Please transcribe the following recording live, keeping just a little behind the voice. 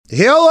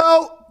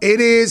Hello,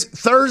 it is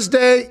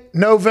Thursday,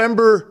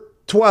 November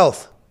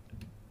 12th.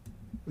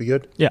 We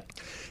good? Yeah.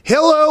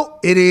 Hello,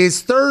 it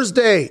is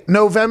Thursday,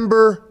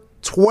 November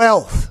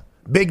 12th.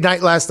 Big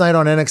night last night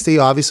on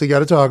NXT. Obviously,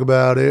 got to talk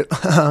about it.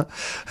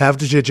 Have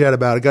to chit chat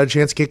about it. Got a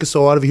chance to kick a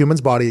soul out of a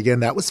human's body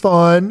again. That was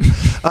fun.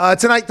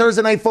 Tonight,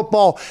 Thursday Night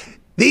Football.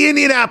 The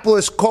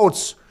Indianapolis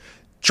Colts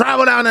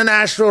travel down to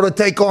Nashville to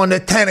take on the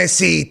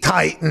Tennessee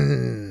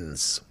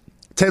Titans.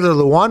 Taylor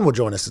Lewan will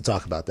join us to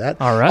talk about that.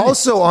 All right.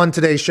 Also on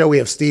today's show, we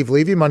have Steve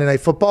Levy, Monday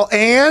Night Football,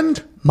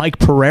 and Mike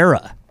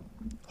Pereira.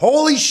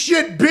 Holy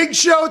shit, big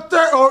show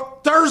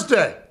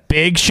Thursday.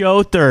 Big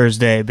show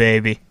Thursday,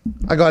 baby.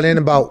 I got in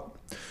about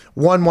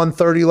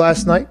 1:30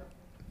 last night.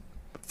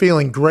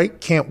 Feeling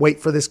great. Can't wait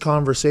for this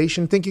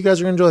conversation. Think you guys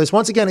are going to enjoy this.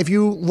 Once again, if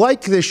you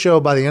like this show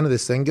by the end of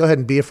this thing, go ahead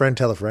and be a friend,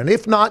 tell a friend.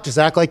 If not, just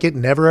act like it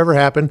never, ever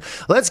happened.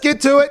 Let's get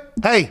to it.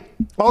 Hey,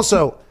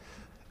 also,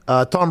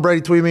 Tom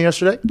Brady tweeted me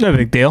yesterday. No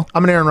big deal.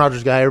 I'm an Aaron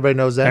Rodgers guy. Everybody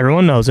knows that.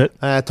 Everyone knows it.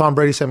 Tom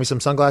Brady sent me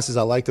some sunglasses.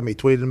 I liked them. He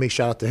tweeted me.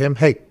 Shout out to him.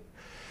 Hey,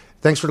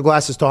 thanks for the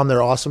glasses, Tom.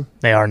 They're awesome.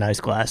 They are nice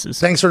glasses.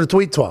 Thanks for the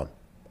tweet, Tom.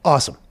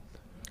 Awesome.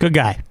 Good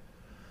guy.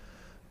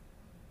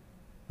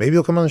 Maybe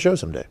he'll come on the show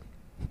someday.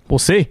 We'll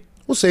see.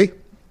 We'll see.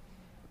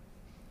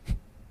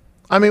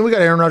 I mean, we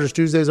got Aaron Rodgers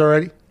Tuesdays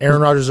already.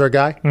 Aaron Rodgers is our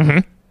guy. Mm-hmm.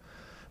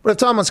 But if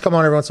Tom wants to come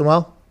on every once in a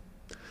while,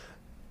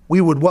 we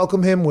would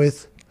welcome him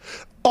with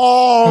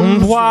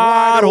arms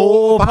wide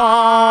open.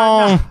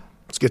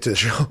 Let's get to the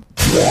show.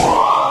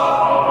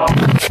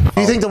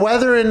 Do you think the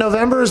weather in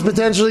November is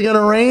potentially going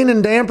to rain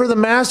and damper the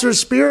Masters'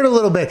 spirit a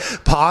little bit?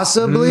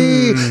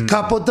 Possibly.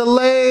 Couple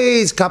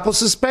delays, couple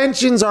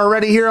suspensions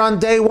already here on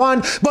day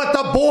one. But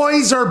the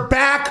boys are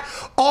back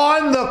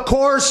on the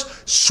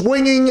course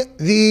swinging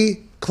the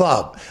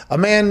club. A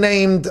man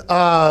named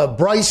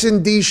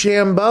Bryson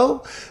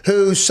DeChambeau,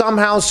 who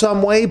somehow,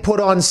 some way put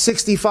on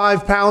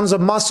 65 pounds of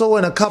muscle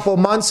in a couple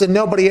months and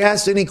nobody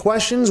asked any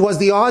questions, was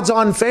the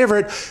odds-on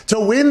favorite to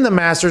win the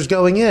Masters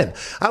going in.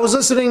 I was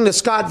listening to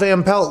Scott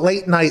Van Pelt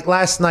late night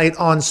last night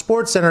on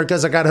SportsCenter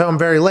because I got home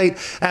very late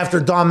after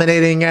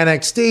dominating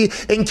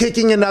NXT and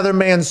kicking another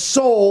man's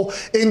soul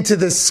into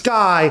the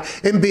sky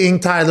and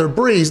being Tyler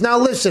Breeze. Now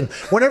listen,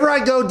 whenever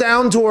I go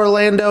down to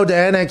Orlando to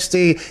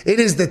NXT, it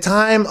is the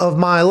time of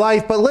my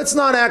life, but let's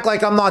not act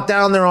like I'm not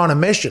down there on a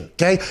mission,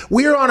 okay?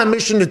 We're on a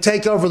mission to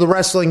take over the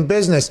wrestling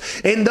business.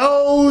 And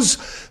those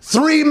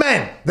three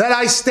men that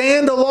I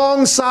stand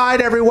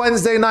alongside every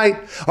Wednesday night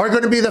are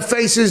going to be the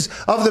faces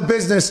of the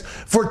business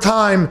for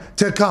time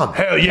to come.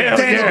 Hell yeah.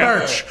 Daniel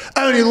Birch,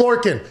 Oney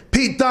Lorcan,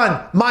 Pete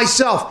Dunne,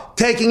 myself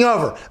taking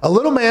over. A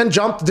little man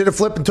jumped, did a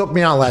flip, and took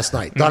me out last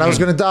night. Thought I was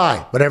going to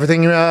die, but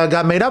everything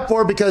got made up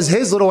for because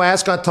his little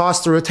ass got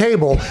tossed through a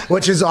table,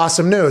 which is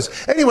awesome news.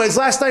 Anyways,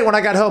 last night when I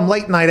got home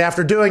late night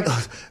after doing...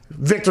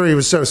 Victory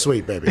was so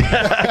sweet, baby.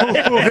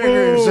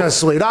 Victory was so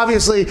sweet.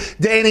 Obviously,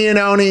 Danny and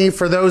Oni,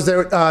 for those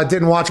that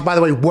didn't watch, by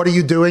the way, what are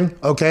you doing?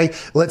 Okay,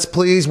 let's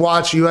please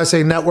watch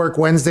USA Network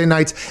Wednesday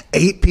nights,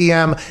 8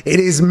 p.m. It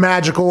is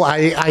magical.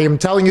 I am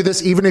telling you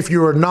this, even if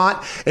you are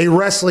not a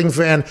wrestling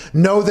fan,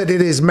 know that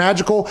it is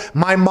magical.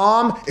 My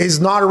mom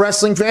is not a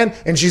wrestling fan,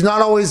 and she's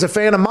not always a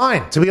fan of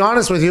mine, to be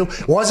honest with you.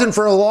 Wasn't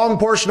for a long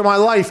portion of my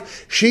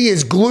life. She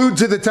is glued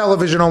to the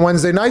television on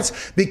Wednesday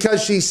nights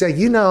because she said,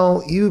 you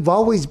know, you've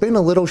always been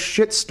a little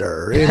shit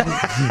stir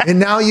and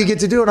now you get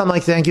to do it. I'm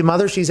like, thank you,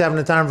 mother. She's having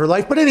a time of her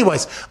life. But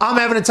anyways, I'm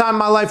having a time of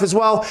my life as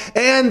well.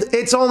 And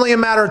it's only a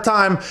matter of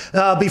time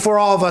before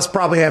all of us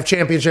probably have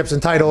championships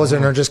and titles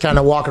and are just kind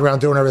of walking around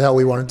doing whatever the hell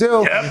we want to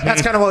do. Yep.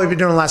 That's kind of what we've been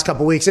doing the last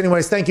couple of weeks.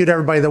 Anyways, thank you to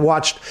everybody that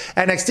watched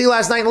NXT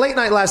last night. Late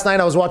night last night,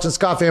 I was watching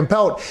Scott Van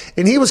Pelt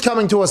and he was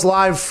coming to us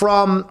live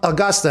from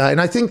Augusta. And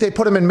I think they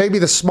put him in maybe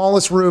the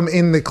smallest room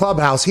in the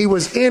clubhouse. He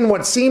was in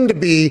what seemed to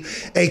be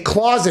a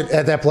closet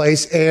at that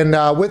place. And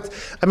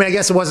I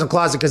guess it wasn't a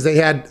closet because they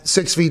had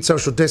 6 feet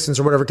social distance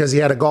or whatever because he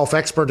had a golf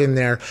expert in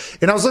there.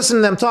 And I was listening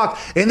to them talk,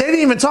 and they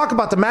didn't even talk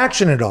about the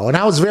action at all. And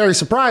I was very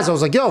surprised. I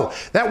was like, yo,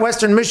 that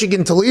Western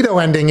Michigan Toledo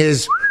ending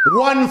is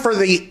one for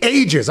the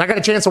ages. I got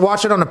a chance to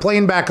watch it on the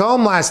plane back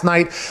home last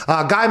night.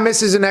 Guy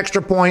misses an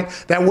extra point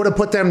that would have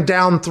put them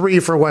down 3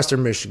 for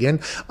Western Michigan.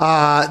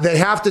 They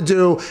have to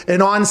do an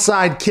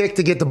onside kick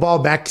to get the ball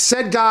back.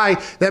 Said guy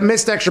that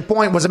missed extra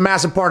point was a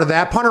massive part of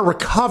that. Punter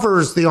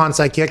recovers the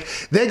onside kick.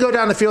 They go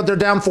down the field. They're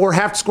down 4,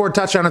 have to score a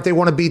touchdown if they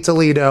want to beat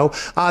Toledo.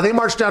 They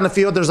march down the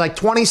field. There's like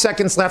 20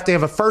 seconds left. They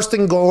have a first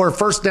and goal or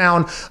first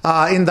down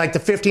in like the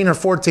 15 or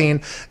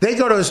 14. They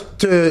go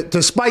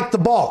to spike the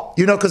ball,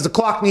 because the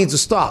clock needs to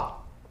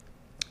stop.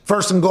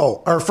 First and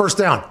goal or first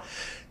down.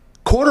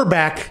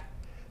 Quarterback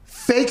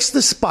fakes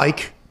the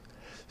spike,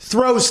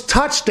 throws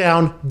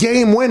touchdown,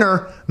 game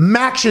winner,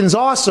 Maction's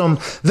awesome.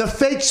 The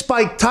fake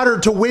Spike Tutter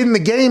to win the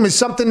game is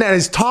something that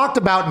is talked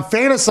about and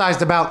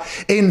fantasized about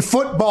in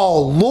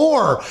football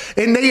lore.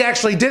 And they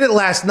actually did it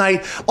last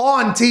night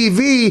on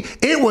TV.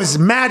 It was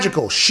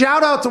magical.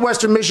 Shout out to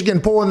Western Michigan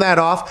pulling that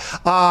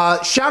off.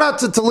 Shout out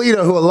to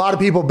Toledo, who a lot of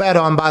people bet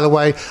on, by the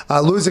way,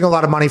 losing a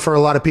lot of money for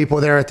a lot of people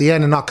there at the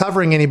end and not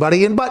covering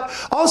anybody. But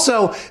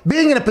also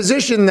being in a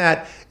position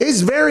that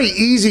is very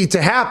easy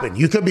to happen.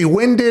 You could be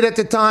winded at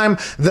the time.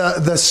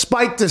 The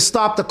spike to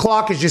stop the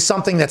clock is just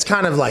something that's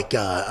kind of like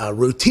a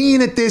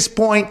routine at this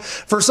point.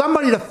 For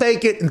somebody to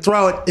fake it and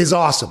throw it is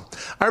awesome.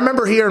 I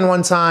remember hearing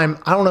one time,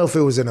 I don't know if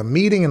it was in a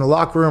meeting in a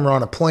locker room or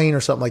on a plane or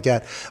something like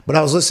that, but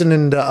I was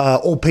listening to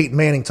old Peyton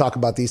Manning talk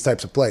about these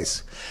types of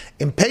plays.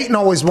 And Peyton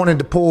always wanted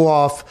to pull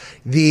off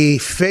the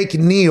fake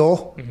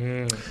kneel,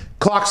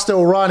 clock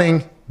still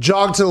running,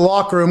 jog to the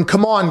locker room.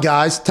 Come on,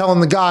 guys.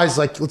 Telling the guys,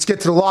 like, let's get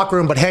to the locker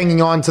room, but hanging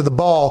on to the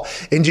ball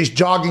and just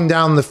jogging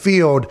down the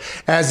field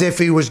as if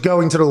he was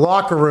going to the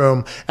locker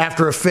room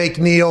after a fake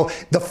kneel.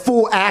 The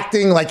full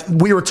acting, like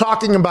we were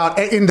talking about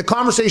in the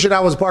conversation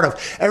I was a part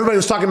of, everybody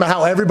was talking about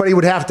how everybody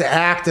would have to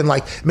act and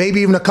like maybe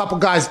even a couple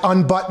guys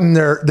unbutton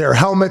their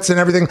helmets and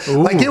everything.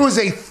 Ooh. Like it was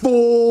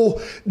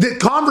the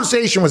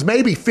conversation was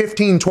maybe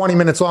 15, 20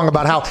 minutes long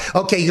about how,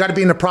 okay, you got to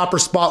be in the proper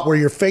spot where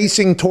you're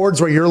facing towards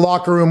where your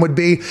locker room would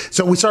be.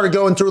 So we started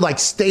going through like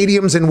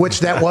stadiums in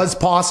which that was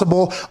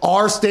possible.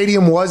 Our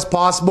stadium was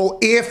possible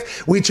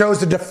if we chose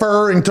to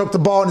defer and took the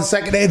ball in the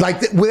second aid. Like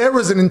there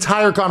was an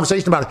entire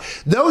conversation about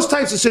it. Those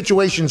types of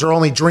situations are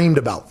only dreamed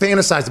about,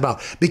 fantasized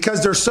about,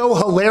 because they're so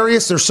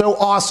hilarious, they're so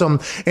awesome,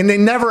 and they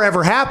never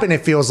ever happen,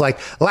 it feels like.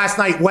 Last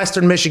night,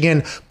 Western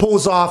Michigan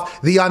pulls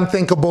off the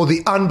unthinkable,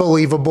 the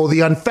unbelievable,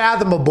 the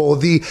unfathomable,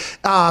 the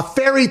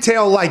fairy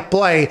tale-like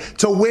play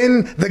to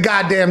win the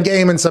goddamn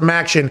game in some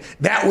action.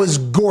 That was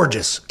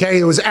gorgeous. Okay,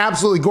 it was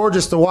absolutely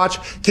gorgeous to watch.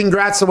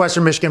 Congrats to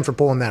Western Michigan for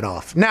pulling that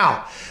off.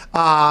 Now,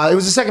 it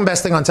was the second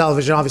best thing on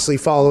television, obviously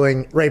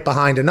following right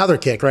behind another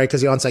kick, right?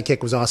 Because the onside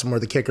kick was awesome where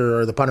the kicker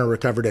or the punter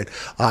recovered it.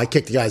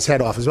 Kicked the guy's head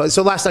off as well.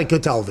 So last night,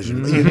 good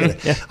television. You did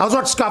it. Yeah. I was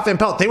watching Scott Van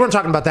Pelt. They weren't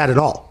talking about that at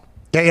all.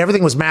 Okay,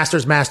 everything was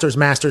Masters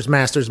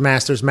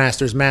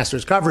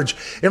coverage.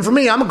 And for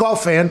me, I'm a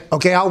golf fan.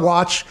 Okay, I'll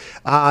watch.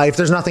 If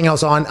there's nothing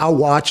else on, I'll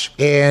watch.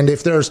 And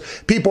if there's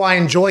people I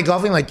enjoy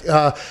golfing, like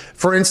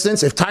for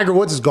instance, if Tiger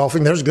Woods is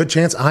golfing, there's a good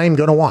chance I'm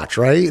going to watch,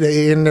 right?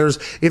 And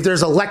if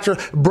there's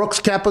Brooks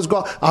Koepka's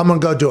golf, I'm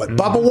going to go do it.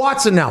 Bubba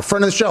Watson now,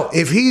 friend of the show.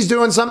 If he's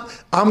doing something,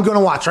 I'm going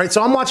to watch, right?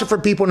 So I'm watching for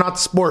people, not the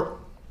sport.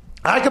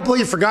 I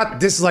completely forgot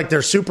this is like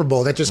their Super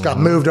Bowl that just got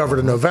moved over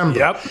to November.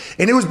 Yep.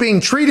 And it was being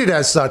treated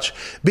as such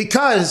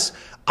because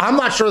I'm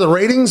not sure the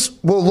ratings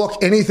will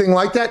look anything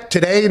like that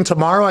today and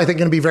tomorrow. I think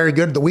going to be very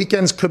good. The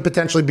weekends could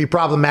potentially be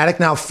problematic.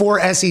 Now,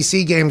 4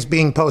 SEC games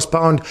being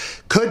postponed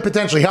could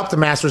potentially help the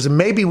Masters, and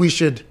maybe we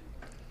should.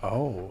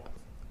 Oh.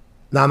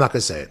 No, I'm not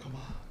going to say it.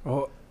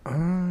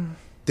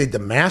 Did the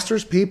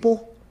Masters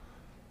people?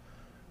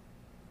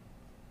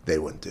 They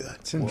wouldn't do that.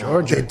 It's in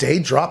Georgia. Did they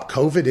drop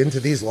COVID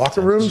into these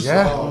locker rooms?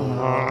 Yeah.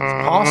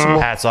 Possible.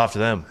 Hats off to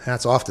them.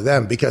 Hats off to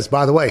them because,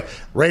 by the way,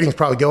 ratings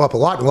probably go up a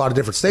lot in a lot of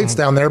different states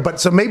down there. But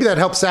so maybe that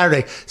helps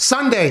Saturday.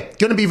 Sunday,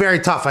 going to be very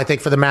tough, I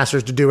think, for the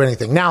Masters to do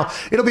anything. Now,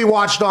 it'll be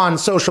watched on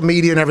social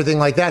media and everything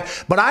like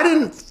that. But I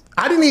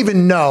didn't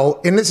even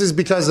know, and this is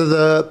because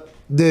of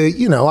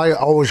I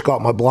always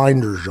got my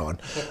blinders on.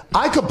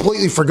 I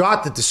completely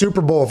forgot that the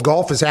Super Bowl of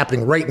golf is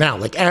happening right now.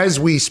 Like, as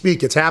we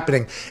speak, it's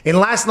happening. And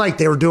last night,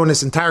 they were doing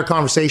this entire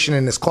conversation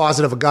in this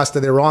closet of Augusta.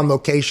 They were on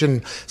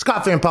location.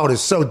 Scott Van Pelt is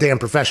so damn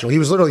professional. He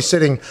was literally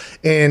sitting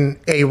in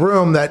a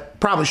room that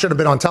probably should have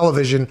been on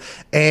television,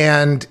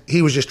 and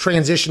he was just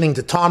transitioning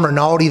to Tom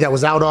Rinaldi that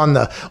was out on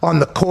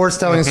the course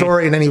telling a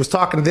story, and then he was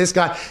talking to this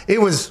guy.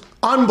 It was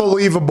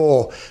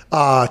unbelievable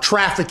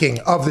trafficking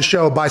of the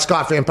show by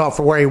Scott Van Pelt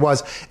for where he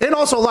was. And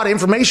also a lot of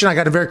information I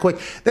got very quick.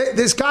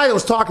 This guy that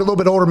was talking, a little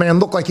bit older man,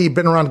 looked like he'd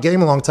been around the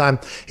game a long time.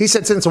 He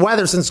said since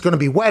it's going to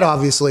be wet,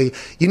 obviously,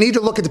 you need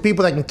to look at the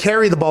people that can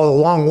carry the ball a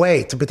long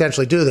way to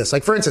potentially do this.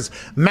 Like, for instance,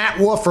 Matt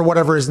Wolf or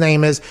whatever his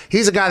name is,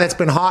 he's a guy that's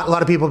been hot. A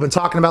lot of people have been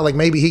talking about, like,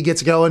 maybe he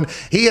gets going.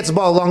 He gets the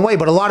ball a long way,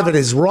 but a lot of it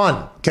is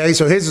run. Okay,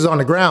 so his is on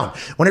the ground.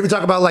 Whenever you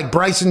talk about, like,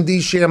 Bryson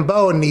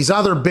DeChambeau and these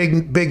other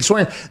big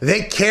swingers,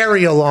 they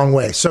carry a long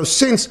way. So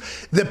since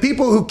the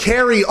people who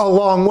carry a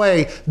long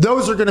way,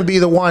 those are going to be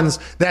the ones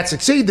that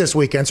succeed this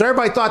weekend. So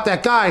everybody thought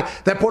that guy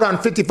that put on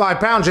 55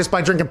 pounds just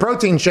by drinking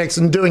protein shakes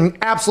and doing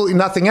absolutely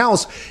nothing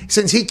else,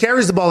 since he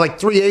carries the ball like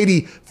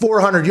 380,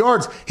 400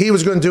 yards, he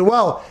was going to do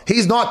well.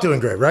 He's not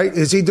doing great, right?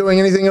 Is he doing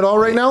anything at all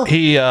right now?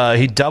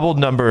 He doubled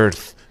number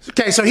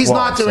Okay, so he's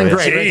not doing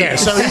great right there.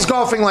 So he's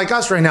golfing like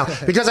us right now.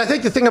 Because I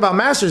think the thing about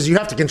Masters, you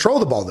have to control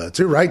the ball, though,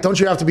 too, right? Don't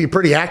you have to be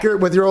pretty accurate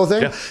with your whole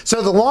thing? Yeah.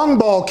 So the long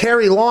ball,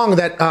 carry long,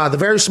 that the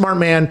very smart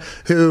man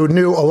who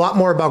knew a lot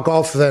more about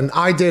golf than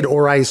I did,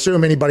 or I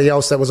assume anybody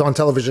else that was on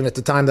television at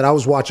the time that I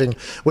was watching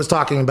was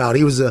talking about.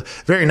 He was a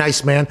very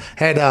nice man,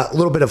 had a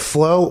little bit of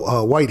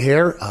flow, white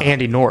hair.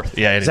 Andy North.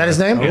 Yeah, is that his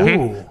name? Yeah.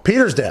 Ooh.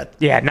 Peter's dad.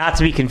 Yeah, not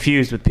to be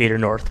confused with Peter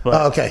North.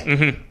 But, okay.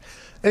 Mm-hmm.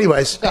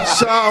 Anyways,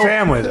 so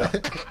Family, though.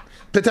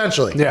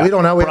 potentially. Yeah. We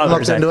don't know. We haven't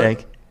Brothers, looked into I it.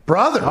 think.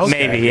 Brothers?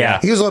 Maybe, yeah.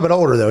 He was a little bit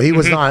older, though. He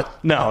was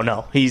not.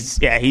 No.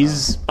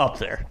 He's up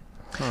there.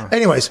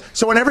 Anyways,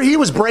 so whenever he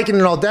was breaking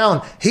it all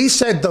down, he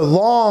said the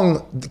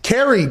long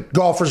carry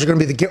golfers are going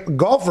to be the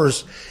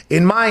golfers.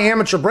 In my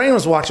amateur brain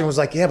was watching, was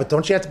like, yeah, but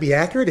don't you have to be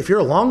accurate? If you're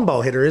a long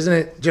ball hitter, isn't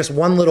it just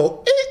one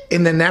little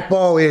and then that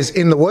ball is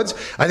in the woods?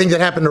 I think that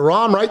happened to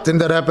Rahm, right? Didn't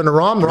that happen to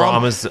Rahm?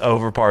 Rahm is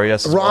over par,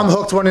 yes. Rahm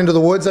hooked one into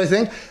the woods, I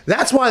think.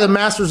 That's why the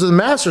Masters are the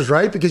Masters,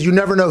 right? Because you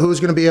never know who's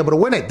going to be able to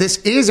win it. This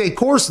is a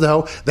course,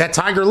 though, that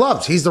Tiger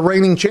loves. He's the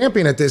reigning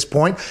champion at this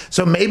point.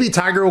 So maybe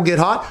Tiger will get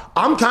hot.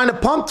 I'm kind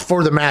of pumped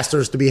for the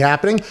Masters to be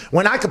happening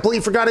when I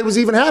completely forgot it was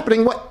even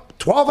happening,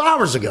 12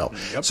 hours ago.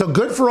 Yep. So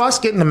good for us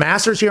getting the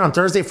Masters here on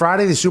Thursday,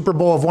 Friday, the Super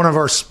Bowl of one of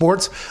our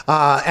sports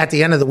at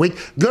the end of the week.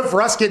 Good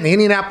for us getting the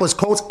Indianapolis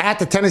Colts at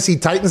the Tennessee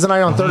Titans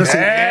tonight on Thursday.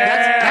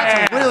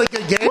 That's a really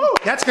good game. Woo!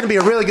 That's going to be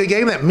a really good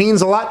game. That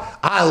means a lot.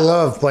 I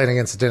love playing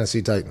against the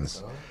Tennessee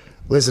Titans.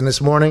 Listen,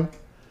 this morning,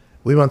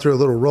 we went through a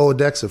little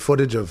Rolodex of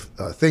footage of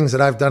things that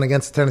I've done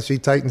against the Tennessee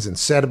Titans and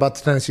said about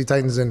the Tennessee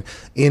Titans in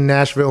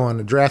Nashville on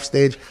the draft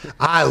stage.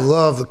 I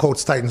love the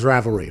Colts-Titans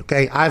rivalry,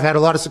 okay? I've had a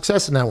lot of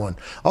success in that one.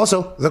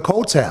 Also, the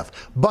Colts have.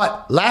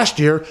 But last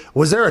year,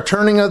 was there a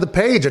turning of the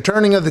page, a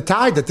turning of the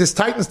tide that this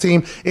Titans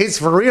team is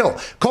for real?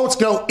 Colts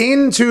go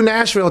into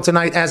Nashville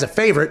tonight as a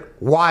favorite.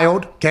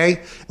 Wild,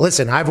 okay?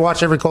 Listen, I've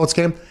watched every Colts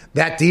game.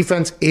 That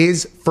defense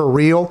is for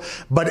real,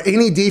 but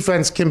any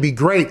defense can be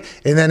great.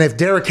 And then if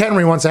Derrick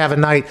Henry wants to have a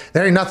night,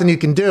 there ain't nothing you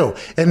can do.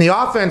 And the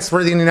offense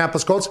for the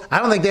Indianapolis Colts, I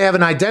don't think they have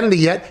an identity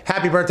yet.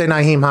 Happy birthday,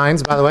 Naheem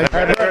Hines, by the way.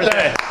 Happy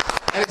birthday.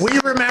 We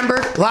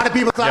remembered. A lot of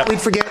people thought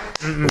we'd forget.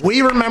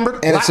 We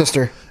remembered. And his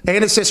sister.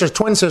 And his sister's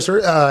twin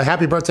sister.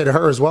 Happy birthday to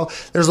her as well.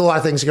 There's a lot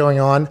of things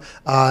going on.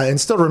 And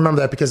still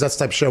remember that because that's the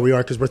type of show we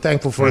are, because we're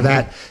thankful for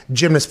that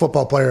gymnast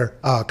football player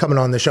coming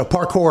on the show.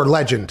 Parkour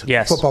legend.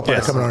 Yes. Football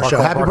player coming on the show.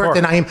 Parkour, Happy parkour.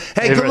 birthday, Naheem.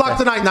 Hey, Happy good luck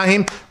birthday. tonight,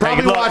 Naheem.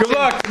 Probably good luck. watching. Good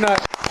luck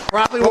tonight.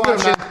 Probably Hope you're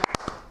watching. not.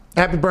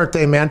 Happy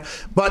birthday, man.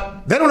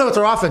 But they don't know what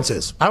their offense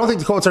is. I don't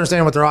think the Colts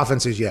understand what their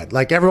offense is yet.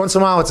 Like every once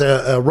in a while, it's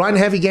a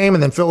run-heavy game,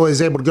 and then Phil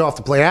is able to go off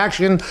the play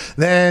action.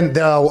 Then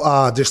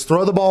they'll just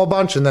throw the ball a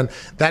bunch, and then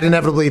that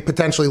inevitably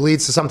potentially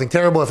leads to something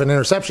terrible if an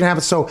interception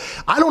happens. So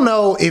I don't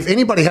know if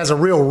anybody has a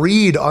real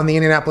read on the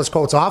Indianapolis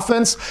Colts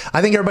offense.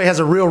 I think everybody has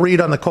a real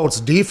read on the Colts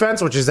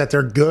defense, which is that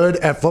they're good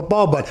at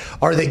football, but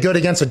are they good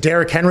against a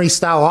Derrick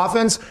Henry-style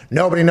offense?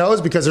 Nobody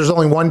knows because there's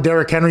only one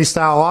Derrick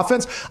Henry-style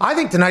offense. I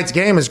think tonight's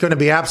game is going to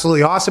be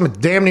absolutely awesome. It's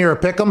damn near a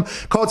pick 'em.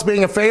 Colts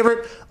being a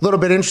favorite, a little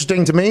bit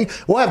interesting to me.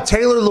 We'll have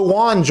Taylor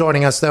Lewan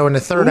joining us, though, in the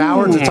third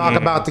hour to talk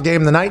about the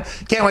game of the night.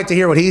 Can't wait to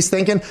hear what he's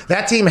thinking.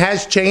 That team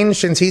has changed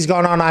since he's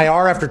gone on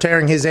IR after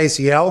tearing his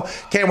ACL.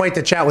 Can't wait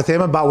to chat with him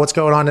about what's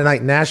going on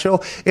tonight in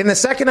Nashville. In the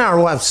second hour,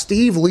 we'll have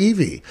Steve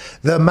Levy,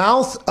 the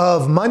mouth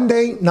of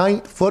Monday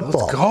Night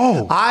Football. Let's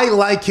go. I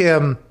like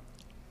him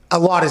a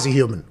lot as a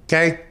human,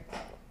 okay?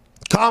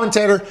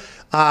 Commentator,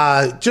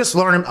 just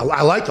learn him.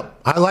 I like him.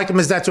 I like him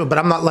as that too, but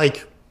I'm not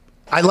like...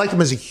 I like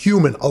him as a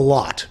human a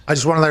lot. I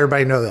just want to let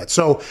everybody know that.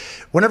 So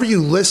whenever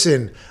you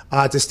listen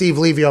to Steve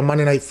Levy on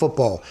Monday Night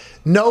Football,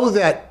 know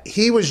that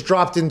he was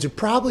dropped into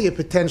probably a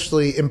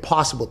potentially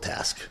impossible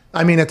task.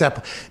 I mean, at that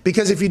point.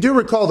 Because if you do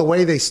recall the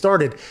way they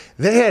started,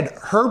 they had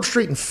Herb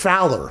Street and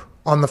Fowler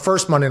on the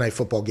first Monday Night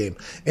Football game.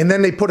 And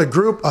then they put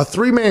a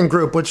three-man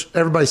group, which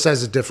everybody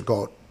says is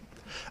difficult.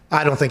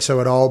 I don't think so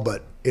at all,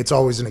 but it's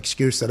always an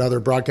excuse that other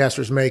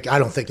broadcasters make. I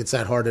don't think it's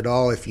that hard at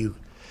all if you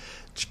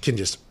can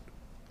just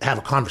have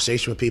a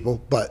conversation with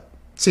people, but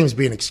it seems to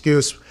be an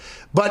excuse.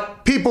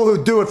 But people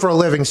who do it for a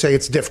living say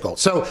it's difficult.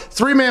 So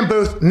three-man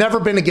booth, never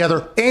been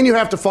together, and you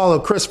have to follow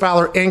Chris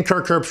Fowler and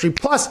Kirk Herbstreit.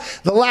 Plus,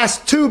 the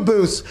last two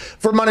booths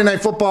for Monday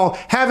Night Football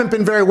haven't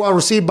been very well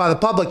received by the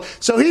public.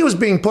 So he was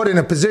being put in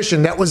a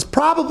position that was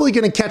probably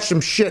going to catch some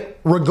shit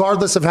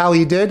regardless of how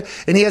he did.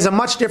 And he has a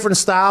much different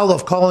style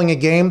of calling a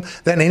game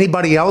than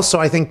anybody else. So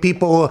I think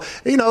people,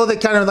 they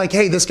kind of like,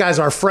 hey, this guy's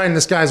our friend,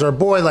 this guy's our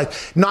boy, like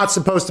not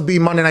supposed to be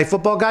Monday Night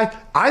Football guy.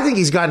 I think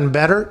he's gotten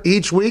better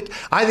each week.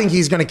 I think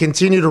he's going to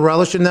continue to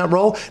relish in that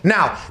role.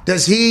 Now,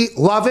 does he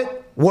love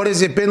it? What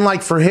has it been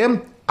like for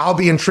him? I'll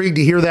be intrigued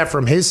to hear that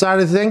from his side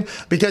of the thing,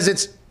 because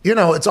it's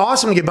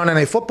awesome to get Monday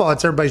Night Football.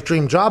 It's everybody's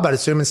dream job, I'd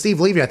assume. And Steve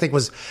Levy, I think,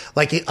 was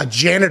like a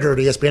janitor at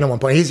ESPN at one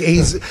point.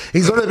 He's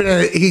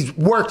literally he's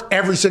worked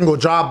every single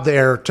job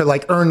there to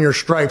like earn your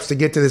stripes to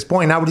get to this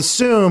point. And I would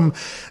assume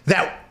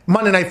that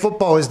Monday Night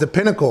Football is the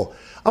pinnacle.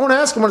 I want to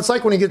ask him what it's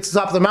like when he gets to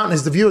the top of the mountain.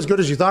 Is the view as good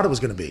as you thought it was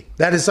going to be?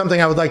 That is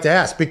something I would like to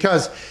ask,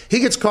 because he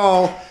gets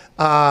called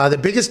the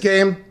biggest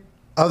game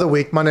of the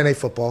week, Monday Night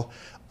Football,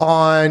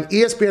 on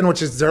ESPN,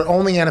 which is their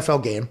only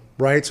NFL game,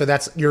 right? So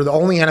you're the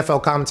only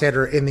NFL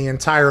commentator in the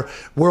entire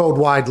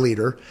worldwide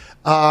leader.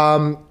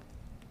 And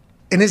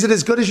is it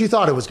as good as you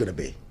thought it was going to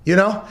be?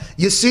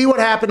 You see what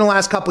happened the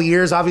last couple of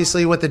years,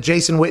 obviously, with the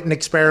Jason Witten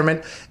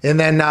experiment, and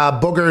then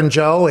Booger and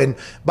Joe. And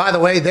by the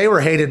way, they were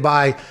hated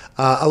by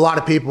a lot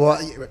of people.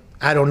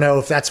 I don't know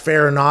if that's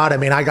fair or not. I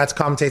mean, I got to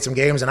commentate some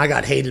games, and I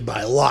got hated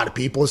by a lot of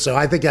people, so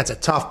I think that's a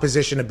tough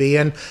position to be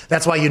in.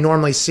 That's why you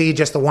normally see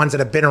just the ones that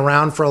have been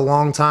around for a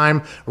long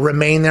time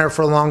remain there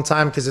for a long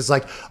time, because it's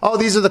like, oh,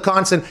 these are the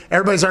constant.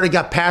 Everybody's already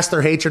got past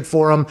their hatred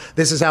for them.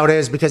 This is how it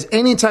is, because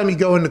anytime you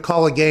go in to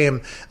call a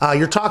game,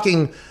 you're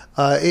talking –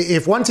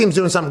 if one team's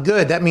doing something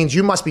good, that means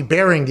you must be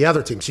burying the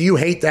other team. So you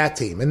hate that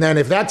team. And then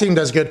if that team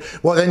does good,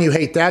 well, then you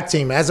hate that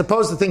team. As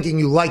opposed to thinking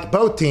you like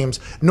both teams,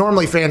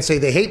 normally fans say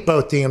they hate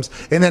both teams.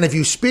 And then if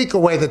you speak a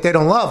way that they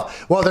don't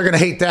love, well, they're going to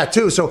hate that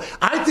too. So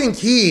I think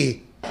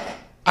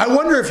I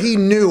wonder if he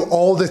knew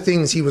all the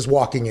things he was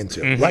walking into.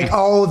 Mm-hmm.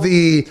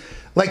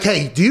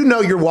 Hey, do you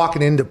know you're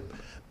walking into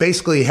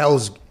basically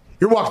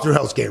you're walking through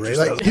Hell's Gate, right?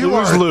 Like, you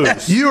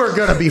are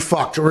going to be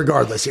fucked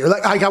regardless here.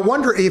 Like, I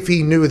wonder if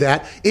he knew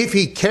that, if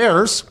he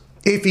cares,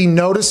 if he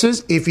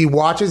notices, if he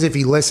watches, if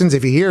he listens,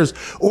 if he hears,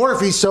 or if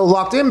he's so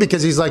locked in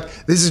because he's like,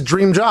 this is a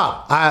dream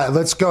job.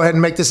 Let's go ahead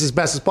and make this as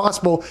best as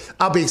possible.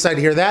 I'll be excited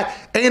to hear that.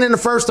 And in the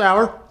first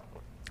hour,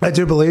 I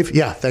do believe,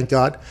 thank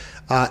God,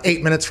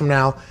 8 minutes from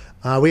now,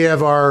 we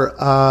have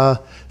our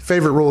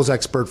favorite rules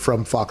expert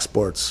from Fox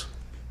Sports,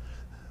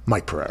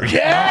 Mike Pereira.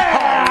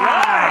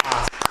 Yeah!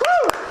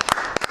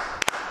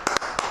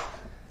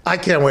 I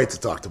can't wait to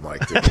talk to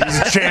Mike, dude. He's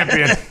a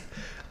champion.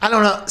 I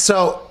don't know.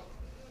 So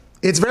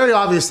it's very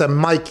obvious that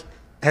Mike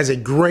has a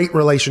great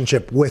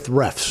relationship with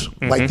refs,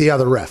 like the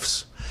other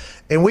refs.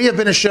 And we have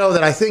been a show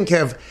that I think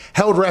have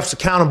held refs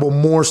accountable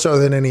more so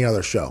than any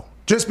other show.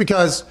 Just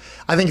because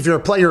I think if you're a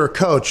player or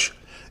coach,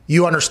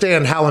 you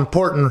understand how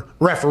important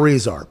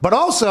referees are. But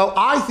also,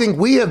 I think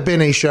we have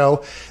been a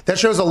show that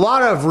shows a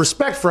lot of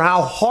respect for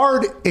how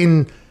hard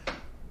and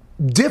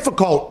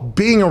difficult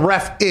being a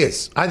ref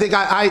is. I think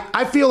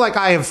I feel like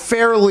I have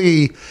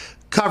fairly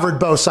covered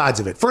both sides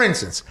of it. For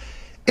instance,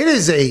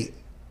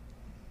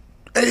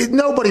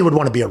 nobody would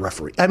want to be a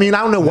referee. I mean,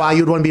 I don't know why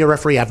you'd want to be a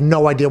referee. I have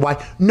no idea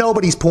why.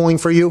 Nobody's pulling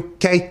for you,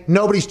 okay?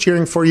 Nobody's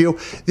cheering for you.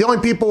 The only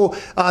people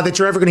that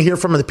you're ever going to hear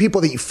from are the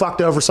people that you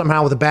fucked over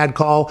somehow with a bad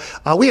call.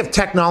 We have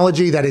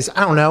technology that is,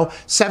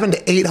 700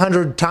 to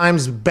 800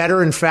 times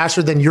better and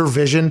faster than your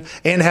vision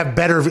and have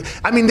better.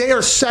 They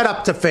are set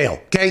up to fail,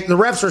 okay? The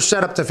refs are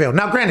set up to fail.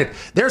 Now, granted,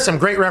 there's some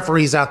great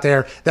referees out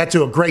there that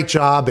do a great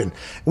job, and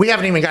we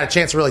haven't even got a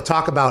chance to really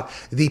talk about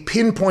the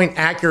pinpoint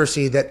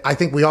accuracy that I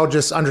think we all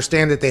just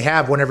understand that they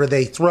have whenever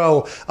they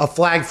throw a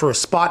flag for a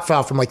spot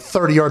foul from like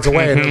 30 yards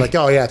away and they're like,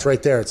 oh yeah, it's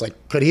right there. It's like,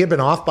 could he have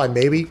been off by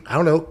maybe,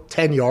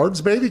 10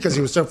 yards maybe because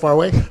he was so far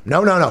away?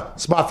 No.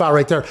 Spot foul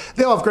right there.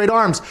 They all have great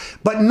arms.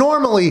 But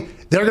normally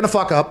they're going to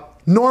fuck up.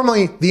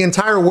 Normally, the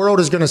entire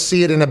world is going to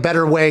see it in a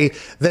better way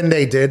than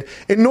they did.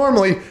 And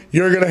normally,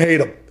 you're going to hate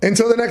them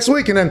until the next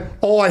week. And then,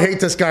 I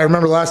hate this guy.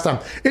 Remember last time.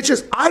 It's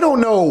just, I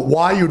don't know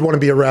why you'd want to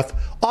be a ref.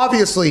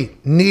 Obviously,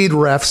 need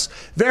refs.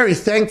 Very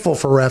thankful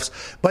for refs.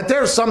 But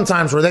there's some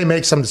times where they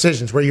make some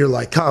decisions where you're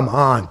like, come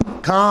on.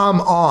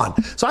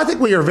 So I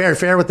think we are very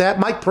fair with that.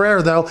 Mike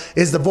Pereira, though,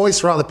 is the voice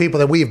for all the people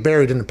that we have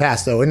buried in the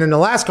past, though. And in the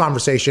last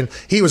conversation,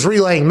 he was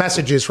relaying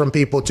messages from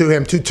people to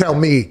him to tell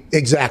me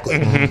exactly.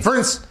 For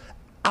instance,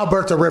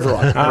 Alberto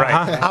Riveron. Right.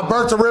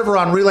 Alberto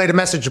Riveron relayed a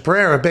message to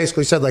Pereira,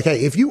 basically said, like,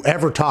 hey, if you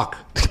ever talk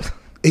to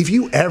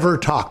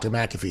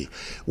McAfee,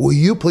 will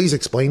you please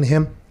explain to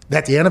him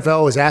that the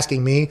NFL is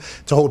asking me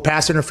to hold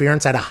pass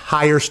interference at a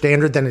higher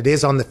standard than it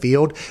is on the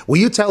field? Will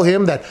you tell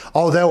him that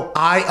although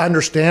I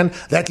understand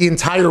that the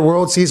entire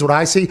world sees what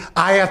I see,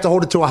 I have to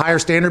hold it to a higher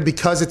standard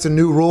because it's a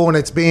new rule and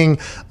it's being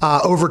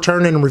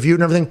overturned and reviewed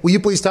and everything? Will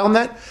you please tell him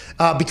that?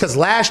 Because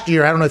last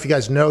year, I don't know if you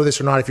guys know this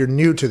or not, if you're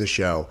new to the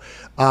show,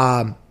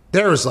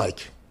 there was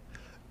like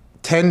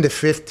 10 to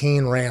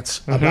 15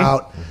 rants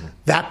about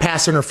that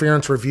pass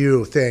interference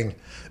review thing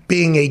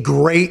being a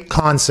great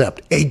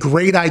concept, a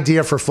great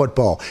idea for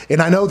football.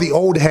 And I know the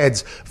old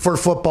heads for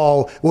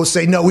football will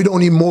say, no, we don't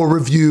need more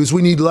reviews.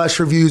 We need less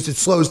reviews. It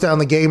slows down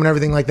the game and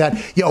everything like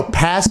that.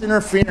 Pass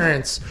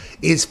interference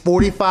is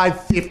 45,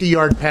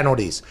 50-yard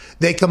penalties.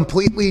 They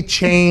completely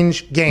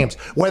change games.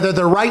 Whether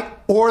they're right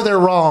or they're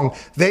wrong,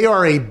 they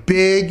are a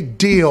big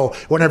deal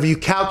whenever you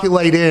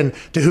calculate in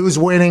to who's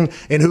winning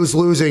and who's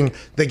losing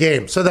the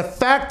game. So the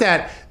fact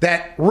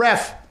that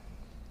ref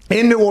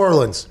in New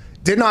Orleans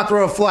did not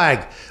throw a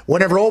flag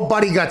whenever old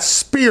buddy got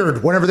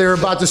speared whenever they were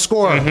about to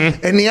score.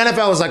 And the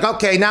NFL was like,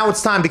 okay, now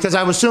it's time, because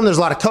I would assume there's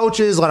a lot of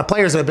coaches, a lot of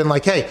players that have been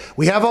like, hey,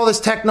 we have all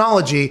this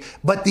technology,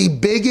 but the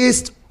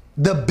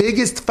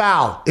biggest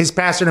foul is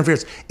pass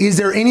interference. Is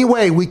there any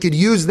way we could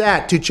use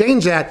that to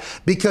change that,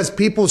 because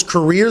people's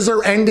careers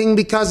are ending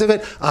because of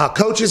it?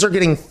 Coaches are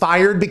getting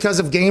fired because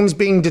of games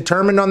being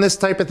determined on this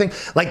type of thing.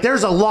 Like,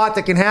 there's a lot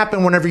that can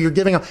happen whenever you're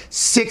giving up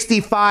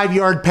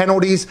 65-yard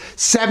penalties,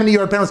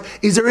 70-yard penalties.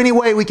 Is there any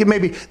way we can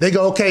they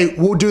go, okay,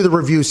 we'll do the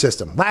review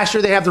system. Last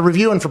year they have the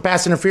review, and for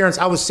pass interference,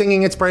 I was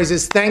singing its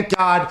praises. Thank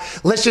God.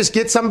 Let's just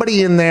get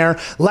somebody in there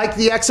like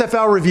the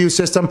XFL review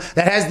system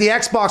that has the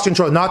Xbox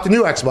control, not the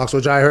new Xbox,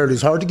 which I heard heard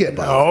he's hard to get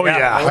by. Oh,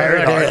 yeah.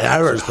 I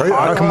heard it's pretty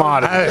hard. Come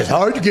on. It's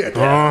hard to get.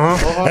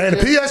 And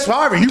the PS5,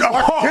 are you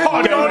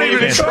don't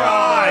even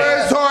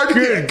try. It's hard to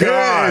get.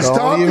 God. It's tough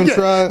Don't to even get.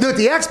 try. Dude,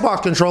 the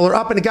Xbox controller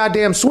up in the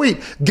goddamn suite,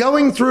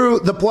 going through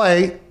the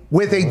play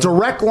with a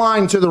direct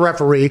line to the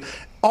referee,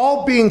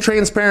 all being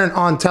transparent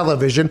on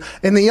television,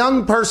 and the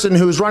young person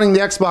who's running the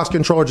Xbox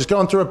controller just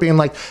going through it being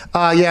like,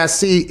 yeah,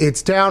 see,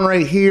 it's down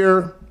right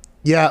here.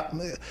 Yeah,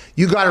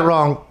 you got it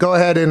wrong. Go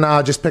ahead and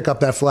just pick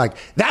up that flag.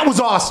 That was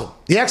awesome.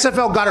 The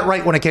XFL got it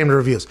right when it came to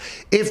reviews.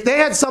 If they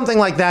had something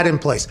like that in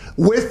place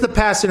with the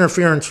pass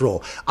interference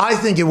rule, I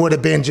think it would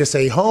have been just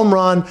a home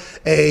run,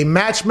 a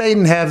match made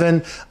in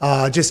heaven,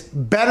 just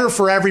better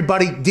for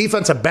everybody.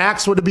 Defensive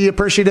backs would be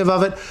appreciative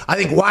of it. I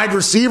think wide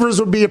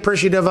receivers would be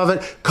appreciative of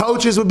it.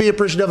 Coaches would be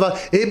appreciative of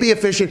it. It'd be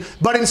efficient.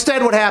 But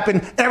instead what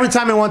happened, every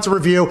time it went to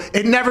review,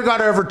 it never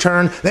got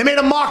overturned. They made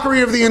a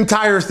mockery of the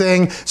entire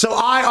thing. So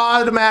I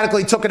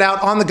automatically took it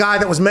out on the guy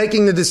that was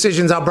making the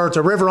decisions,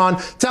 Alberto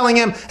Riveron, telling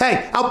him,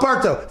 hey,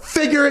 Alberto,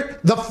 figure it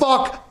the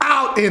fuck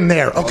out in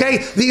there,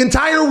 okay? The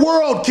entire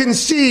world can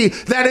see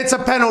that it's a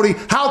penalty.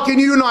 How can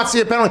you not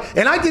see a penalty?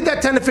 And I did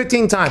that 10 to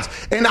 15 times.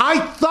 And I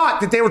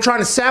thought that they were trying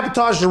to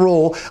sabotage the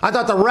rule. I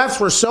thought the refs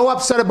were so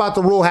upset about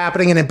the rule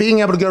happening and then being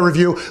able to go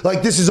review,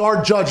 like, this is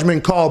our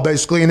judgment call,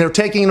 basically, and they're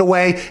taking it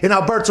away. And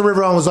Alberto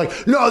Riveron was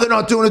like, no, they're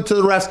not doing it to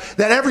the refs.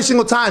 That every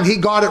single time he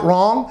got it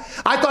wrong,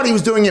 I thought he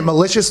was doing it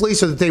maliciously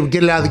so that they would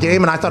get it out of the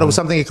game, and I thought it was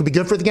something that could be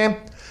good for the game.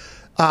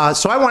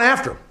 So I went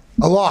after him.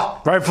 A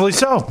lot. Rightfully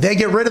so. They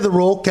get rid of the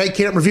rule. Okay,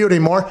 can't review it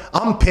anymore.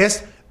 I'm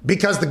pissed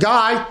because the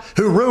guy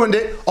who ruined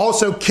it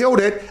also killed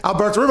it,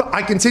 Alberto Riveron.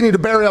 I continue to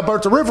bury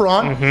Alberto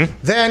Riveron.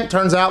 Then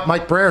turns out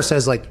Mike Pereira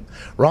says, like,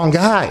 wrong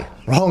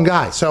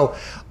guy. So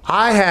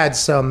I had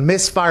some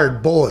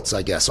misfired bullets,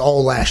 I guess,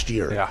 all last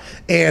year. Yeah.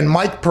 And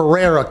Mike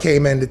Pereira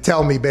came in to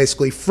tell me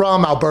basically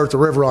from Alberto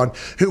Riveron,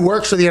 who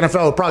works for the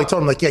NFL, who probably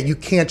told him, like, yeah, you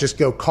can't just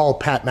go call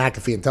Pat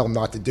McAfee and tell him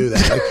not to do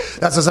that. Like,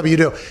 that's not something you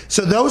do.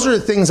 So those are the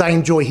things I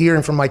enjoy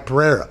hearing from Mike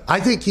Pereira. I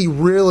think he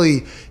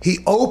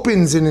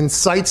opens and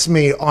incites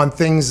me on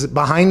things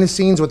behind the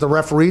scenes with the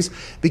referees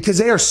because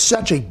they are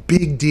such a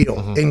big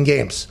deal in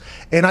games.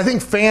 And I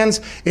think fans,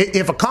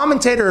 if a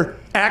commentator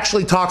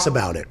actually talks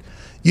about it,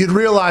 you'd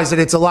realize that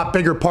it's a lot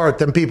bigger part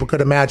than people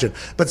could imagine.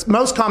 But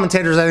most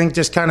commentators, I think,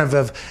 just kind of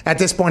have, at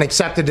this point,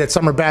 accepted that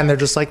some are bad, and they're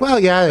just like, well,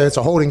 yeah, it's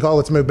a holding call,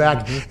 let's move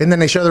back. And then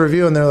they show the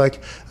review, and they're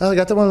like, oh, I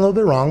got that one a little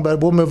bit wrong,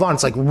 but we'll move on.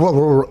 It's like,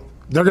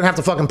 they're going to have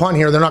to fucking punt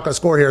here. They're not going to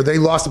score here. They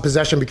lost the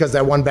possession because of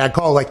that one bad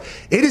call. Like,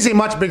 it is a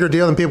much bigger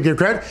deal than people give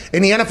credit.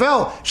 And the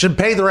NFL should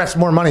pay the refs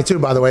more money, too,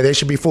 by the way. They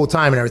should be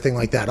full-time and everything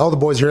like that. All the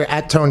boys here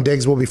at Tone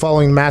Diggs will be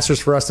following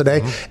Masters for us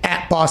today,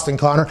 at Boston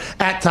Connor,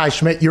 at Ty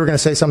Schmidt. You were going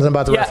to say something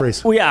about the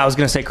referees. Well, yeah, I was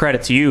going to say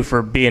credit to you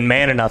for being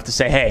man enough to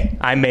say, hey,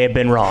 I may have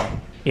been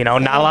wrong. You know,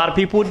 not a lot of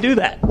people would do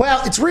that.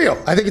 Well, it's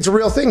real. I think it's a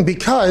real thing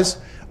because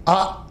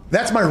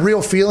that's my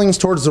real feelings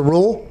towards the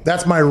rule.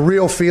 That's my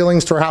real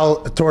feelings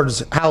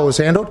towards how it was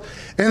handled.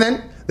 And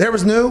then there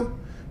was new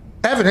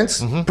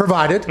evidence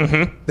provided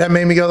that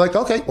made me go like,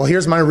 okay, well,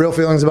 here's my real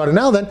feelings about it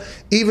now then.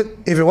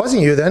 Even if it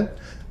wasn't you then,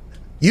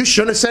 you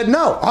shouldn't have said,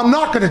 no, I'm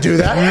not going to do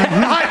that.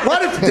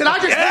 Did I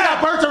just hit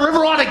Alberto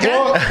Riveron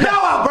again?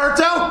 No,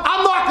 Alberto,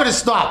 I'm not going to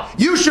stop.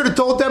 You should have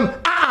told them,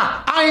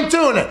 I ain't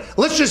doing it.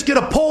 Let's just get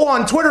a poll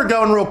on Twitter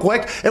going real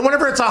quick. And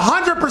whenever it's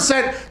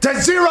 100% to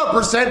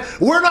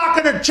 0%, we're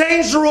not going to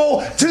change the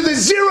rule to the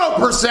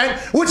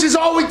 0%, which is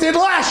all we did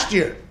last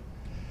year.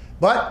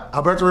 But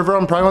Alberto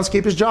Riveron probably wants to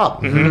keep his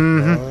job.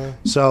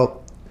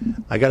 So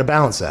I got to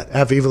balance that.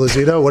 F. Eva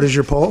Lozito, what is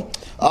your poll?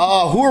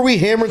 Who are we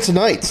hammering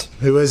tonight?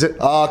 Who is it?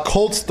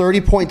 Colts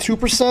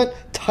 30.2%,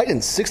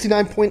 Titans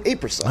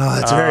 69.8%. Oh,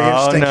 that's very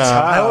interesting. No.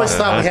 I always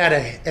thought we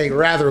had a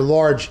rather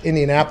large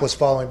Indianapolis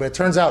following, but it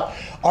turns out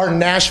our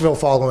Nashville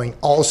following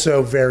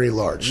also very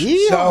large.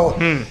 Yeah.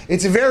 So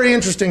it's a very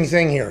interesting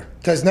thing here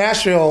because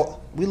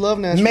Nashville, We love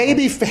Nashville.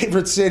 maybe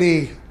favorite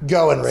city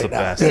going right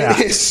now. best. It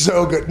is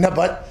so good. No,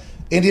 but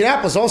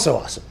Indianapolis also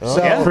awesome. So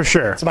yeah, for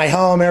sure. It's my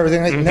home,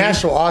 everything.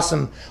 Nashville,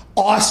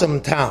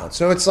 awesome town.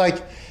 So it's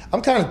like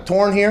I'm kind of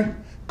torn here.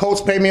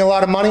 Colts paid me a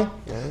lot of money,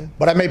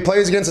 but I made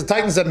plays against the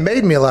Titans that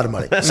made me a lot of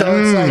money. So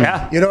it's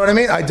like, you know what I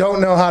mean? I don't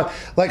know how.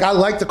 Like, I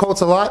like the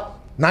Colts a lot.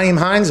 Naeem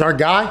Hines, our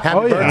guy.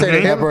 Happy birthday to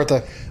him. Happy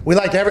birthday. We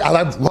like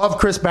I love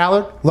Chris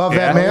Ballard. Love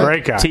that man.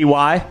 Great guy.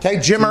 T.Y. Okay,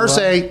 Jim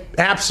Irsay,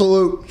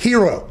 absolute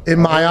hero in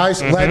my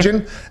eyes,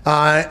 legend.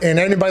 And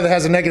anybody that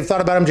has a negative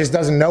thought about him just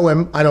doesn't know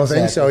him, I don't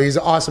think. So he's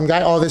an awesome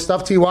guy. All this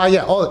stuff, T.Y.,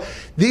 yeah. All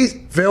these,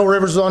 Phil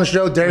Rivers is on the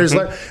show, Darius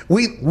Leonard.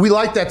 We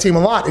like that team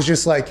a lot. It's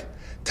just like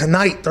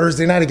tonight,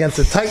 Thursday night against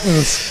the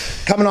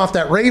Titans, coming off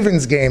that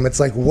Ravens game, it's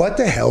like, what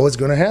the hell is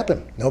going to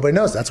happen? Nobody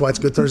knows. That's why it's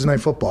good Thursday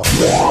night football.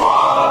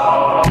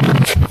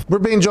 We're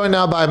being joined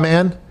now by a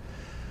man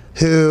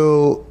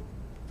who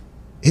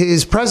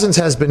his presence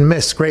has been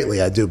missed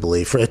greatly, I do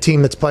believe, for a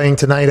team that's playing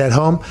tonight at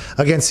home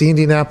against the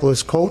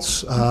Indianapolis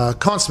Colts.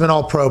 Consummate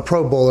All-Pro,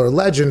 Pro Bowler,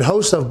 legend,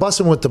 host of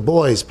Bussin' with the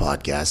Boys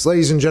podcast.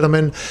 Ladies and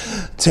gentlemen,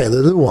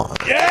 Taylor Lewan.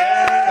 Yeah!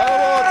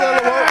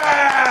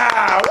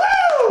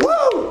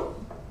 Woo!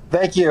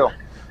 Thank you.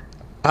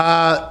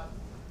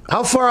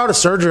 How far out of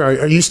surgery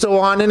are you still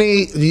on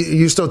any?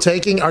 You still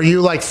taking? Are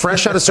you like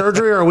fresh out of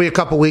surgery, or are we a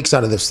couple weeks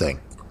out of this thing?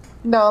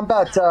 No, I'm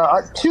about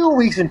 2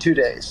 weeks and 2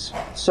 days.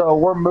 So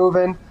we're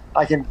moving.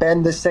 I can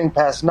bend this thing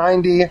past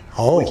 90.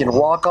 Oh. We can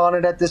walk on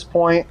it at this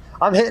point.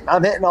 I'm hitting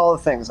all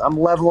the things. I'm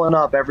leveling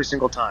up every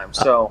single time.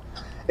 So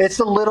it's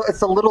the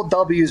little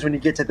W's when you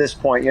get to this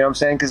point. You know what I'm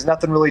saying? Because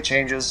nothing really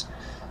changes.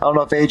 I don't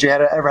know if AJ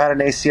ever had an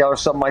ACL or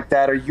something like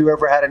that, or you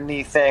ever had a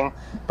knee thing,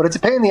 but it's a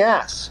pain in the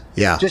ass.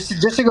 Yeah. Just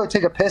to go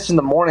take a piss in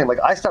the morning. Like,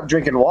 I stopped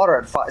drinking water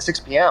at 6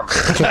 p.m.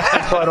 so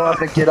I don't have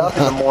to get up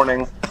in the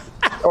morning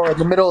or in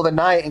the middle of the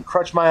night and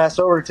crutch my ass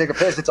over to take a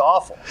piss. It's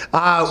awful.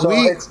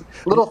 It's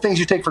little things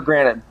you take for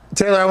granted.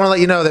 Taylor, I want to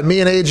let you know that me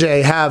and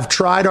AJ have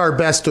tried our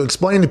best to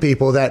explain to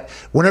people that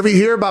whenever you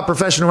hear about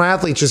professional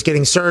athletes just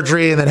getting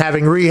surgery and then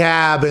having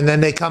rehab and then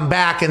they come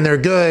back and they're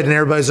good and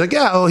everybody's like,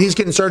 yeah, oh, he's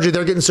getting surgery,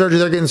 they're getting surgery,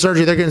 they're getting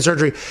surgery, they're getting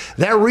surgery.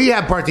 That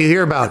rehab part that you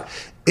hear about,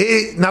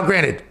 now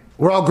granted,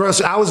 we're all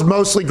I was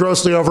mostly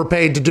grossly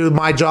overpaid to do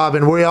my job,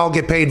 and we all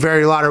get paid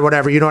very lot or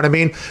whatever. You know what I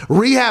mean?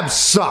 Rehab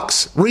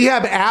sucks.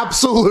 Rehab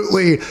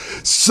absolutely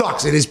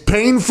sucks. It is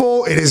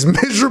painful. It is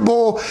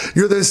miserable.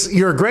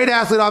 You're a great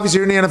athlete. Obviously,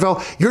 you're in the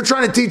NFL. You're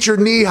trying to teach your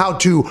knee how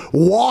to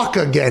walk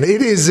again.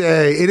 It is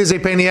a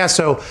pain in the ass.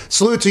 So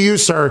salute to you,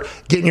 sir,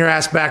 getting your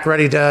ass back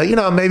ready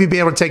to maybe be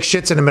able to take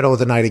shits in the middle of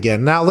the night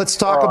again. Now let's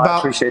talk about. I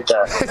appreciate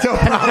that.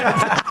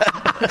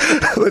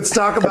 Let's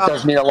talk about. That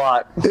does mean a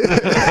lot.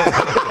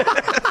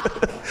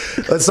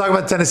 Let's talk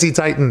about Tennessee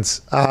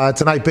Titans.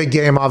 Tonight, big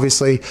game,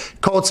 obviously.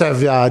 Colts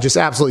have just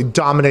absolutely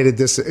dominated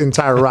this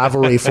entire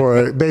rivalry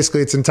for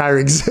basically its entire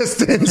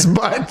existence.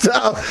 But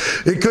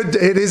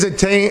it is a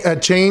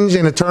change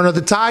and a turn of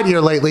the tide here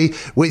lately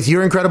with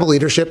your incredible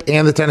leadership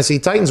and the Tennessee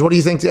Titans. What do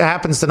you think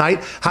happens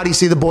tonight? How do you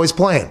see the boys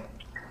playing?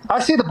 I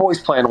see the boys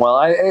playing well.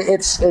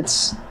 It's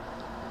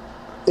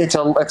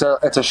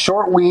a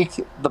short week.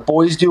 The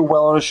boys do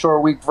well on a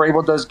short week.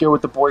 Vrabel does good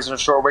with the boys on a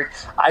short week.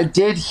 I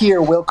did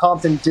hear Will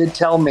Compton did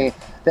tell me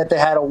that they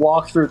had a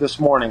walkthrough this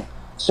morning.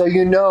 So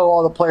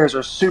all the players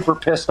are super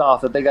pissed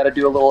off that they got to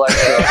do a little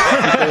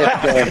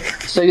extra game.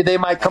 So they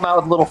might come out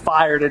with a little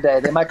fire today.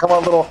 They might come out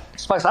with a little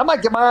spice. I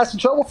might get my ass in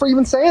trouble for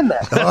even saying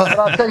that. But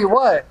I'll tell you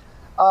what.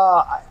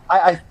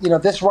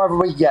 This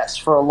rivalry, yes,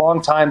 for a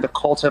long time the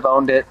Colts have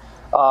owned it.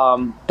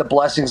 The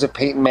blessings of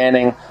Peyton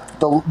Manning.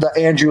 The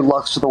Andrew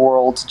Lucks of the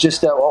world,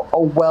 just a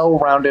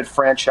well-rounded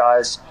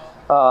franchise,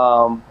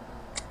 and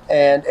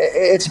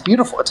it's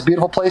beautiful. It's a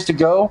beautiful place to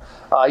go.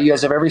 You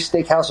guys have every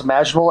steakhouse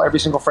imaginable, every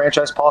single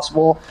franchise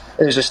possible.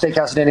 There's a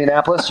steakhouse in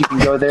Indianapolis. You can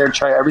go there and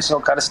try every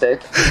single kind of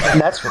steak,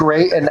 and that's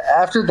great. And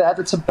after that,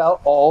 that's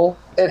about all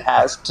it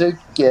has to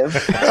give.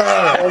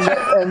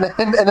 And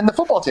then the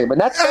football team,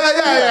 and that's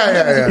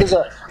There's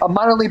a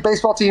minor league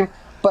baseball team.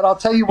 But I'll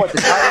tell you what, the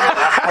Titans,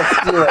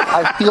 I feel it.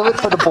 I feel it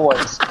for the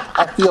boys.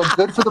 I feel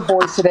good for the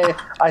boys today.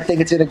 I think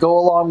it's going to go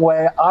a long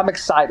way. I'm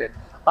excited.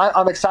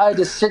 I'm excited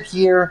to sit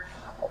here,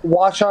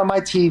 watch on my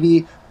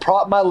TV,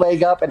 prop my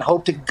leg up, and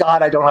hope to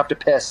God I don't have to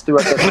piss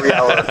throughout the 3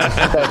 hour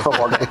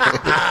football game.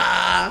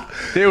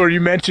 Taylor, you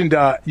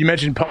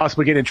mentioned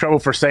possibly getting in trouble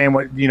for saying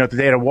what they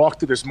had a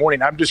walkthrough this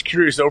morning. I'm just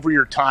curious, over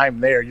your time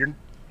there,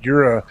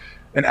 you're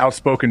an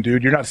outspoken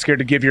dude. You're not scared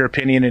to give your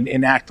opinion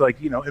and act like,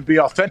 and be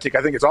authentic.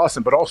 I think it's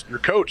awesome. But also your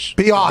coach.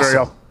 Be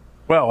awesome.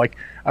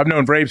 I've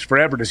known Braves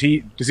forever. Does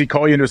he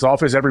call you into his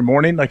office every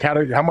morning? Like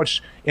how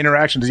much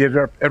interaction does he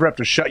ever have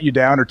to shut you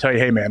down or tell you,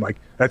 hey man, like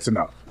that's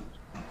enough?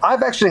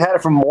 I've actually had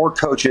it from more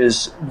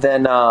coaches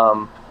than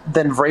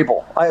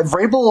Vrabel.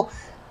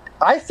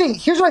 I think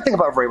here's what I think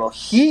about Vrabel.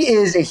 He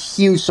is a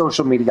huge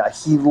social media guy.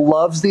 He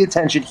loves the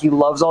attention. He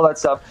loves all that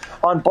stuff.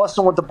 On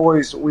Bustin' with the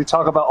Boys, we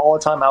talk about all the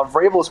time how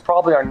Vrabel is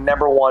probably our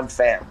number one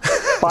fan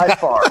by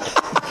far.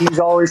 He's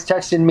always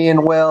texting me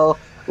and Will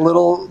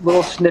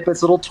little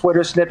snippets, little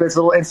Twitter snippets,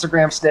 little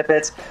Instagram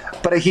snippets.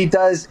 But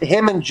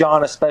him and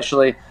John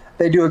especially,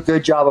 they do a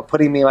good job of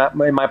putting me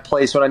in my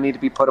place when I need to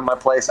be put in my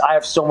place. I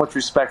have so much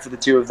respect for the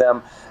two of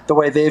them. The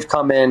way they've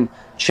come in,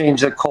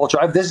 changed the culture.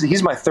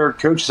 He's my third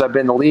coach since I've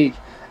been in the league.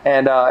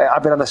 And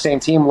I've been on the same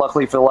team,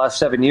 luckily, for the last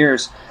 7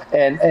 years.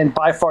 And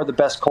by far the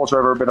best culture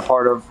I've ever been a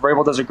part of.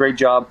 Vrabel does a great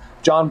job.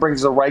 John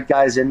brings the right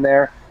guys in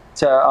there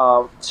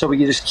so we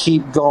can just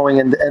keep going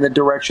in the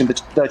direction,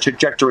 the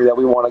trajectory that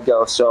we want to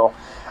go. So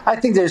I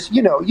think there's,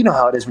 you know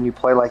how it is when you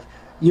play. Like,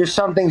 there's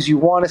some things you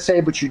want to say,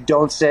 but you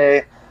don't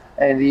say.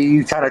 And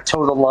you kind of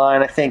toe the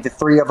line. I think the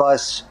three of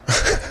us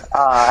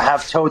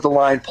have towed the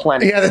line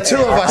plenty. Yeah, the two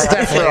of us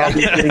definitely. I'll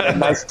be getting a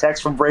nice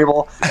text from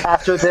Vrabel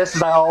after this,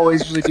 as I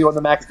always usually do on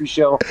the McAfee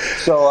show.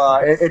 So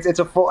it's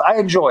a full. I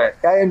enjoy it.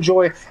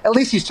 At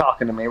least he's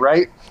talking to me,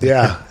 right?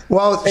 Yeah.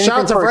 Well,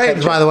 shout out to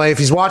Braves, by the way, if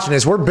he's watching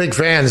this. We're big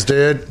fans,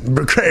 dude.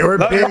 We're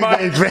big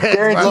fans.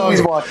 Guarantee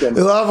he's watching.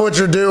 Love what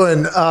you're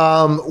doing.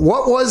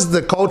 What was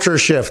the culture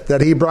shift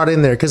that he brought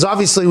in there? Because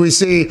obviously we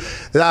see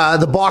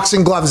the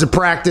boxing gloves at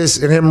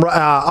practice and him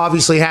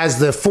obviously has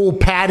the full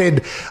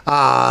padded,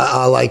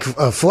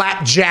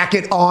 flat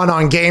jacket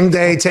on game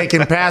day,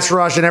 taking pass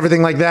rush and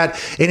everything like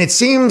that. And it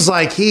seems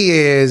like he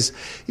is,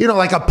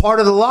 like a part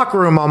of the locker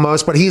room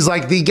almost, but he's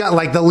like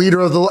the leader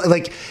of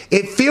the,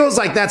 it feels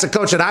like that's a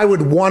coach that I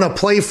would want to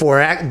play for.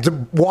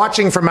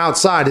 Watching from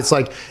outside, it's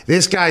like,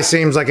 this guy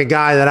seems like a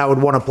guy that I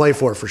would want to play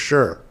for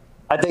sure.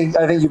 I think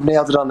you've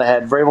nailed it on the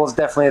head. Vrabel's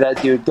definitely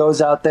that dude.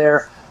 Goes out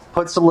there,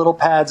 puts some little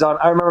pads on.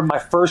 I remember my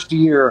first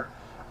year,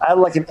 I had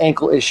like an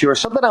ankle issue or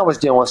something I was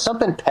dealing with,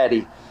 something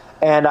petty.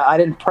 And I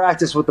didn't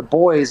practice with the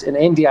boys in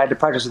India. I had to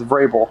practice with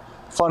Vrabel.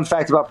 Fun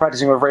fact about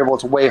practicing with Vrabel,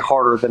 it's way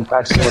harder than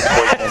practicing with the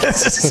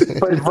boys.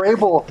 But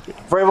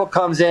Vrabel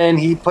comes in,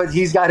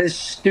 he's got his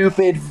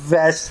stupid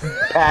vest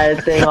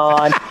pad thing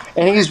on,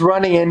 and he's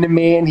running into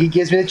me, and he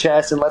gives me the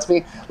chest and lets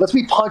me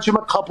punch him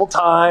a couple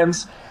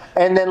times.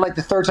 And then like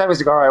the third time, he's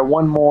like, all right,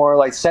 one more,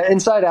 like set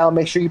inside out,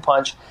 make sure you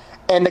punch.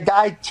 And the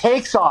guy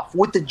takes off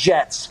with the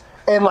jets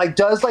and like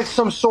does like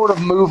some sort of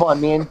move on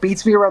me and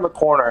beats me around the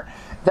corner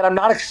that I'm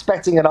not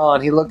expecting it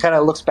on. He kind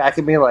of looks back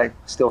at me like,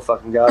 still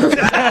fucking got it.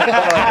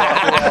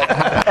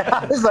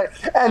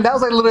 And that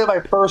was like literally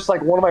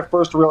one of my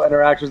first real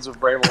interactions with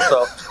Vrabel.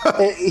 So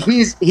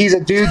he's a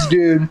dude's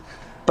dude,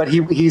 but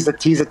he's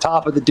a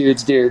top of the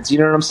dudes. You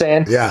know what I'm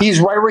saying? Yeah. He's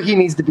right where he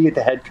needs to be at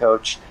the head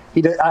coach.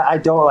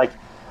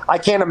 I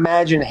can't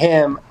imagine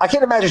him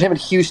in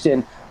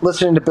Houston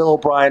listening to Bill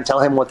O'Brien tell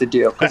him what to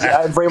do, because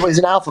Vrabel is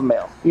an alpha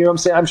male. You know what I'm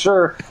saying? I'm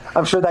sure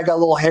that got a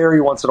little hairy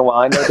once in a while.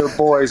 I know they're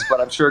boys, but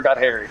I'm sure it got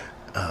hairy.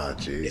 Oh,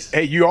 jeez.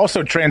 Hey, you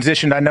also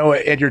transitioned, I know,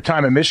 at your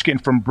time in Michigan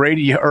from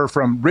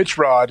Rich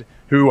Rod,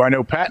 who I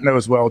know Pat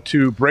knows well,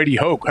 to Brady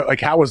Hoke.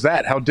 Like, how was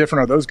that? How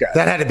different are those guys?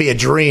 That had to be a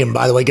dream,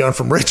 by the way, going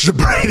from Rich to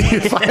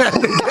Brady.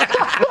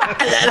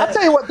 I'll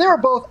tell you what, they were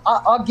both.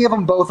 I'll give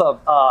them both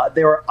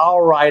they were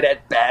all right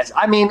at best.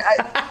 I mean,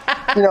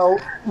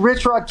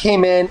 Rich Rod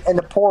came in, and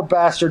the poor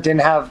bastard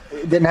didn't have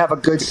a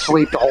good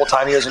sleep the whole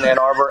time he was in Ann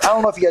Arbor. I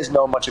don't know if you guys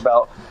know much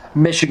about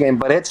Michigan,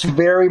 but it's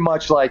very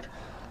much like,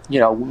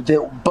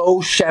 the Bo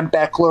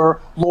Schembechler,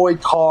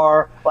 Lloyd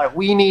Carr, like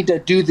we need to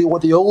do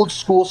the old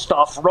school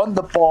stuff, run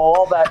the ball,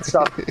 all that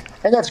stuff.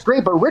 And that's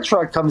great, but Rich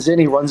Rod comes in,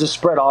 he runs a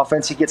spread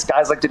offense, he gets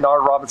guys like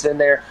Denard Robinson in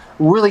there,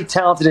 really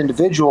talented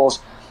individuals,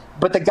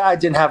 but the guy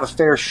didn't have a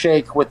fair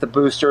shake with the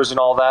boosters and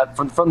all that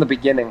from the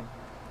beginning.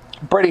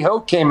 Brady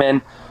Hoke came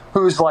in,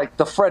 who's like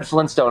the Fred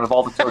Flintstone of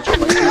all the coaches.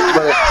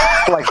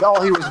 Like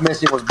all he was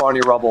missing was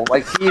Barney Rubble.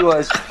 Like he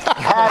was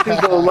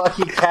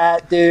happy-go-lucky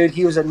cat, dude.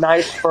 He was a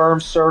nice,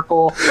 firm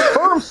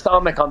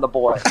stomach on the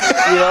boy.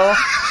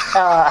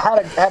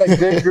 Had a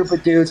good group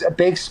of dudes, a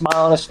big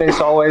smile on his face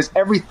always.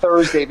 Every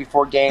Thursday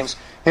before games,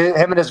 him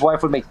and his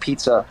wife would make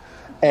pizza.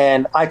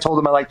 And I told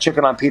him I like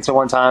chicken on pizza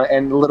one time,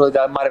 and literally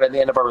that might have been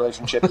the end of our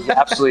relationship. He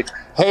absolutely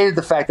hated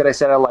the fact that I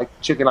said I like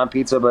chicken on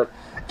pizza, but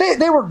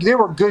they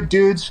were good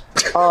dudes.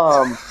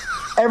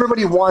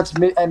 Everybody wants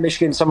at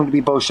Michigan someone to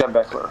be Bo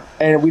Schembechler,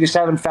 and we just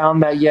haven't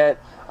found that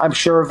yet. I'm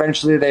sure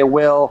eventually they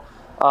will.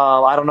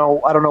 I don't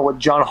know what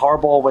John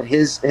Harbaugh, what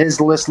his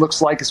list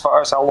looks like as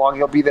far as how long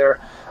he'll be there.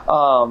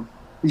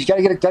 You got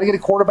to get a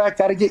quarterback.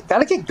 Got to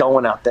get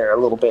going out there a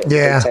little bit.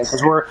 Yeah,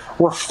 because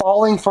we're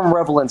falling from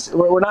relevance.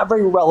 We're not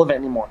very relevant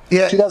anymore.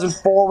 Yeah.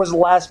 2004 was the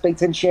last Big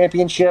Ten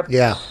championship.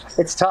 Yeah,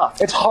 it's tough.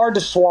 It's hard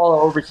to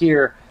swallow over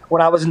here.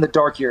 When I was in the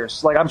dark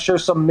years, like I'm sure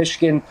some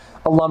Michigan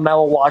alumni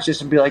will watch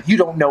this and be like, "You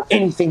don't know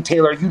anything,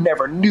 Taylor. You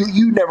never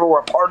were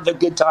a part of the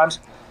good times."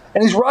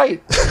 And he's right.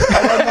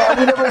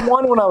 I never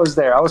won when I was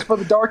there. I was for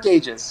the dark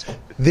ages.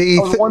 I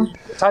was one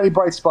tiny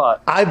bright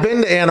spot. I've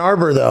been to Ann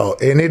Arbor, though,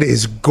 and it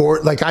is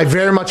gorgeous. Like, I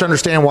very much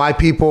understand why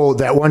people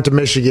that went to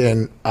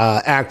Michigan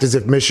act as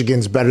if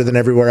Michigan's better than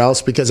everywhere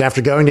else, because after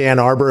going to Ann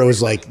Arbor, it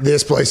was like,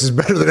 this place is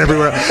better than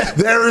everywhere else.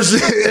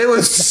 It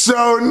was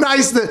so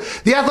nice.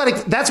 The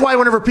athletic, that's why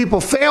whenever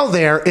people fail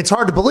there, it's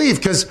hard to believe,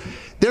 because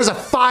there's a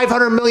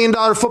 $500 million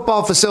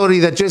football facility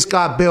that just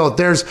got built.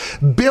 There's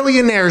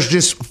billionaires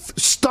just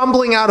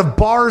stumbling out of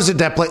bars at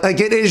that place. Like,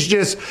 it is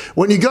just,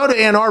 when you go to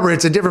Ann Arbor,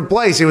 it's a different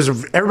place.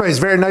 Everybody's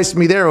very nice to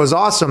me there. It was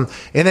awesome.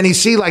 And then you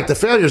see like the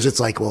failures. It's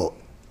like, well,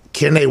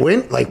 can they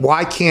win? Like,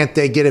 why can't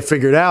they get it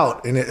figured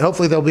out? And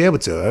hopefully they'll be able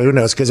to. Who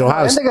knows? Because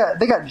Ohio. And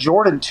they got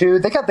Jordan too.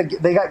 They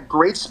got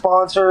great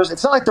sponsors.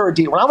 It's not like they're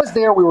Adidas. When I was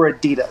there, we were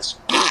Adidas.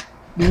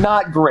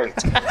 Not great.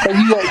 But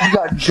you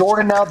got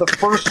Jordan now, the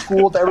first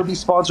school to ever be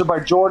sponsored by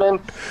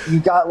Jordan. You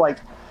got like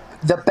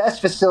the best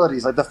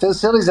facilities, like the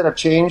facilities that have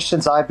changed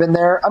since I've been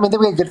there. I mean,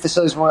 we had good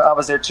facilities when I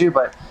was there too,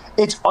 but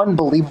it's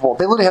unbelievable.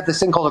 They literally have this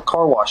thing called a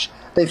car wash.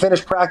 They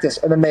finish practice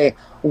and then they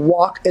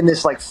walk in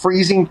this like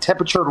freezing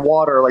temperatured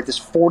water, like this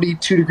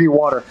 42-degree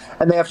water,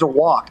 and they have to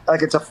walk.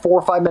 Like it's a 4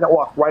 or 5 minute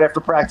walk right after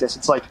practice.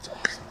 It's like,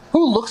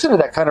 who looks into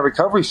that kind of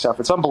recovery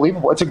stuff? It's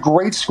unbelievable. It's a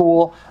great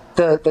school.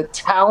 The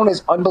town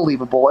is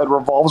unbelievable. It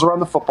revolves around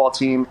the football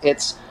team.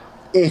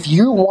 If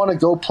you want to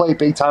go play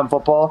big-time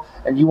football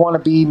and you want to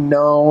be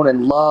known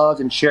and loved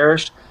and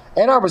cherished,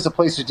 Ann Arbor's the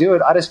place to do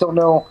it. I just don't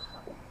know.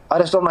 I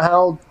just don't know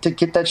how to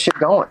get that shit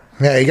going.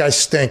 Yeah, you guys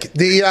stink.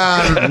 The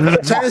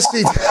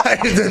Tennessee,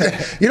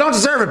 you don't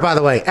deserve it, by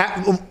the way.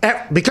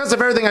 Because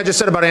of everything I just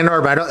said about Ann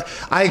Arbor,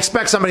 I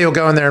expect somebody will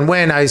go in there and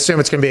win. I assume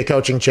it's going to be a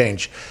coaching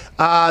change.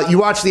 You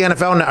watch the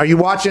NFL now. Are you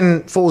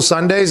watching full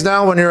Sundays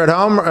now when you're at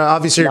home?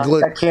 Obviously, you're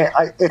glued. I can't.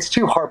 It's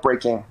too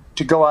heartbreaking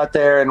to go out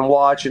there and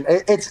watch. And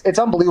it's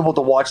unbelievable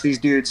to watch these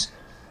dudes.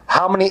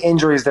 How many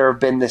injuries there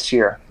have been this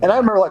year. And I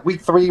remember like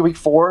week 3, week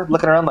 4,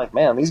 looking around like,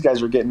 man, these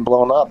guys are getting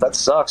blown up. That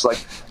sucks. Like,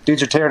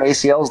 dudes are tearing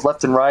ACLs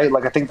left and right.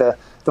 Like, I think the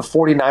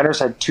 49ers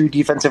had 2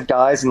 defensive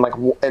guys and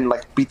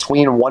like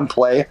between one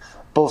play,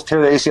 both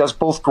tear the ACLs,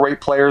 both great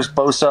players,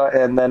 Bosa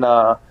and then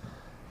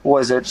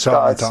was it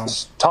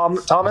Thomas?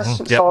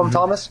 Mm-hmm. Solomon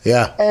Thomas?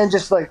 Yeah. And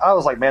just like, I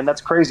was like, man,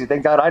 that's crazy.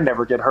 Thank God I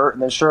never get hurt.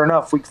 And then sure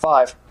enough, week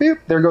 5, boop,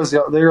 there goes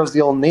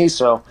the old knee.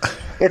 So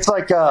it's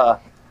like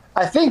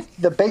I think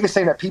the biggest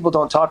thing that people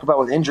don't talk about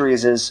with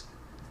injuries is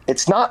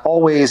it's not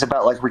always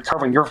about like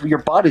recovering. Your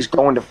body's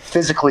going to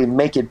physically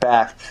make it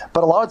back,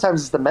 but a lot of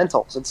times it's the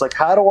mentals. It's like,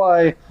 how do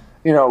I,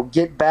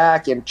 get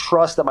back and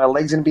trust that my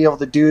leg's going to be able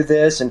to do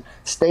this and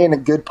stay in a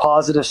good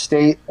positive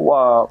state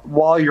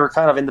while you're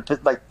kind of in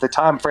the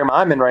time frame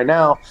I'm in right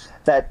now.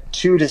 That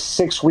 2 to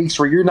 6 weeks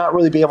where you're not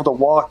really be able to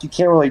walk, you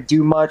can't really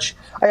do much.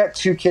 I got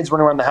 2 kids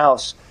running around the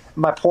house.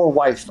 My poor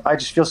wife, I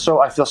feel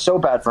so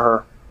bad for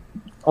her.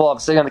 Well, I'm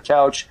sitting on the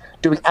couch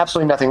doing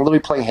absolutely nothing, literally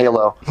playing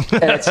Halo,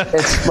 and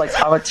it's like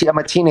I'm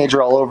a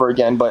teenager all over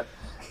again. But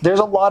there's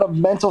a lot of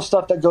mental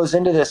stuff that goes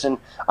into this, and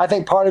I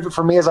think part of it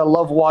for me is I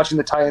love watching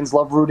the Titans,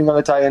 love rooting on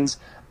the Titans.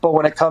 But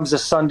when it comes to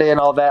Sunday and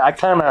all that, I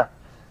kind of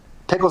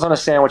pickles on a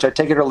sandwich. I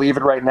take it or leave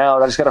it right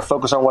now. I just got to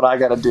focus on what I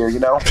got to do,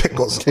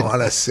 Pickles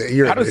on a sandwich.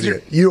 You're an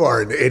idiot. You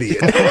are an idiot.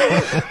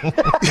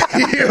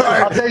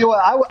 I'll tell you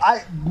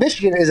what.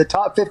 Michigan is a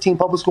top 15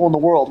 public school in the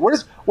world. Where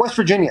is West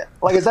Virginia?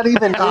 Like, is that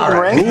even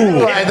ranked?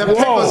 Right, the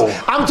pickles.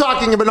 I'm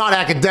talking about not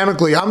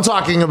academically. I'm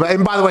talking about,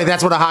 and by the way,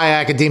 that's what a high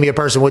academia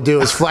person would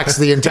do, is flex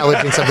the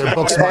intelligence of their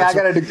books. Hey, I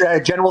got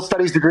a general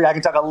studies degree. I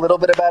can talk a little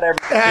bit about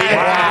everything.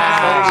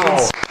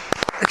 Wow.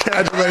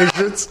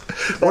 Congratulations.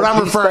 What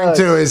I'm referring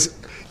to is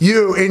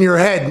you in your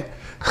head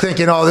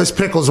thinking, oh, this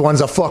Pickles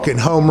one's a fucking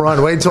home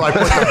run. Wait until I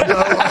put the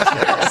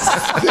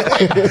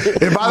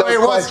And by the way,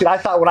 it was. I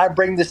thought when I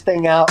bring this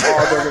thing out,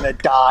 they're going to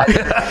die.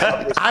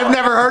 I've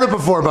never heard it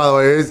before, by the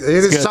way. It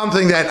is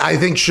something that I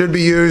think should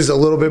be used a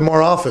little bit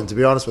more often, to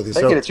be honest with you.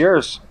 Take it, it's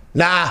yours.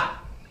 Nah.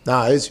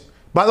 By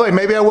the way,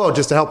 maybe I will,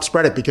 just to help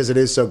spread it, because it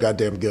is so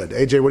goddamn good.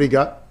 AJ, what do you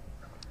got?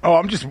 Oh,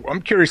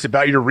 I'm curious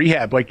about your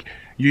rehab. Like,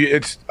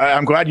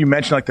 I'm glad you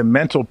mentioned like the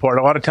mental part.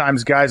 A lot of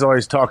times guys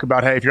always talk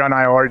about, hey, if you're on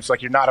IR, it's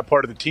like you're not a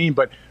part of the team.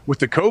 But with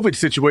the COVID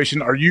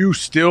situation, are you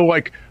still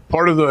like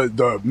part of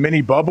the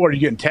mini bubble? Are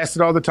you getting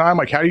tested all the time?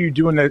 Like, how are you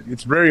doing that?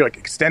 It's very like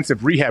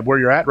extensive rehab where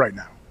you're at right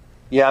now.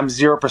 Yeah, I'm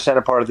 0%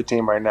 a part of the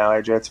team right now,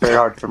 AJ. It's very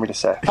hard for me to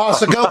say. Oh,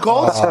 so go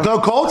Colts? Go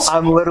Colts?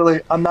 I'm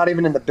not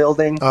even in the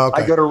building.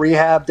 Okay. I go to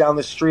rehab down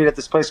the street at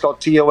this place called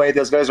TOA.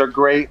 Those guys are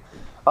great.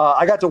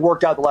 I got to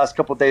work out the last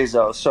couple of days,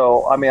 though.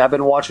 So, I mean, I've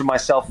been watching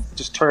myself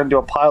just turn into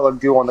a pile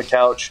of goo on the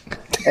couch.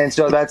 And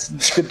so that's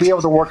to be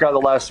able to work out the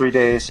last 3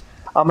 days.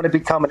 I'm going to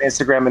become an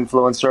Instagram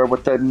influencer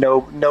with the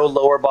no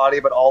lower body,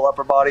 but all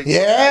upper body.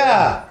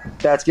 Yeah.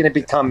 That's going to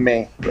become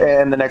me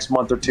in the next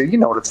month or 2. You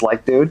know what it's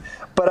like, dude.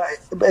 But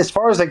as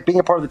far as like being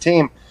a part of the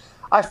team,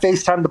 I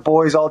FaceTime the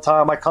boys all the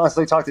time. I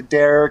constantly talk to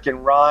Derek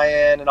and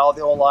Ryan and all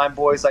the O-line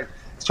boys. Like,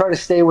 try to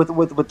stay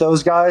with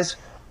those guys.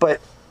 But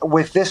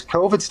with this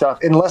COVID stuff,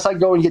 unless I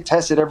go and get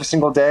tested every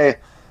single day,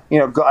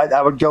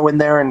 I would go in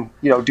there and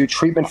do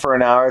treatment for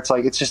an hour. It's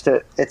like it's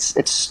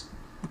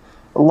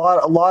a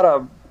lot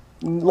of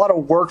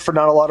work for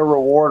not a lot of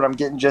reward. I'm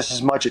getting just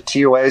as much at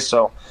TOA.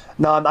 So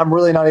no, I'm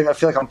really not even. I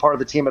feel like I'm part of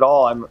the team at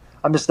all.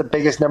 I'm just the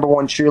biggest #1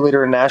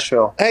 cheerleader in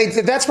Nashville.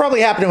 Hey, that's probably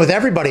happening with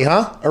everybody,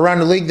 huh? Around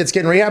the league that's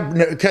getting rehab.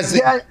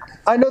 Yeah,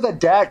 I know that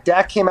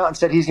Dak came out and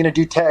said he's going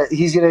to do.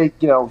 He's going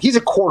to. He's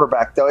a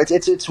quarterback though.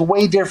 It's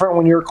way different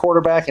when you're a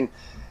quarterback and.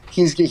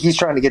 He's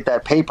trying to get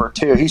that paper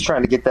too. He's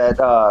trying to get that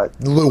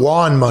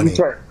Lewan money. He's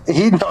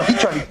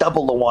trying to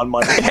double Lewan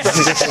money.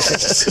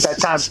 That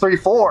times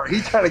 3-4.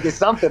 He's trying to get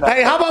something.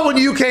 Hey, how about when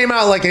you came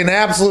out like an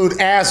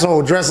absolute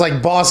asshole, dressed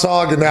like Boss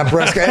Hog in that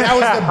breast? That was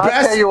the best.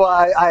 I'll tell you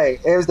what,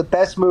 it was the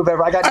best move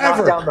ever. I got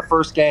knocked down the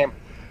first game.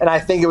 And I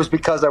think it was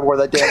because I wore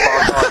that damn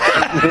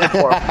Boss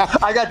uniform.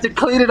 I got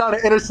decleated on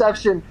an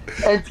interception,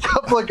 and a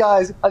couple of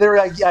guys, they were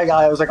like,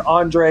 I was like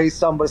Andre,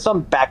 some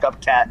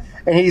backup cat,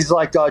 and he's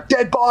like,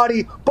 dead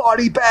body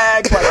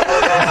bag. Like,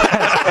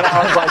 and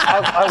I was like,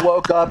 I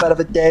woke up out of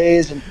a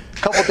daze, and a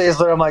couple of days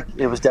later, I'm like,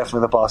 it was definitely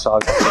the Boss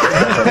Hog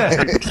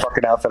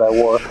fucking outfit I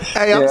wore.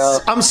 Hey,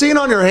 I'm seeing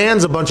on your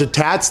hands a bunch of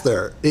tats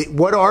there.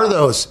 What are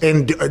those?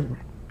 And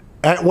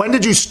when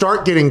did you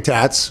start getting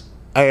tats?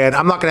 And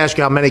I'm not going to ask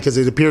you how many because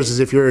it appears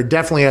as if you're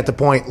definitely at the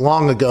point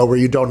long ago where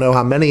you don't know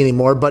how many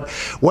anymore. But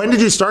when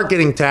did you start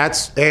getting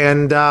tats?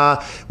 And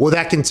will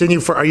that continue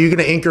are you going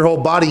to ink your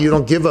whole body? You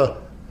don't give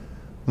a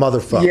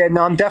motherfucker. Yeah,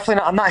 no, I'm definitely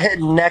not. I'm not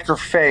hitting neck or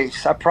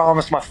face. I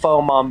promised my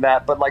phone mom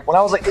that. But like when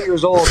I was like 8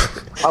 years old,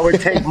 I would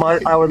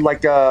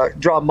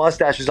draw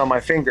mustaches on my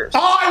fingers.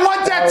 Oh, I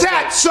want that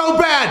tat so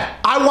bad.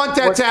 I want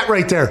that tat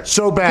right there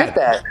so bad. Get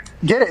that.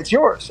 Get it. It's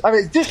yours. I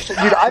mean, dude,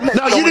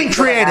 no, you didn't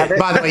create it.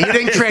 By the way, you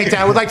didn't create that.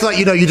 I would like to let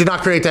you know you did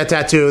not create that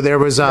tattoo. There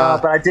was. No,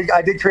 but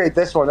I did create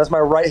this one. That's my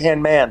right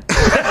hand man.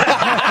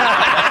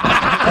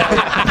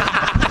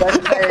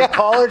 In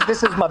college,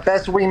 this is my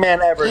best wingman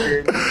ever,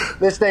 dude.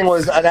 This thing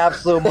was an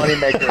absolute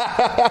moneymaker.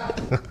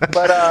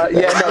 But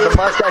the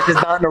mustache is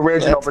not an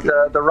original, but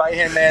the right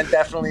hand man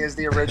definitely is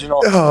the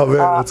original. Oh man,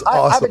 that's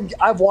awesome.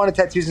 I've wanted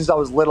tattoos since I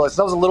was little. Since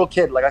I was a little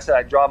kid, like I said,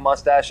 I draw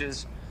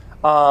mustaches.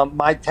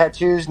 My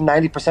tattoos,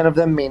 90% of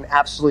them mean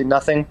absolutely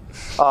nothing.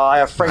 I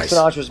have Frank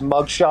Sinatra's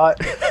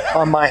mugshot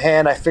on my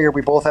hand. I figured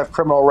we both have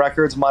criminal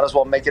records. Might as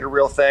well make it a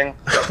real thing.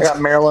 I got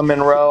Marilyn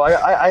Monroe.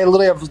 I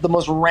literally have the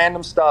most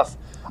random stuff.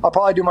 I'll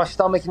probably do my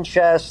stomach and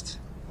chest,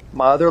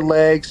 my other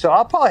leg. So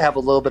I'll probably have a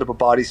little bit of a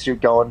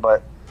bodysuit going,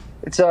 but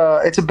it's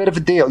a bit of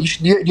a deal. Do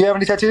you have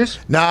any tattoos?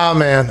 No,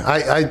 man.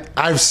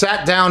 I've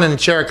sat down in a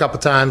chair a couple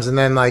times, and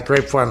then like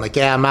right before I'm like,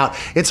 yeah, I'm out.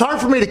 It's hard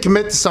for me to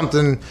commit to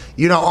something,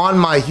 on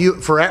my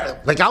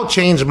like I'll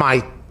change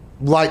my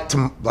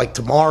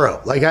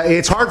tomorrow. Like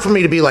it's hard for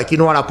me to be like, you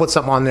know what, I'll put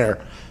something on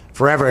there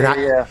forever. And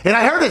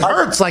I heard it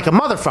hurts like a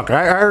motherfucker.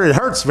 I heard it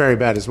hurts very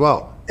bad as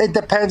well. It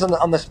depends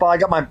on the spot. I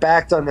got my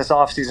back done this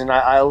offseason.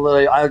 I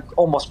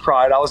almost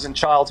cried. I was in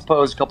child's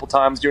pose a couple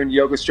times doing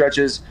yoga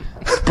stretches,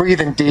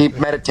 breathing deep,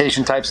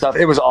 meditation type stuff.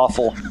 It was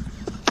awful.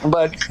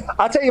 But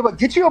I'll tell you what,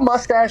 get you a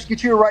mustache,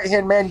 get you a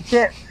right-hand man. You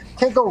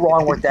can't go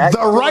wrong with that. The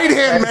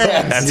right-hand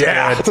man.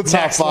 That's a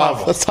top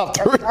 5. That's top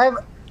 3.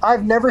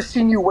 I've never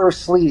seen you wear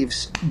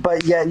sleeves,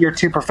 but yet you're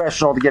too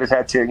professional to get a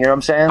tattoo. You know what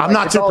I'm saying? I'm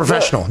not too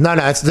professional. Good. No,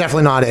 it's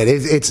definitely not it.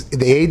 It's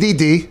the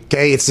ADD,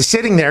 okay? It's the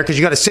sitting there because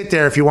you got to sit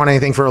there if you want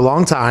anything for a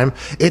long time.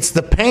 It's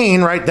the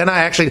pain, right? Then I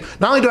actually,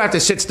 not only do I have to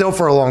sit still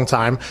for a long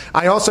time,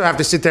 I also have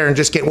to sit there and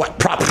just get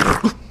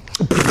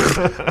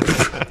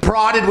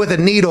prodded with a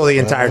needle the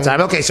entire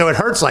time. Okay, so it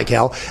hurts like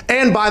hell.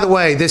 And by the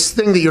way, this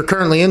thing that you're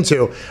currently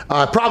into,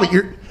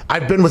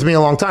 I've been with me a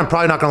long time.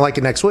 Probably not going to like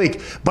it next week.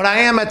 But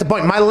I am at the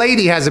point. My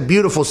lady has a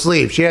beautiful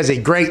sleeve. She has a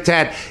great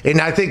tat. And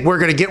I think we're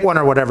going to get one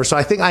or whatever. So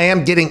I think I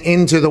am getting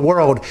into the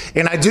world.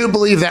 And I do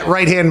believe that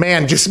right-hand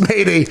man just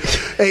made a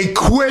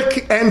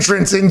quick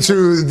entrance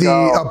into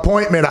the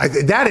appointment.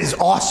 That is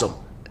awesome.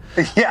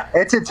 Yeah,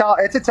 it's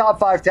a top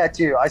 5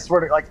 tattoo. I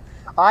swear to, like,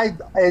 I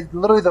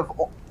literally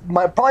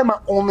probably my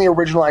only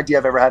original idea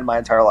I've ever had in my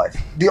entire life.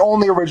 The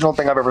only original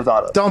thing I've ever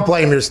thought of. Don't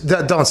blame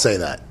yourself. Don't say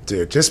that,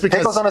 dude. Just because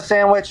pickles on a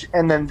sandwich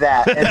and then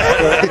that. And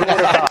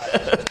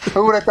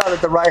who would have thought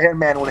that the right-hand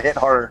man would have hit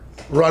harder?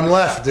 Run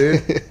left,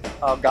 dude.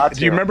 Oh, God.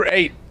 Do you remember?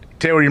 Hey,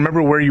 Taylor, you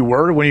remember where you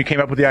were when you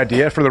came up with the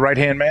idea for the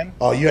right-hand man?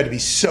 Oh, you had to be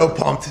so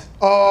pumped.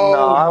 Oh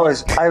no, I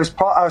was.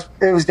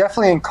 It was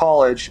definitely in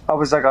college. I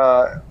was like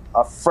a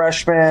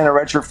freshman, a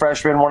redshirt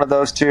freshman, one of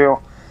those two.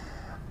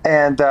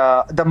 And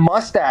the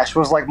mustache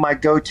was like my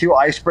go-to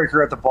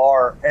icebreaker at the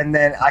bar. And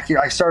then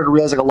I started to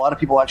realize like a lot of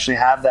people actually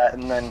have that.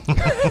 And then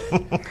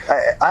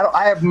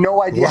I have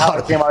no idea how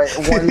it came out.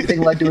 One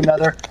thing led to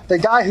another. The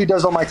guy who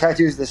does all my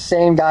tattoos, the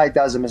same guy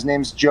does them. His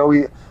name's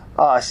Joey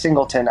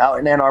Singleton out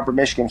in Ann Arbor,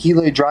 Michigan. He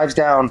literally drives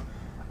down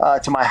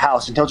to my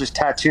house and he'll just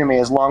tattoo me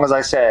as long as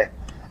I say.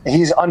 And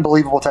he's an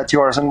unbelievable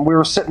tattoo artist. And we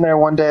were sitting there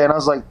one day and I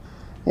was like,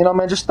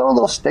 man, just throw a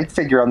little stick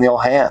figure on the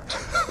old hand.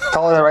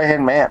 Call it the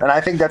right-hand man. And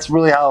I think that's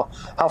really how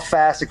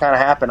fast it kind of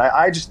happened.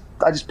 I just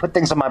put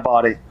things on my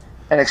body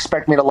and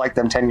expect me to like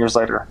them 10 years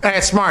later. Hey,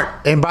 it's smart.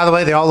 And by the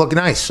way, they all look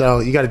nice, so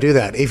you got to do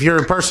that. If you're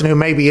a person who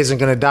maybe isn't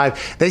going to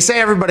dive, they say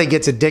everybody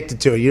gets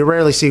addicted to it. You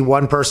rarely see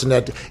one person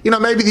that,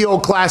 maybe the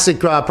old classic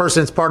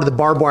person that's part of the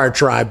barbed wire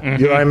tribe.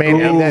 Mm-hmm. You know what I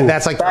mean?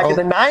 That's like back in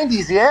the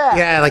 90s, yeah.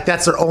 Yeah, like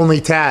that's their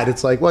only tat.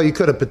 It's like, well, you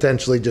could have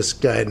potentially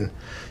just go ahead and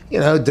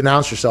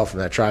denounce yourself from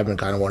that tribe and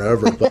kind of went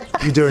over it, but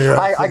you're doing your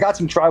own I got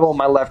some tribal in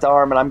my left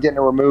arm, and I'm getting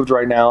it removed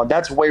right now.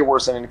 That's way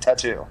worse than a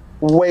tattoo.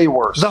 Way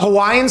worse. The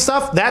Hawaiian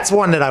stuff? That's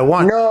one that I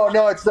want.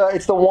 No, it's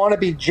the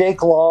wannabe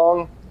Jake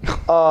Long.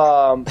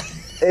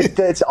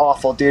 It's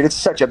awful, dude. It's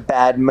such a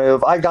bad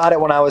move. I got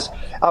it when I was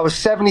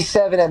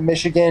 77 at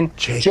Michigan.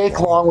 Jake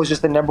Long was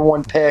just the number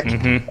 1 pick,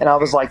 and I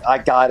was like, I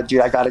got it,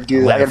 dude. I got to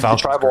do that. I got to do the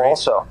tribal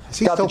also.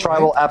 Got the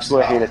tribal.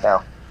 Absolutely hate it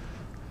now.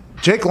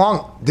 Jake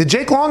Long. Did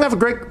Jake Long have a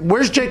great...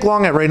 Where's Jake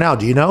Long at right now?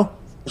 Do you know?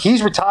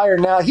 He's retired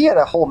now. He had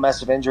a whole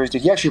mess of injuries,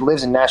 dude. He actually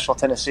lives in Nashville,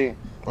 Tennessee.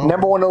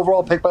 Number 1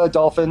 overall pick by the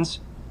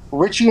Dolphins.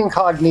 Richie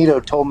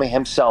Incognito told me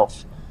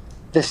himself,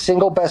 the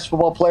single best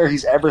football player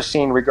he's ever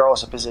seen,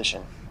 regardless of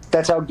position.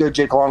 That's how good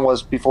Jake Long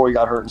was before he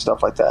got hurt and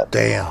stuff like that.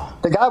 Damn.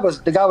 The guy was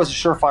a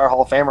surefire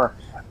Hall of Famer,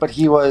 but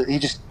he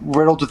just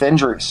riddled with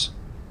injuries.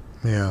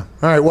 Yeah.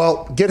 All right,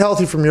 well, get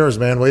healthy from yours,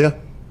 man, will you?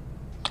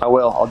 I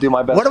will. I'll do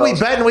my best. What are we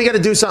betting? We got to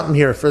do something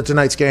here for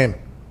tonight's game.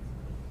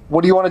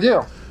 What do you want to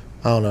do?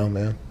 I don't know,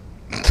 man.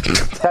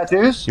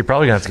 Tattoos? You're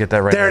probably going to have to get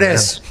that right. There it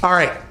is. Man. All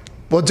right.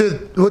 We'll do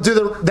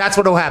that's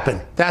what will happen.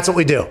 That's what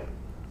we do.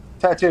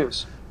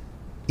 Tattoos.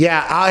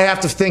 Yeah, I have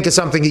to think of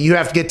something that you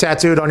have to get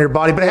tattooed on your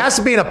body, but it has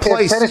to be in a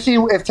place.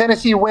 If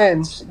Tennessee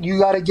wins, you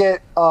got to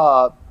get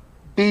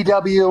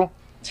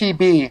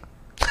BWTB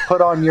put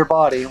on your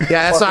body. Yeah,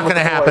 that's not going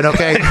to happen.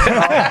 Okay.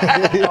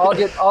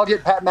 I'll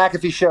get Pat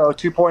McAfee show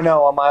 2.0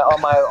 on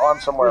my arm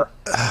somewhere.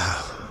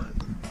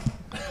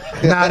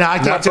 No, I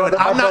can't do it.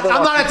 I'm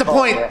not at the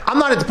point. I'm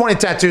not at the point of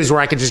tattoos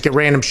where I can just get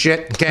random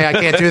shit. Okay, I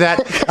can't do that.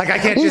 Like I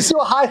can't You just do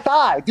a high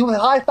thigh. Do a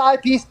high thigh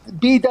piece.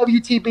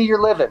 BWTB.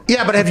 You're living.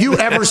 Yeah, but have you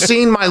ever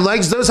seen my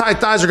legs? Those high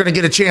thighs are going to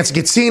get a chance to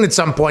get seen at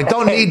some point.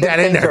 Don't need that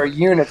in Those there. are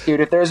units,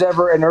 dude. If there's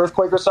ever an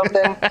earthquake or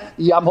something,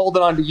 yeah, I'm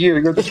holding on to you.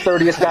 You're the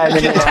sturdiest guy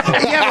in the world.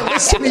 Yeah, but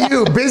listen to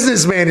you,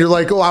 businessman. You're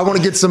like, oh, I want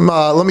to get some.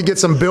 Let me get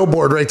some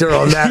billboard right there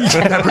on that.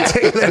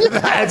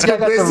 That's I good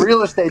got business. some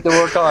real estate to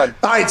work on.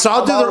 All right, so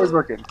I'm always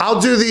working.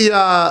 I'll do the.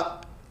 I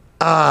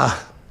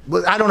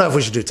don't know if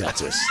we should do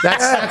tattoos.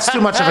 That's too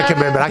much of a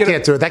commitment. I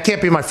can't do it. That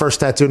can't be my first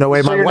tattoo. No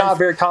way. So My you're wife. not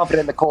very confident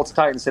in the Colts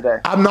Titans today.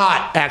 I'm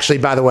not actually.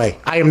 By the way,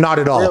 I am not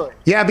at all. Really?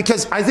 Yeah,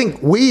 because I think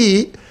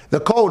the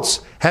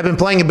Colts, have been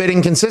playing a bit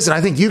inconsistent. I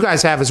think you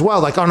guys have as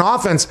well. Like on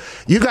offense,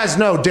 you guys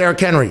know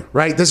Derrick Henry,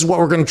 right? This is what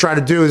we're going to try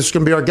to do. This is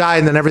going to be our guy,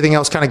 and then everything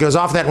else kind of goes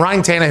off that.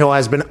 Ryan Tannehill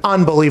has been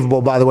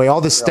unbelievable, by the way.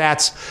 All the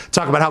stats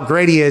talk about how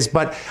great he is,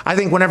 but I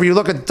think whenever you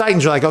look at the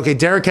Titans, you're like, okay,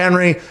 Derrick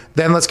Henry,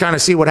 then let's kind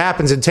of see what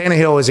happens. And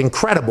Tannehill is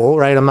incredible,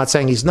 right? I'm not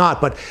saying he's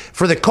not, but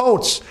for the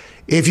Colts,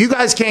 if you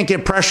guys can't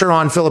get pressure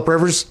on Phillip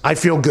Rivers, I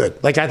feel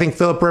good. Like I think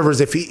Phillip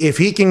Rivers, if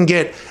he can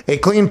get a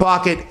clean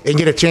pocket and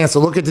get a chance to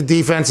look at the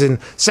defense, in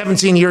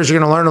 17 years you're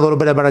going to learn a little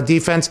bit about a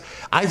defense.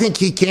 I think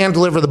he can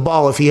deliver the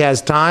ball if he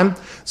has time.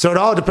 So it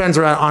all depends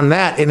on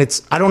that. And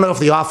I don't know if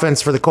the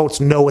offense for the Colts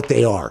know what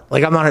they are.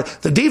 Like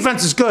the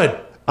defense is good.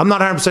 I'm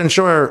not 100%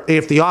 sure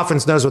if the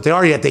offense knows what they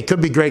are yet. They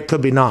could be great,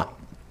 could be not.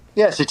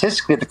 Yeah,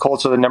 statistically, the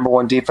Colts are the number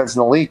one defense in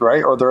the league,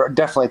 right? Or they're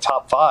definitely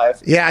top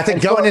 5. Yeah, I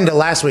think going into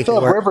last week,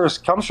 Phillip Rivers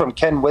comes from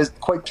Ken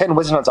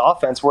Whisenhunt's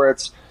offense, where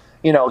it's,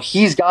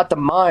 he's got the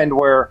mind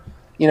where,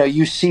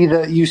 you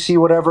see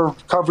whatever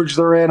coverage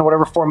they're in,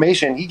 whatever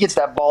formation, he gets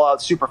that ball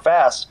out super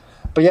fast.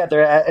 But yeah,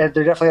 there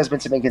definitely has been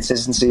some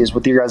inconsistencies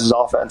with your guys'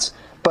 offense.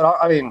 But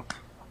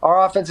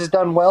our offense has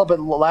done well, but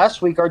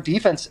last week our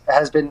defense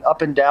has been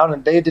up and down,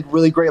 and they did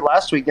really great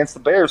last week against the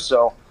Bears.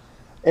 So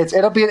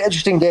it'll be an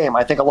interesting game.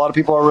 I think a lot of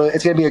people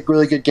it's going to be a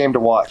really good game to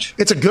watch.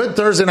 It's a good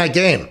Thursday night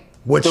game.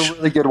 It's a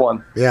really good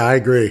one. Yeah, I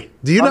agree.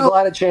 I'm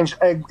glad it changed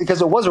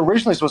because it was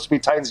originally supposed to be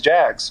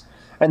Titans-Jags.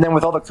 And then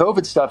with all the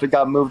COVID stuff, it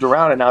got moved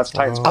around, and now it's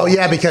Titans. Oh,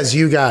 yeah, because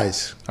you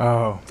guys.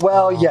 Oh.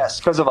 Well,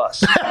 yes, because of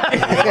us.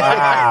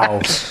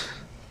 Wow.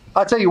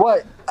 I'll tell you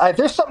what,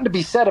 there's something to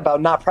be said about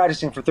not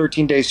practicing for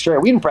 13 days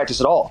straight. We didn't practice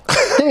at all.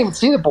 Didn't even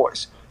see the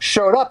boys.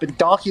 Showed up and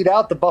donkeyed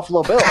out the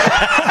Buffalo Bills.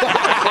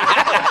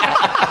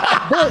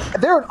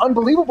 They're an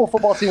unbelievable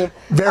football team.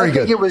 Very good.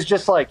 I think it was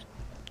just like,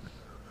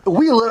 I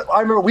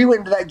remember we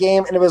went into that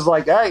game, and it was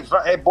like,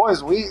 hey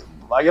boys,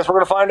 I guess we're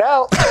going to find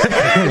out.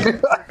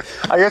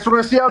 I guess we're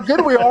going to see how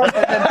good we are. And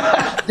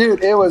then,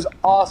 dude, it was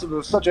awesome. It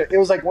was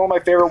like one of my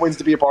favorite wins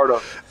to be a part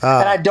of.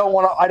 And I don't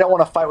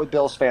want to fight with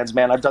Bills fans,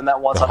 man. I've done that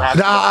once. They're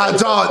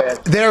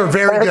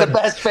very good. They're the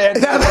best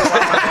fans. They're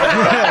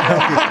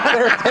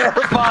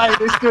terrified.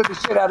 They scared the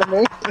shit out of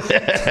me.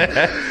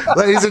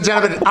 Ladies and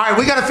gentlemen, all right,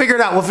 we got to figure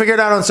it out. We'll figure it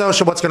out on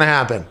social what's going to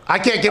happen. I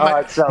can't get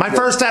my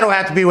first tattoo will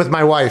have to be with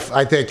my wife,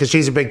 I think, because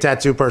she's a big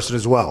tattoo person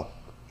as well.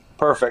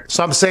 Perfect.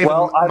 So I'm saving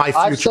my future.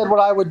 I've said what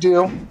I would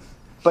do,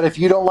 but if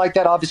you don't like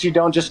that, obviously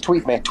don't just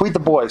tweet me. Tweet the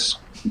boys.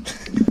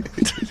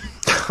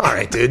 All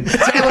right, dude.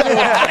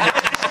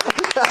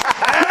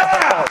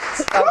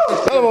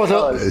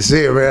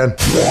 See you, man.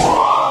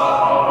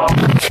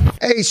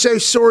 Hey, so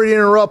sorry to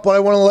interrupt, but I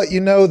want to let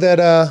you know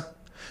that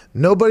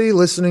nobody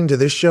listening to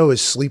this show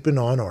is sleeping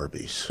on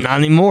Arby's. Not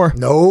anymore.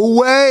 No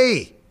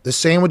way. The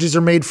sandwiches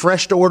are made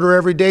fresh to order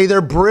every day.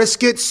 They're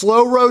brisket,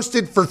 slow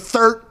roasted for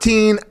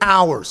 13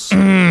 hours.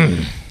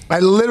 I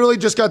literally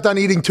just got done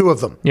eating 2 of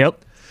them.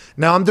 Yep.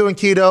 Now I'm doing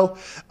keto,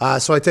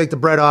 so I take the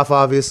bread off,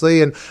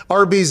 obviously. And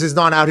Arby's is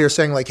not out here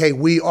saying like, hey,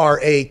 we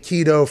are a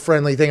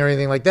keto-friendly thing or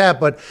anything like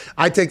that. But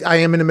I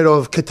am in the middle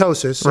of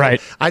ketosis. So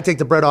right. I take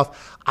the bread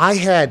off. I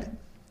had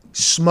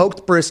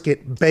smoked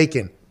brisket,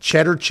 bacon,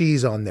 cheddar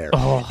cheese on there.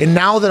 Oh. And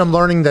now that I'm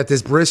learning that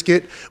this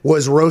brisket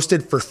was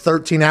roasted for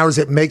 13 hours,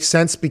 it makes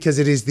sense because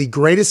it is the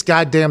greatest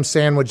goddamn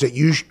sandwich that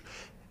you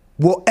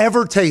will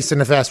ever taste in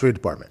the fast food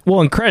department.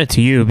 Well, and credit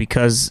to you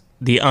because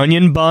the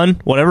onion bun,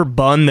 whatever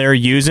bun they're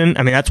using,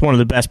 that's one of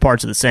the best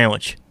parts of the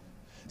sandwich.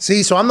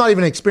 See, so I'm not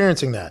even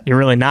experiencing that. You're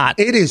really not.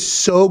 It is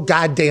so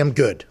goddamn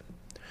good.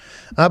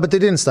 But they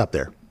didn't stop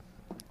there.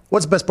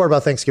 What's the best part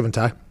about Thanksgiving,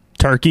 Ty?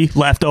 Turkey,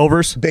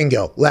 leftovers.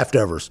 Bingo,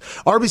 leftovers.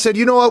 Arby said,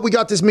 you know what? We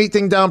got this meat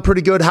thing down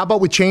pretty good. How about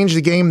we change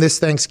the game this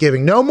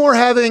Thanksgiving? No more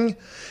having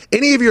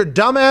any of your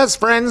dumbass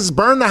friends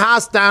burn the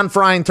house down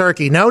frying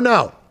turkey.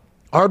 No.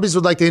 Arby's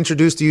would like to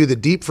introduce to you the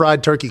Deep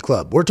Fried Turkey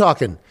Club. We're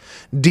talking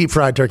deep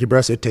fried turkey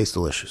breast. It tastes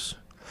delicious.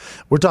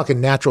 We're talking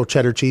natural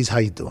cheddar cheese. How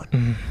you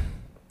doing?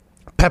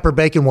 Pepper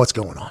bacon. What's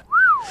going on?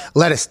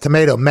 lettuce,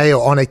 tomato, mayo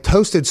on a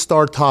toasted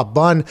star top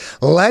bun.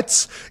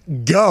 Let's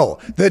go.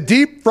 The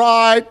deep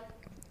fried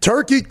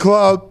turkey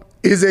club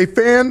is a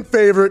fan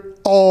favorite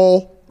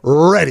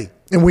already.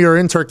 And we are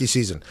in turkey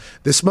season.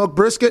 The smoked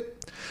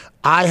brisket,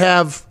 I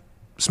have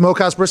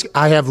smokehouse brisket.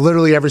 I have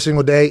literally every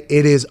single day.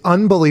 It is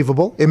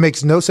unbelievable. It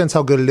makes no sense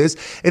how good it is.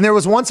 And there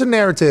was once a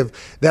narrative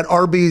that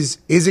Arby's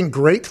isn't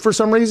great for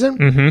some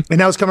reason. And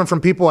that was coming from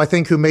people, I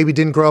think, who maybe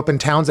didn't grow up in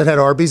towns that had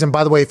Arby's. And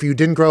by the way, if you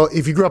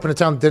grew up in a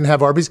town that didn't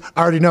have Arby's,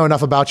 I already know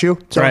enough about you.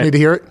 So I don't need to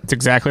hear it. That's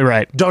exactly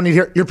right. Don't need to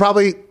hear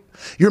it.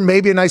 You're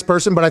maybe a nice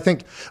person, but I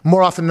think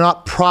more often than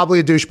not, probably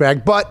a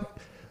douchebag. But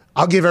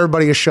I'll give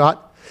everybody a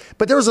shot.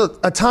 But there was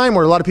a time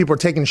where a lot of people were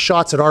taking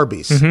shots at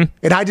Arby's. And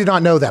I did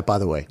not know that, by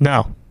the way.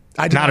 No.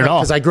 I did not at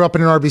all. Because I grew up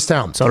in an Arby's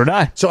town. So did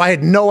I. So I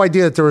had no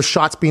idea that there were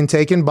shots being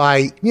taken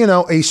by,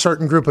 a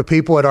certain group of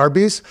people at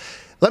Arby's.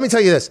 Let me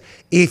tell you this.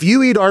 If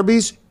you eat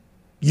Arby's,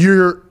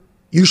 you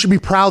should be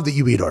proud that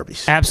you eat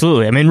Arby's.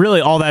 Absolutely. I mean,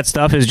 really, all that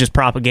stuff is just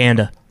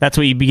propaganda. That's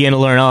what you begin to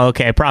learn. Oh,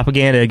 okay,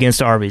 propaganda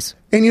against Arby's.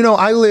 And,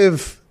 I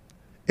live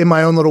in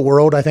my own little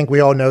world. I think we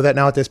all know that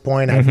now at this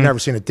point. I've never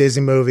seen a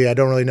Disney movie. I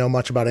don't really know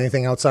much about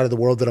anything outside of the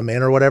world that I'm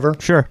in or whatever.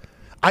 Sure.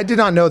 I did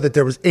not know that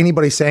there was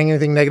anybody saying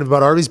anything negative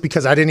about Arby's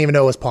because I didn't even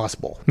know it was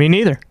possible. Me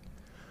neither.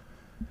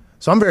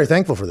 So I'm very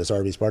thankful for this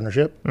Arby's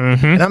partnership.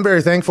 And I'm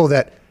very thankful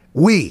that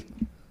we,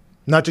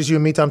 not just you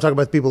and me, Tom, talking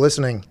about the people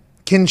listening,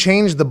 can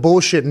change the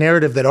bullshit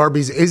narrative that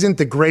Arby's isn't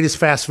the greatest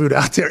fast food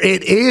out there.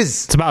 It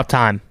is. It's about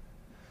time.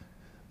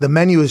 The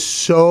menu is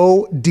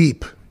so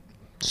deep.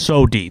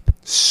 So deep.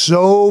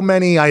 So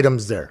many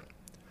items there.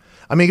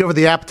 I mean, you go over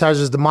the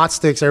appetizers, the mott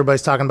sticks,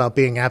 everybody's talking about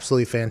being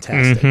absolutely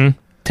fantastic.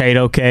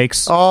 Potato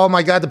cakes. Oh,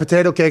 my God, the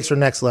potato cakes are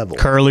next level.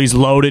 Curly's,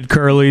 loaded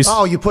Curly's.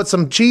 Oh, you put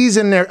some cheese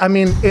in there. I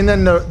mean, and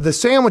then the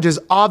sandwiches,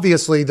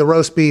 obviously, the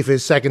roast beef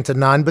is second to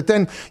none. But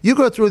then you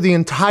go through the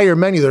entire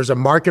menu. There's a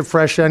market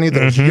fresh menu.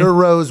 There's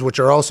gyros, which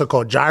are also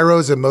called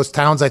gyros in most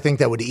towns, I think,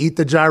 that would eat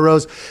the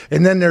gyros.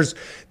 And then there's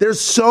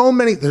so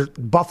many. There's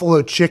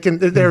buffalo chicken.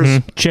 There's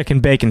chicken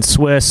bacon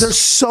Swiss. There's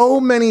so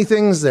many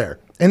things there.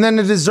 And then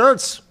the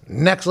desserts,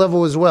 next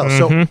level as well.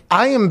 So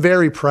I am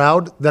very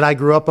proud that I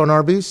grew up on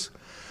Arby's.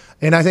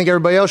 And I think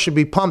everybody else should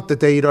be pumped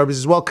that they eat Arby's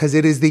as well because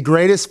it is the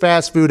greatest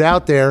fast food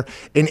out there.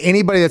 And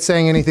anybody that's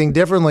saying anything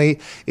differently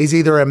is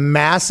either a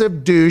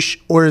massive douche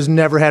or has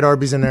never had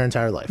Arby's in their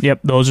entire life. Yep,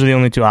 those are the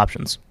only two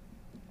options.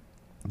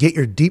 Get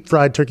your deep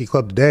fried turkey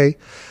club today.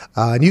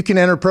 And you can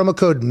enter promo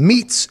code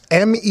MEATS,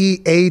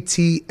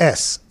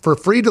 MEATS, for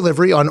free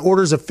delivery on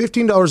orders of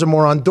 $15 or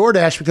more on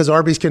DoorDash because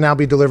Arby's can now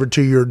be delivered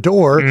to your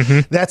door.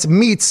 That's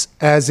MEATS,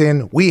 as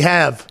in we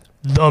have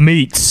the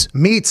meats.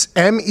 Meats,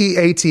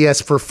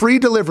 MEATS, for free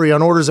delivery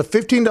on orders of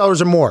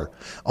 $15 or more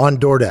on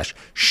DoorDash.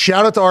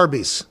 Shout out to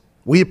Arby's.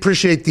 We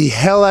appreciate the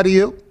hell out of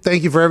you.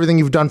 Thank you for everything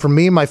you've done for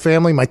me, my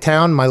family, my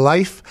town, my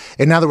life.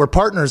 And now that we're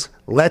partners,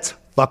 let's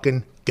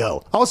fucking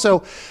go.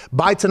 Also,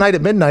 by tonight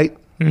at midnight,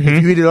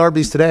 if you eat at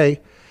Arby's today,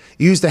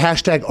 use the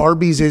hashtag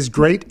Arby's is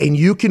great, and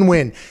you can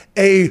win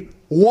a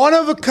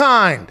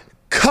one-of-a-kind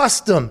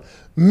custom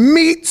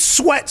meat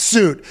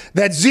sweatsuit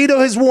that Zito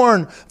has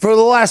worn for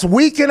the last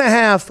week and a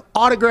half,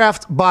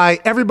 autographed by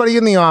everybody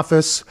in the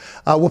office.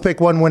 We'll pick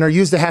one winner.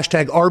 Use the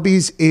hashtag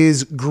Arby's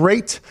is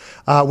great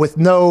with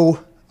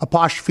no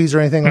apostrophes or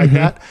anything like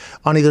that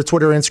on either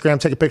Twitter or Instagram.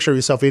 Take a picture of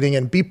yourself eating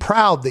and be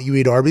proud that you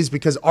eat Arby's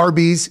because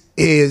Arby's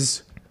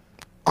is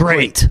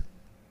great.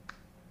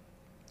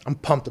 I'm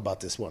pumped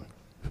about this one.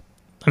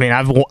 I mean,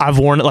 I've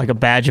worn it like a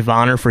badge of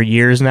honor for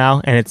years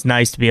now, and it's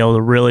nice to be able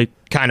to really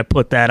kind of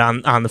put that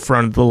on the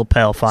front of the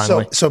lapel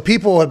finally. So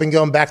people have been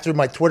going back through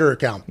my Twitter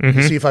account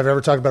to see if I've ever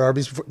talked about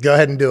Arby's before. Go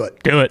ahead and do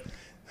it. Do it.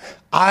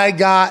 I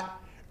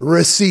got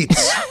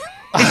receipts.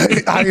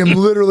 I am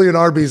literally an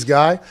Arby's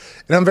guy,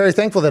 and I'm very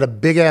thankful that a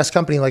big-ass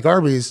company like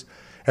Arby's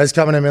has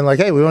come in and been like,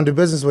 hey, we want to do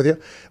business with you.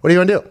 What do you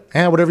want to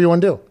do? Whatever you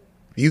want to do.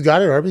 You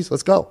got it, Arby's.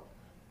 Let's go.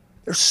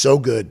 They're so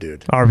good,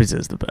 dude. Arby's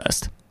is the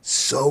best.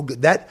 So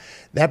good.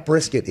 That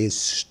brisket is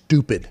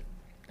stupid.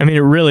 I mean, it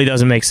really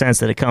doesn't make sense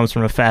that it comes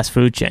from a fast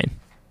food chain.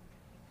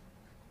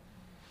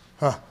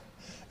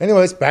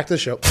 Anyways, back to the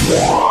show.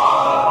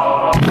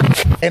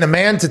 And a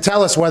man to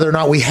tell us whether or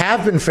not we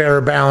have been fair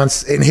or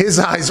balanced in his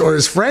eyes or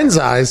his friend's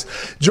eyes,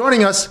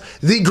 joining us,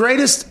 the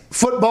greatest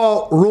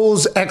football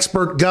rules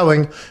expert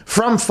going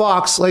from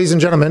Fox, ladies and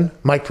gentlemen,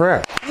 Mike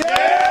Pereira.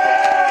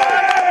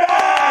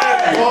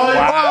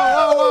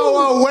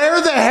 Whoa.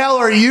 Where the hell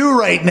are you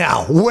right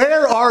now?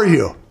 Where are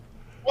you?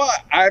 Well,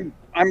 I'm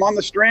on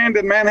the Strand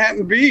in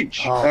Manhattan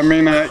Beach. I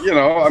mean,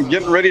 I'm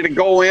getting ready to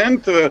go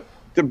in to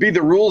be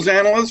the rules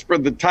analyst for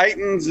the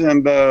Titans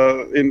and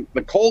in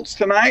the Colts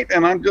tonight,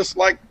 and I'm just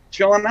like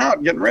chilling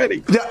out, getting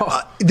ready.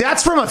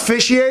 That's from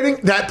officiating.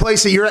 That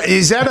place that you're at.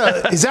 Is that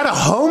a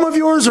home of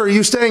yours, or are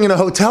you staying in a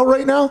hotel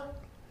right now?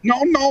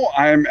 No,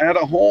 I'm at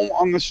a home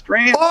on the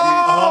Strand.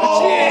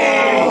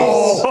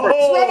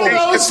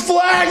 Throw those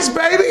flags,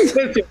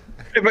 baby!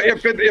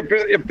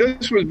 If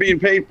this was being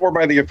paid for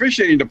by the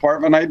officiating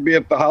department, I'd be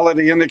at the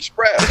Holiday Inn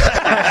Express.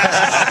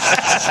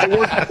 I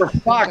work for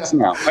Fox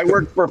now. I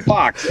work for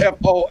Fox,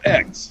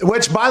 Fox.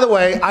 Which, by the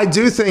way, I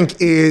do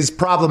think is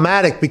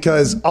problematic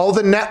because all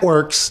the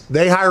networks,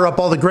 they hire up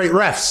all the great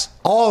refs.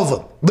 All of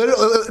them.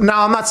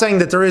 Now, I'm not saying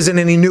that there isn't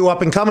any new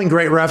up-and-coming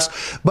great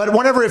refs, but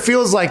whenever it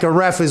feels like a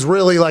ref is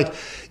really like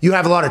you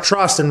have a lot of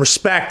trust and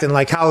respect and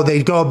like how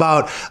they go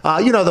about,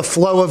 the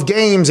flow of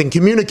games and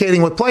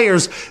communicating with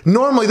players,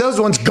 normally those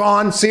ones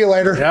gone. See you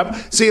later. Yep.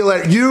 See you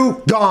later.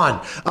 You, gone.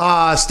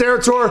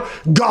 Sterator,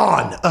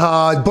 gone.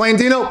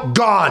 Blandino,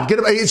 gone.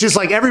 It's just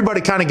like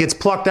everybody kind of gets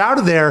plucked out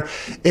of there,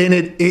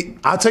 and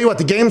I'll tell you what,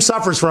 the game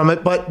suffers from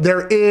it, but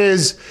there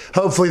is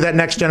hopefully that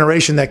next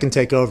generation that can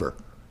take over.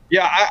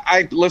 Yeah,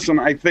 I listen,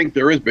 I think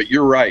there is, but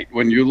you're right.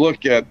 When you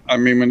look at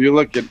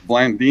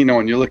Blandino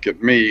and you look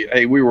at me,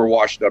 hey, we were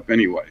washed up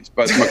anyways.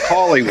 But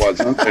McCauley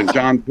wasn't, and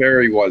John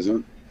Perry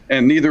wasn't,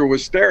 and neither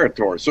was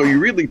Sterator. So you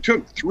really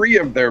took three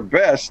of their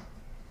best,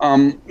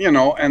 and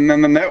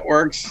then the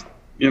networks,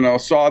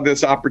 saw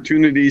this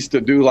opportunities to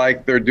do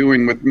like they're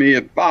doing with me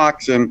at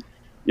Fox, and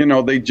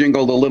they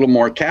jingled a little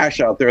more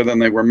cash out there than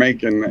they were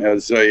making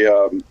as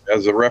a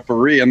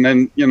referee. And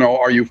then,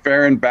 are you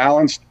fair and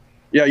balanced?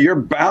 Yeah, you're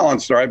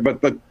balanced, all right,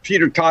 but the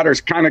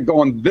teeter-totter's kind of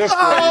going this way.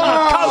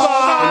 Come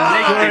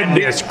on!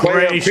 Goodness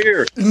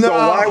gracious. No. So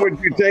why would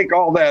you take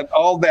all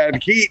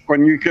that heat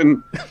when you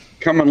can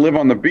come and live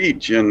on the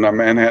beach in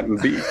Manhattan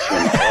Beach?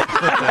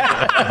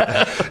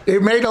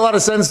 It made a lot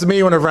of sense to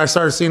me whenever I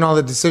started seeing all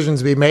the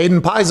decisions be made.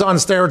 And Paisan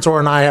Sterator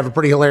and I have a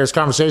pretty hilarious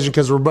conversation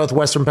because we're both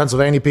Western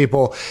Pennsylvania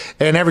people.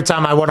 And every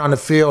time I went on the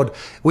field,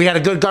 we had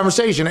a good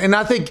conversation. And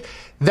I think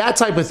that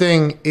type of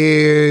thing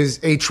is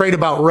a trait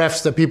about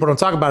refs that people don't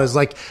talk about, is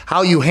like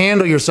how you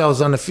handle yourselves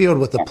on the field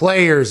with the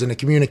players and the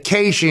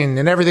communication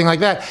and everything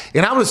like that.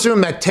 And I would assume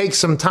that takes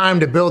some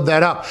time to build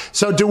that up.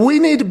 So do we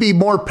need to be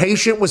more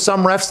patient with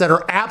some refs that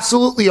are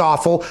absolutely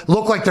awful,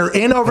 look like they're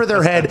in over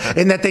their head,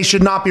 and that they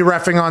should not be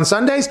reffing on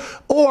Sundays?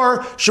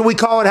 Or should we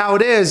call it how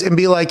it is and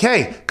be like,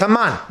 hey, come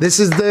on, this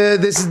is the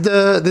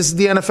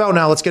NFL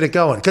now, let's get it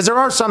going? Because there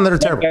are some that are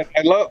terrible.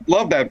 I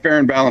love that fair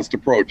and balanced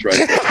approach, right?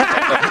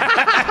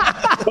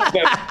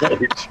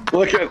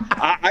 Look at,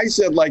 I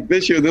said like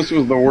this year, this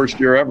was the worst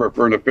year ever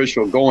for an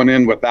official, going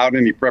in without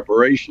any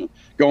preparation,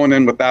 going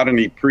in without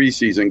any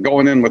preseason,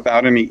 going in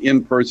without any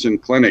in-person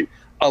clinic.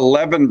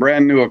 11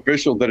 brand new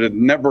officials that had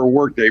never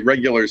worked a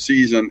regular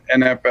season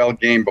NFL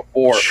game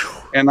before.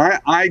 And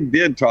I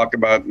did talk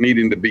about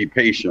needing to be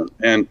patient.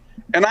 And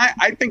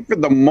I think for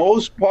the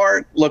most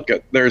part,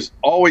 there's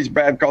always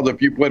bad calls.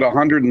 If you put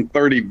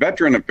 130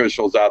 veteran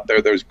officials out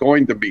there, there's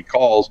going to be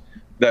calls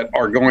that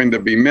are going to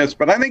be missed.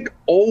 But I think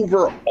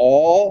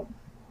overall,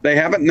 they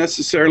haven't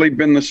necessarily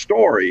been the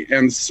story.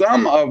 And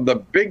some of the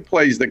big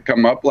plays that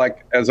come up,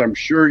 like as I'm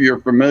sure you're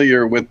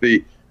familiar with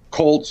the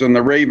Colts and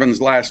the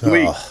Ravens last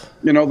week,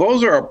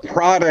 those are a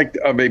product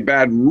of a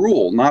bad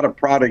rule, not a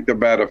product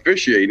of bad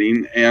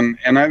officiating. And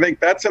I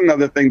think that's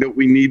another thing that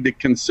we need to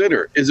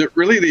consider. Is it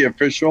really the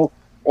official,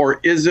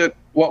 or is it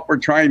what we're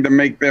trying to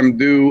make them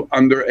do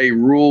under a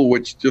rule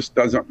which just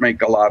doesn't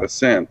make a lot of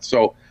sense?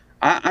 So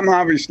I'm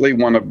obviously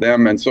one of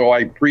them, and so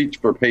I preach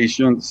for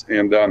patience,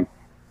 and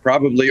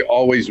probably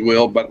always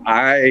will. But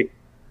I,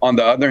 on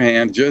the other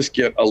hand, just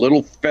get a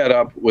little fed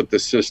up with the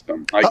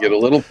system. I get a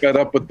little fed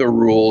up with the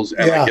rules,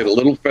 and I get a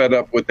little fed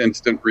up with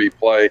instant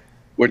replay,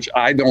 which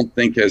I don't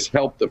think has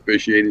helped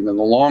officiating in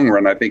the long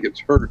run. I think it's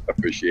hurt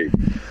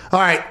officiating.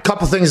 All right,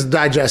 couple things to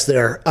digest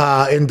there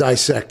and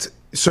dissect.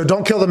 So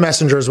don't kill the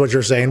messenger is what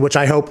you're saying, which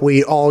I hope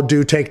we all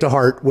do take to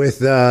heart with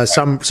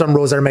some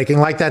rules they're making,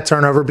 like that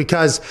turnover,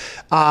 because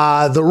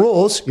the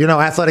rules,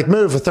 athletic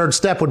move, a third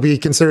step would be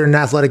considered an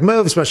athletic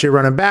move, especially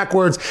running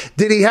backwards.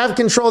 Did he have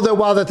control though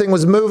while the thing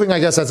was moving? I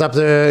guess that's up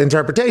to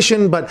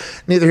interpretation, but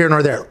neither here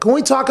nor there. Can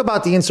we talk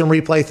about the instant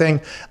replay thing?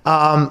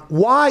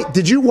 Why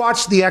did you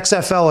watch the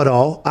XFL at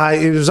all?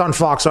 It was on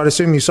Fox, so I'd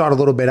assume you saw it a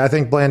little bit. I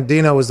think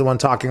Blandino was the one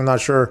talking. I'm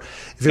not sure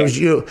if it was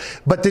you,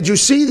 but did you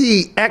see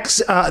the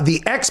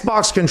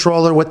Xbox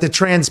controller with the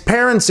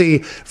transparency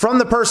from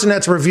the person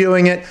that's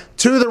reviewing it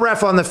to the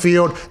ref on the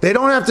field? They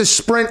don't have to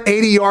sprint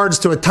 80 yards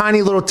to a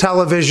tiny little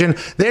television.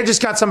 They just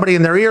got somebody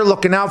in their ear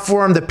looking out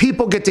for them. The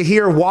people get to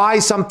hear why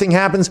something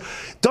happens.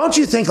 Don't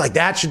you think like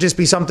that should just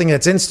be something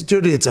that's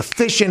instituted? It's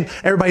efficient.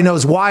 Everybody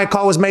knows why a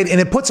call was made,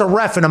 and it puts a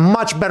ref in a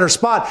much better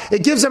spot.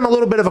 It gives them a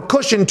little bit of a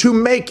cushion to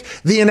make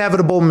the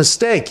inevitable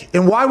mistake.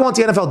 And why won't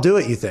the NFL do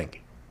it, you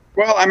think?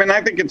 Well,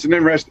 I think it's an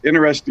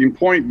interesting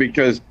point,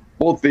 because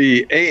both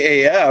the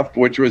AAF,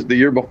 which was the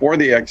year before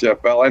the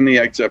XFL, and the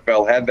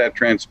XFL had that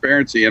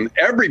transparency, and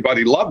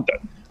everybody loved it.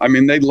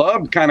 They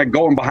loved kind of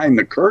going behind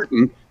the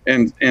curtain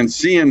and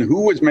seeing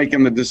who was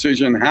making the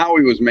decision, how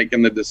he was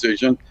making the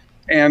decision.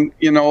 And,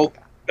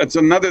 that's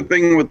another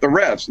thing with the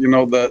refs.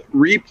 The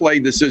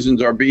replay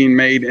decisions are being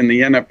made in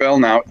the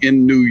NFL now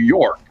in New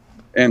York.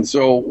 And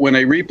so when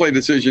a replay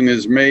decision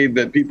is made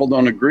that people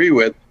don't agree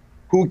with,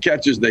 who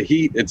catches the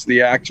heat? It's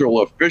the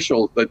actual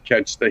officials that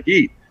catch the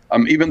heat.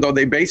 even though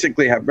they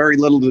basically have very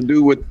little to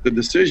do with the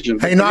decision.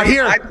 Hey, not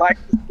here. I'd like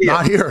to see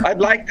Not here. I'd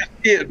like to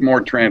see it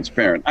more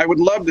transparent. I would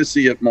love to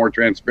see it more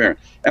transparent.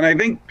 And I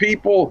think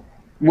people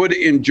would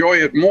enjoy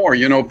it more.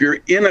 You know, if you're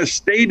in a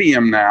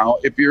stadium now,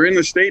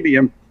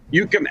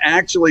 you can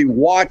actually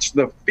watch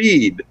the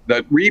feed,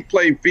 that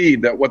replay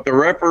feed, that what the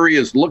referee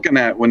is looking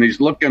at when he's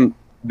looking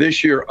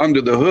this year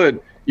under the hood.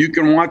 You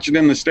can watch it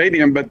in the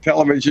stadium, but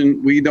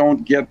television, we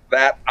don't get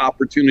that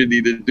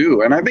opportunity to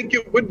do. And I think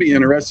it would be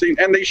interesting,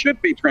 and they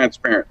should be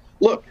transparent.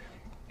 Look,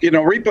 you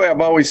know, replay, I've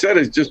always said,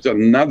 is just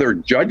another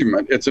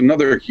judgment. It's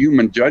another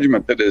human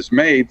judgment that is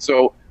made.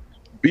 So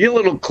be a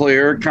little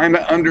clear, kind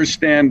of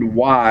understand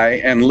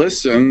why, and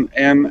listen.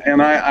 And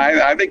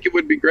I think it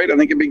would be great. I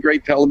think it'd be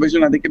great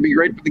television. I think it'd be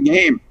great for the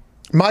game.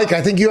 Mike,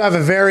 I think you have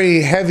a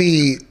very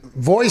heavy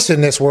voice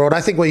in this world.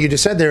 I think what you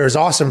just said there is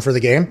awesome for the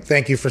game.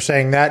 Thank you for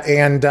saying that.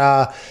 And,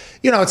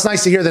 you know, it's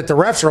nice to hear that the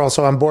refs are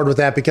also on board with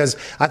that, because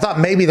I thought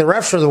maybe the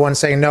refs were the ones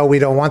saying, no, we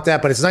don't want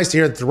that. But it's nice to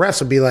hear that the refs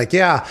would be like,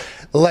 yeah,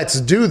 let's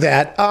do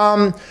that.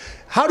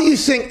 How do you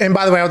think, and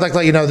by the way, I would like to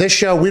let you know, this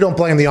show, we don't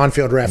blame the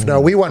on-field ref. No,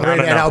 we went right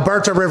at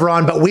Alberto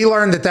Riveron, but we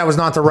learned that was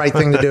not the right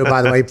thing to do,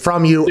 by the way,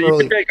 from you so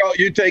early.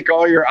 You take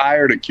all your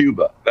ire to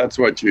Cuba. That's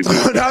what you do. No.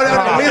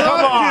 We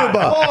love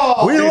Cuba.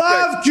 Oh, we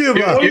love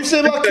Cuba. What do you say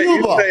about Cuba?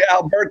 You say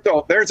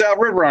Alberto. There's Al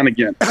Riveron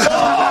again. We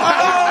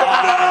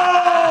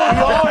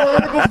all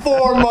heard it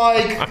before,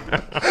 Mike.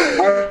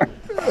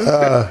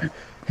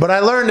 But I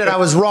learned that I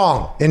was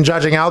wrong in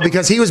judging Al,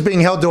 because he was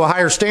being held to a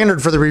higher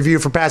standard for the review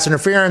for pass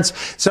interference.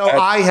 So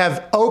I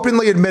have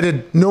openly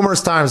admitted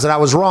numerous times that I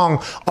was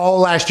wrong all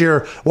last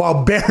year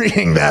while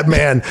burying that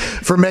man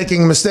for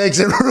making mistakes.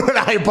 And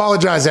I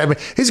apologize. I mean,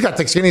 he's got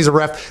thick skin. He's a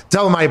ref.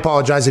 Tell him I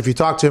apologize if you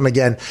talk to him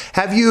again.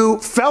 Have you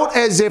felt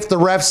as if the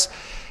refs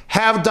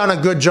have done a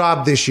good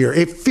job this year?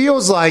 It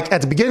feels like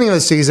at the beginning of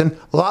the season,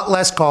 a lot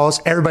less calls.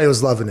 Everybody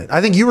was loving it.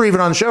 I think you were even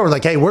on the show. We're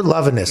like, hey, we're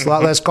loving this. A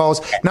lot less calls.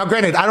 Now,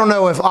 granted, I don't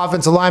know if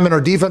offensive linemen or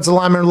defensive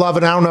linemen are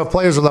loving it. I don't know if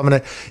players are loving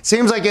it. It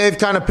seems like they've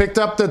kind of picked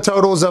up the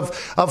totals of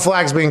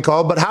flags being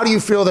called. But how do you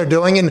feel they're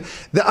doing? And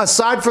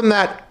aside from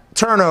that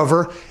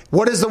turnover,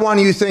 what is the one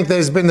you think that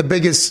has been the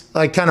biggest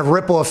kind of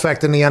ripple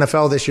effect in the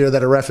NFL this year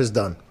that a ref has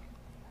done?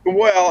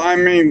 Well, I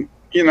mean,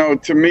 you know,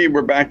 to me,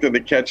 we're back to the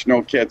catch,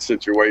 no catch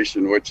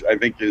situation, which I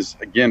think is,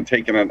 again,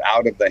 taking it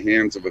out of the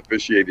hands of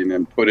officiating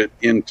and put it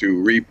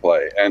into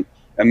replay. And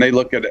they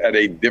look at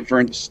a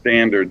different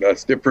standard, a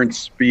different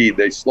speed.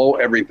 They slow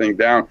everything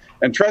down.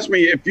 And trust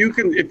me, if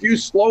you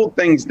slow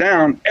things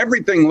down,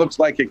 everything looks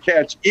like a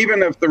catch,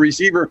 even if the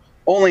receiver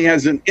only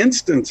has an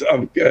instance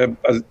of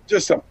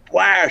just a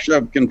flash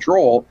of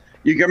control.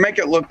 You can make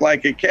it look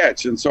like a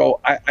catch. And so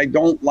I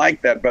don't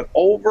like that. But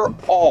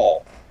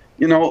overall,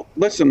 you know,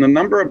 listen, the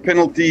number of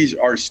penalties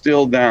are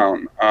still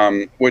down,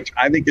 which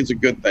I think is a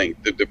good thing.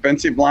 The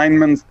defensive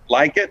linemen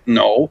like it?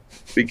 No,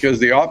 because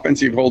the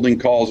offensive holding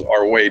calls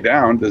are way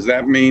down. Does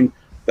that mean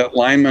that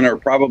linemen are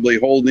probably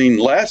holding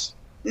less?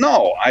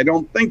 No, I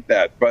don't think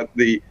that. But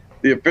the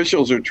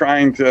officials are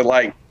trying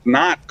to,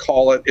 not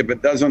call it if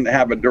it doesn't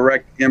have a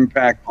direct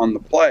impact on the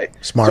play.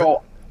 Smart.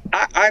 So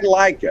I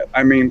like it.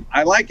 I mean,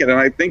 I like it, and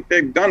I think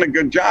they've done a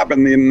good job.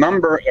 And the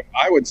number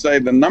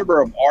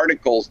of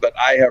articles that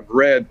I have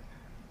read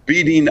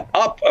beating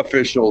up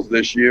officials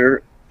this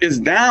year is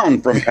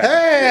down from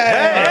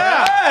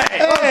past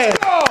Hey,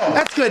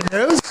 that's good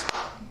news.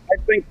 I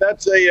think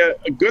that's a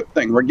good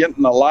thing. We're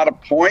getting a lot of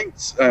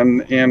points,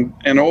 and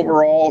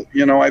overall,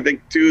 you know, I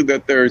think too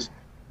that there's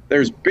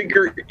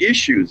bigger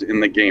issues in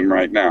the game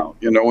right now.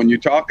 You know, when you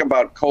talk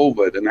about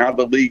COVID and how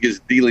the league is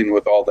dealing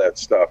with all that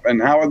stuff,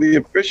 and how are the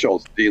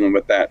officials dealing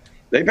with that?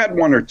 They've had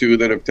one or two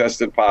that have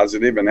tested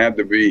positive and had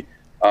to be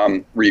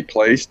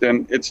replaced,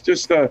 and it's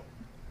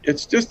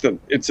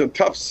a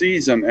tough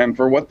season, and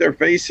for what they're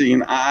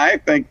facing, I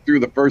think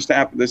through the first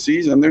half of the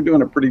season, they're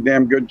doing a pretty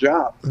damn good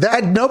job.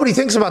 That nobody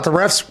thinks about the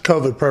refs'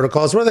 COVID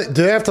protocols. Do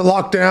they have to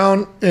lock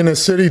down in a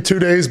city 2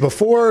 days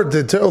before?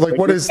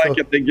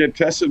 If they get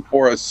tested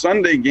for a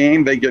Sunday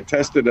game, they get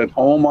tested at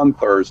home on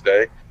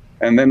Thursday,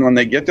 and then when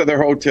they get to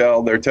their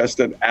hotel, they're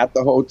tested at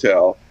the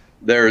hotel.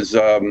 There's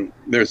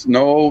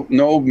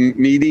no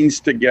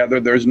meetings together.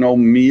 There's no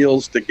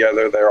meals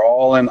together. They're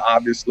all in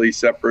obviously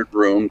separate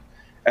rooms.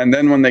 And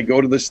then when they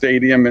go to the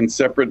stadium in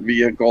separate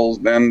vehicles,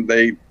 then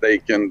they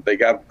got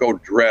to go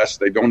dress.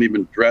 They don't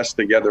even dress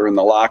together in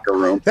the locker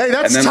room. Hey,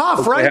 that's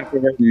tough, right? They have to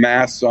wear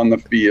masks on the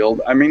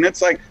field. I mean,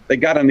 it's like they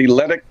got an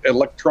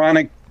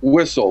electronic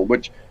whistle,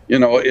 which, you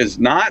know, is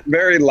not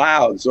very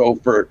loud. So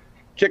for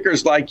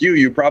kickers like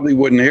you probably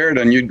wouldn't hear it,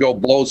 and you'd go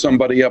blow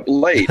somebody up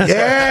late.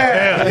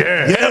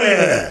 Yeah.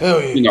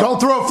 You know. Don't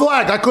throw a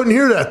flag. I couldn't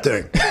hear that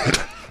thing.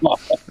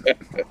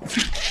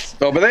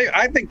 So, but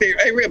I think they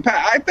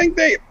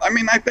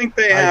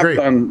have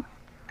done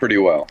pretty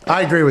well.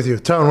 I agree with you.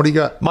 Tone, what do you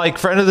got? Mike,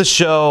 friend of the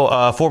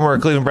show, former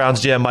Cleveland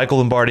Browns GM Michael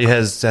Lombardi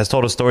has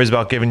told us stories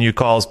about giving you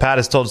calls. Pat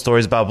has told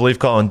stories about belief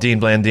calling Dean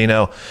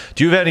Blandino.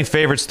 Do you have any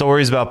favorite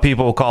stories about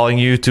people calling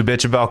you to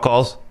bitch about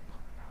calls?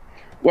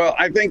 Well,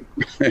 I think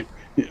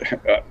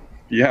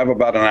you have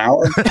about an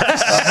hour.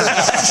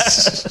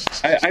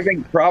 I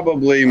think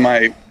probably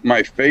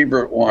my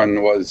favorite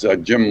one was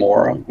Jim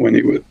Mora when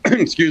he was,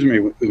 excuse me,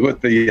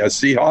 with the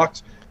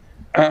Seahawks.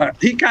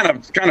 He kind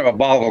of a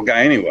volatile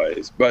guy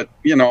anyways, but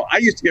I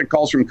used to get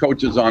calls from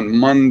coaches on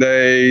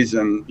Mondays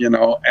and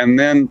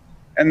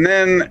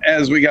then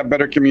as we got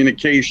better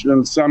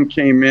communication, some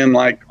came in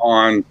like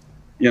on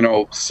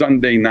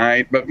Sunday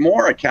night, but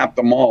Mora capped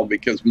them all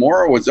because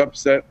Mora was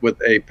upset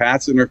with a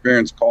pass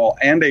interference call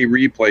and a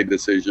replay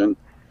decision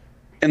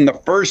in the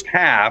first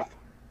half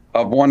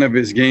of one of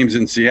his games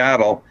in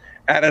Seattle.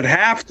 At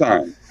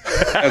halftime,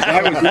 as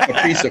I was with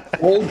a piece of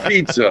cold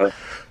pizza,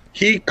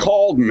 he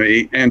called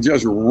me and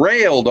just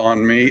railed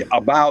on me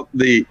about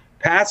the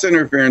pass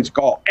interference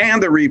call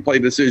and the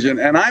replay decision.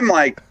 And I'm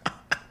like,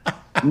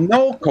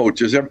 no,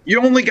 coaches, you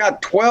only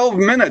got 12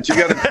 minutes. You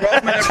got a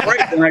 12-minute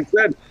break. And I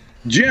said,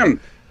 Jim,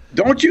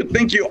 don't you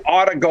think you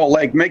ought to go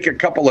make a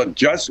couple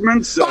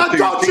adjustments?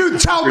 Don't you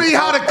tell me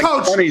how to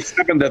coach.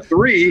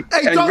 27-3,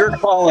 and you're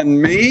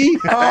calling me?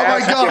 Oh my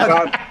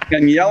God!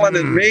 And yelling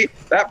at me.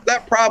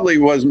 That probably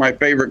was my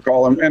favorite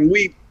call. And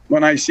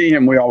when I see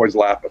him, we always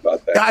laugh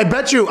about that. I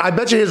bet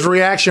you his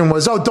reaction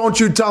was, "Oh, don't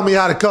you tell me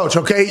how to coach,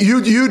 okay?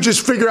 You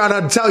just figure out how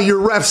to tell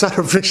your refs how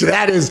to fix it."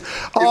 That is,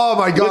 oh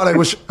my God! I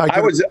wish I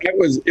could.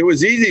 It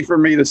was easy for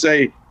me to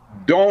say,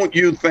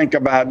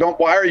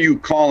 why are you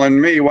calling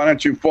me? Why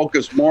don't you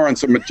focus more on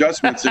some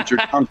adjustments since you're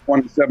down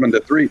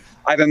 27-3?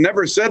 I'd have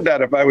never said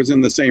that if I was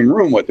in the same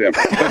room with him.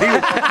 But he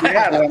was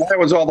and I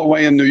was all the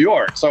way in New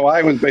York, so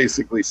I was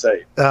basically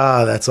safe.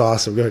 That's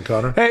awesome. Good,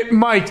 Connor. Hey,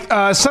 Mike,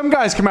 some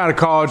guys come out of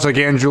college like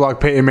Andrew Luck,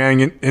 Peyton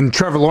Manning, and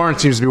Trevor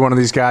Lawrence seems to be one of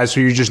these guys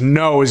who you just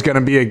know is going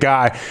to be a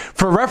guy.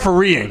 For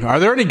refereeing, are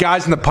there any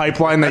guys in the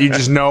pipeline that you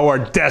just know are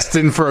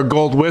destined for a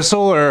gold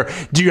whistle, or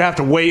do you have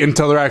to wait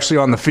until they're actually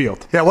on the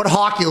field? Yeah, what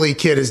hockey league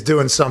kid is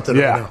doing something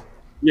right now?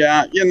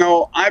 Yeah,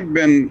 I've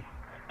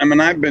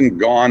been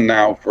gone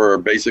now for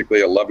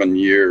basically 11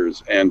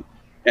 years, and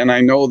I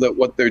know that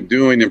what they're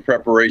doing in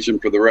preparation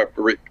for the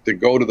referee to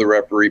go to the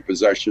referee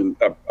position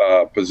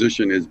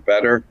is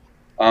better.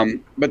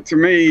 But to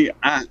me,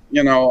 I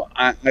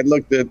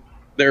looked at,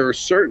 there are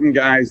certain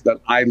guys that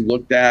I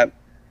looked at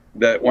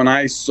that when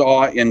I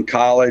saw in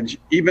college,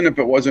 even if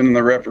it wasn't in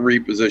the referee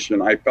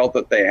position, I felt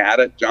that they had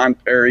it. John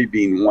Perry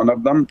being one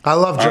of them. I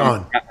love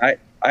John.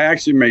 I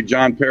actually made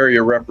John Perry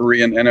a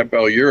referee in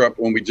NFL Europe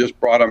when we just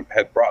brought him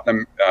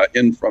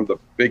in from the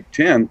Big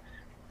Ten,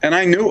 and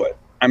I knew it.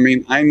 I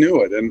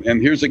knew it.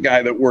 And here's a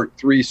guy that worked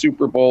 3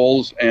 Super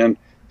Bowls and,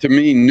 to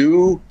me,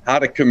 knew how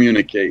to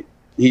communicate.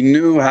 He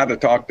knew how to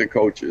talk to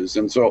coaches,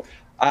 and so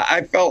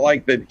I felt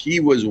like that he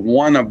was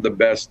one of the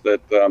best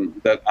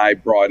that I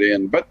brought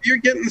in. But you're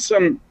getting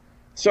some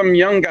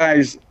young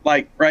guys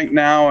like right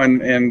now,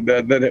 and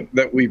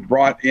that we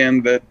brought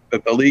in, that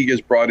the league has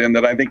brought in,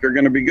 that I think are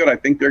going to be good. I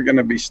think they're going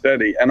to be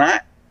steady. And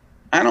I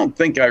don't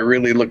think I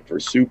really look for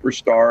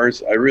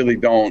superstars. I really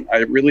don't. I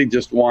really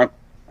just want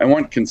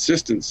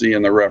consistency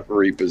in the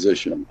referee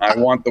position. I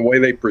want the way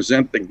they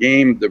present the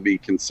game to be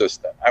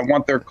consistent. I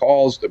want their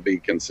calls to be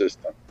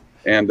consistent.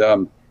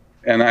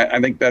 And I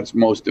think that's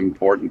most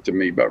important to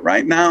me. But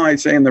right now, I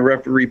say in the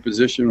referee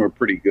position, we're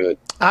pretty good.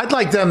 I'd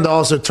like them to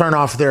also turn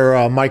off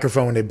their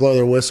microphone when they blow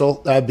their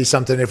whistle. That'd be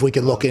something, if we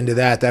could look into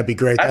that, that'd be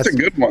great. That's a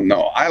good one,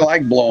 though. I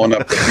like blowing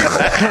up the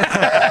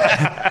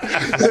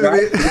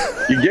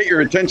people. You get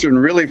your attention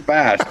really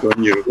fast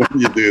when you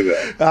do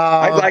that.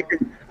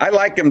 I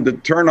like them to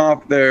turn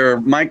off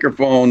their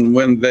microphone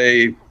when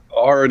they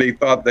already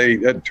thought they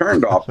had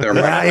turned off their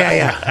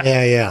microphone.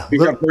 Yeah.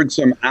 I've heard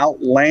some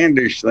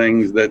outlandish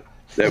things that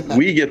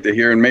we get to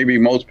hear, and maybe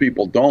most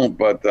people don't.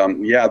 But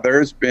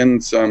there's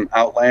been some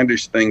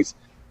outlandish things.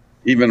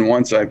 Even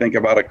once, I think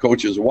about a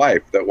coach's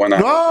wife that went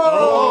out.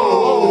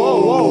 Whoa.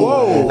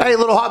 Hey,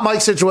 little hot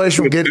mic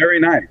situation. Very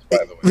nice, by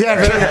the way. Yeah,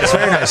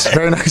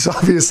 very nice.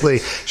 Obviously,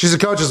 she's a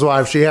coach's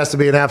wife. She has to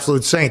be an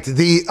absolute saint.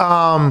 The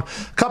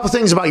couple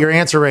things about your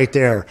answer right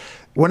there.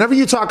 Whenever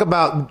you talk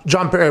about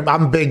John Perry,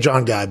 I'm a big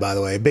John guy, by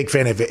the way, big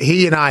fan of it.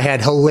 He and I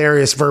had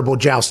hilarious verbal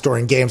jousts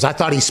during games. I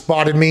thought he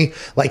spotted me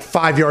like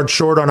 5 yards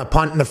short on a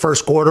punt in the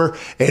first quarter.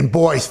 And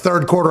boy,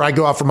 third quarter, I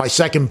go out for my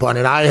second punt,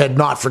 and I had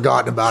not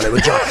forgotten about it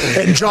with John.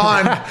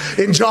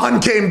 and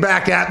John came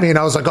back at me, and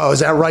I was like, oh,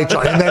 is that right,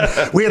 John? And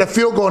then we had a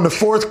field goal in the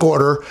fourth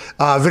quarter.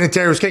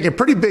 Vinatieri was kicking a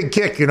pretty big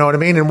kick, you know what I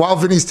mean? And while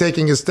Vinny's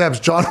taking his steps,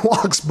 John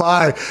walks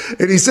by,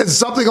 and he said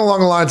something along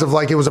the lines of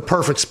like it was a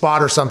perfect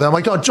spot or something. I'm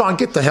like, oh, John,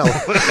 get the hell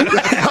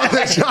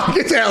John,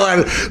 get the hell out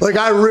of it. Like,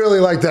 I really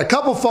like that.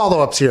 Couple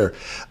follow-ups here.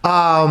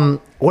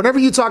 Whenever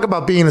you talk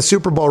about being a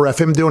Super Bowl ref,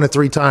 him doing it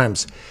 3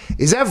 times,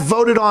 is that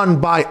voted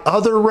on by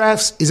other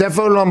refs? Is that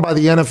voted on by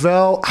the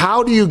NFL?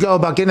 How do you go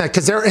about getting that?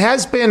 Because there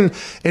has been,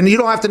 and you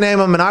don't have to name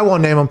them, and I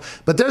won't name them,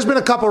 but there's been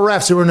a couple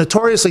refs who are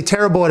notoriously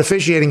terrible at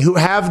officiating who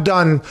have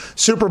done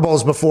Super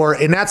Bowls before,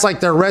 and that's like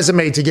their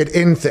resume to get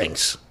in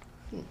things.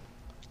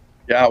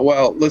 Yeah,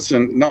 well,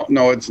 listen,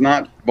 no, it's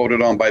not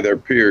voted on by their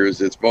peers.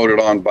 It's voted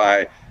on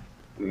by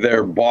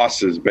their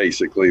bosses,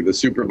 basically, the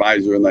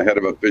supervisor and the head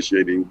of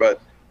officiating. But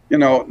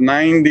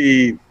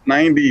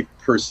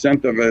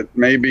 90% of it,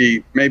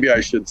 maybe I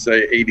should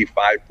say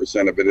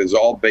 85% of it is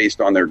all based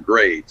on their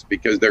grades,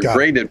 because they're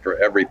graded for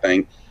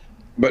everything.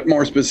 But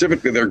more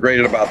specifically, they're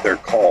graded about their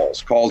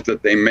calls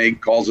that they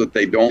make, calls that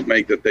they don't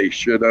make that they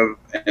should have.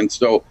 And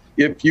so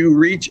if you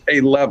reach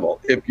a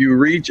level, if you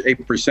reach a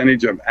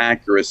percentage of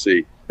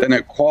accuracy, then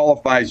it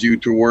qualifies you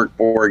to work,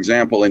 for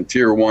example, in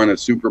Tier 1, a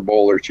Super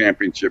Bowl or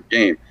championship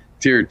game.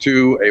 Tier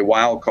 2, a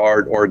wild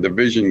card or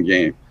division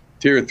game.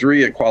 Tier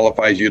 3, it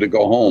qualifies you to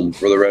go home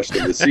for the rest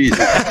of the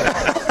season.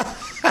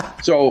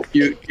 So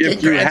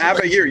if you have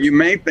a year, you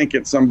may think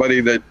it's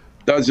somebody that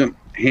doesn't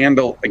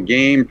handle a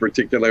game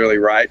particularly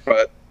right,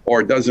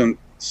 or doesn't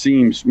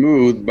seem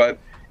smooth. But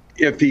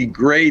if he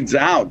grades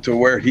out to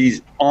where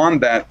he's on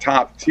that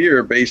top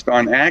tier based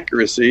on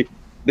accuracy,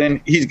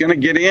 then he's going to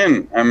get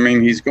in. I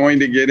mean, he's going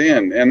to get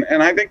in.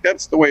 And I think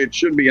that's the way it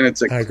should be. And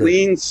it's a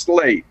clean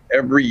slate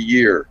every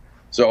year.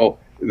 So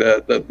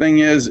the thing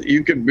is,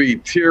 you could be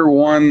Tier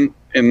 1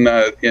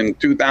 in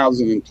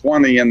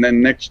 2020, and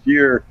then next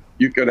year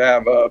you could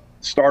have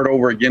start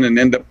over again and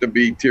end up to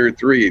be Tier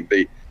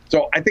 3.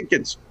 So I think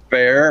it's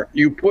fair.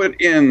 You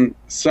put in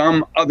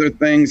some other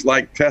things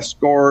like test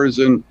scores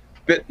and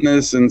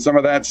fitness and some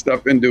of that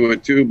stuff into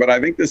it too, but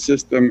I think the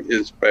system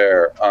is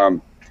fair.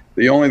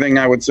 The only thing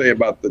I would say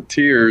about the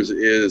tiers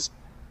is,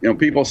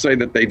 people say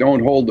that they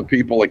don't hold the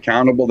people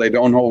accountable. They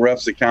don't hold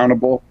refs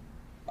accountable.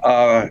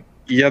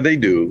 Yeah, they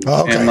do.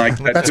 Oh, okay. And like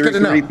that Tier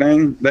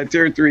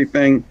 3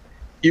 thing,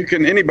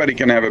 anybody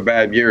can have a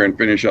bad year and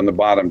finish on the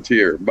bottom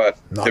tier. But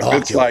if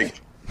it's like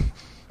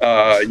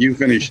you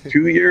finish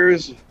 2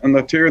 years in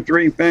the Tier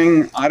 3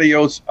 thing,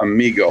 adios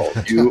amigo,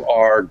 you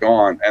are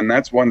gone. And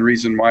that's one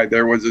reason why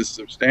there was a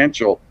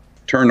substantial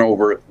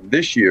turnover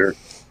this year.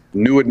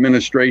 New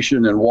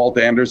administration and Walt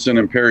Anderson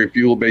and Perry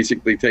Fuel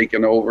basically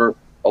taken over,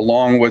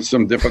 along with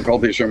some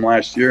difficulties from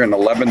last year, and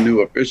 11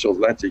 new officials.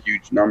 That's a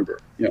huge number.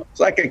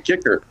 It's like a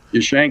kicker. You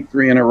shank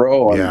 3 in a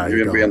row, and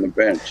you're going to be on the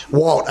bench.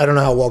 Walt, I don't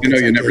know how Walt gets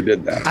that you never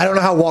did that. I don't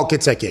know how Walt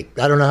gets that gig.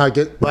 I don't know how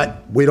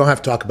but we don't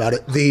have to talk about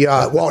it.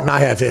 Walt and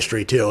I have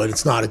history, too, and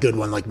it's not a good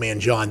one like me and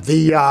John.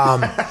 He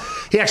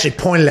actually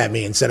pointed at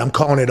me and said, I'm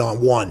calling it on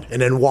 1, and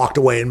then walked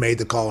away and made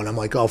the call, and I'm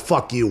like, oh,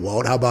 fuck you,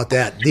 Walt. How about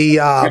that?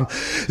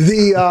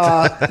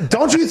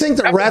 Don't you think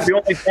that ref... was the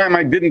only time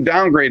I didn't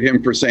downgrade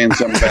him for saying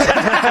something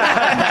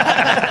bad.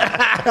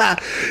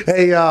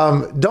 Hey,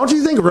 don't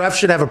you think refs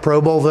should have a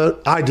Pro Bowl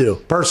vote? I do,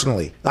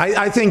 personally.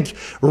 I think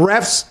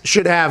refs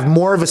should have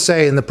more of a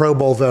say in the Pro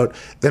Bowl vote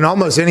than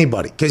almost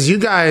anybody, because you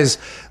guys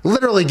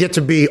literally get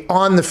to be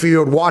on the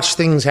field, watch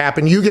things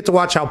happen. You get to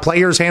watch how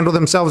players handle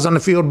themselves on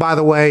the field, by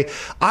the way.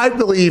 I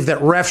believe that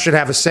refs should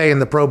have a say in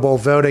the Pro Bowl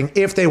voting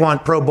if they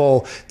want Pro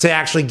Bowl to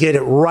actually get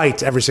it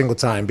right every single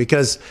time,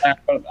 because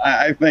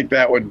I think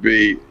that would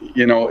be,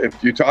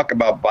 if you talk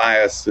about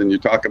bias and you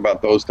talk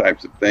about those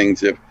types of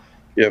things, if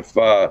you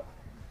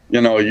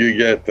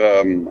get,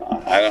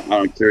 I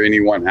don't care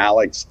anyone,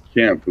 Alex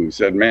Kemp, who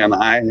said, man,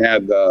 I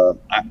had a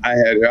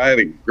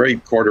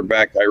great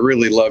quarterback. I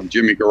really loved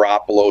Jimmy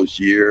Garoppolo's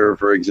year,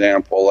 for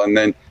example. And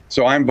then,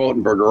 so I'm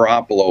voting for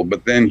Garoppolo,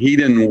 but then he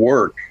didn't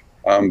work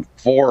 4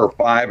 or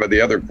 5 of the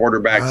other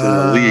quarterbacks in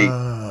the league.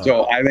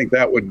 So I think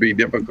that would be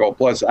difficult.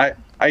 Plus, I'd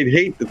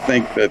hate to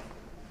think that,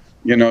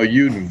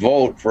 you'd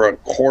vote for a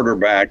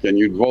quarterback and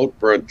you'd vote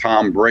for a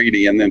Tom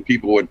Brady, and then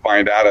people would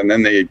find out, and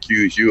then they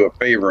accuse you of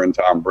favoring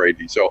Tom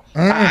Brady. So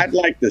I'd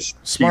like to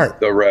keep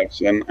the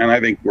refs, and I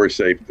think we're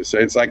safe to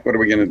say, it's like, what are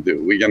we going to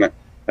do? We're going to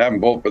have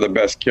them vote for the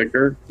best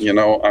kicker?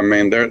 I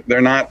mean,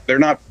 they're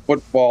not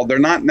football. They're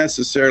not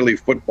necessarily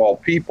football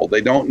people.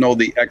 They don't know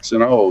the X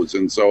and O's,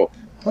 and so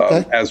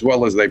as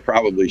well as they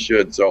probably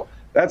should. So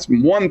that's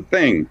one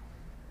thing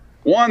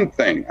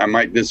I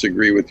might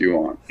disagree with you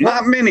on.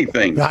 Not many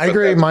things. I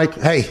agree, Mike.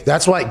 Hey,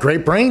 that's why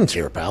great brains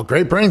here, pal.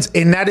 Great brains.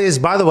 And that is,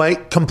 by the way,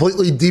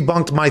 completely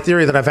debunked my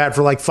theory that I've had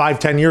for like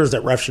 5-10 years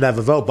that refs should have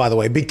a vote, by the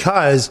way,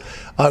 because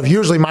of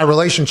usually my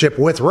relationship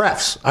with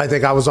refs. I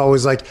think I was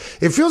always like,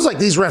 it feels like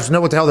these refs know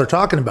what the hell they're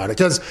talking about.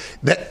 Because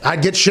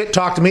I'd get shit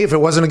talked to me if it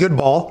wasn't a good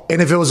ball. And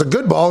if it was a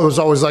good ball, it was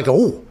always like,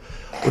 oh,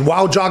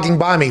 while jogging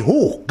by me,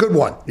 ooh, good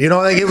one.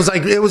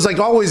 It was like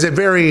always a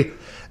very...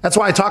 That's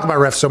why I talk about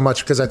refs so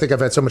much, because I think I've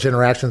had so much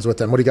interactions with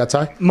them. What do you got,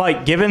 Ty?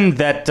 Mike, given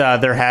that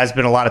there has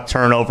been a lot of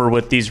turnover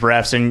with these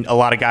refs and a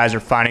lot of guys are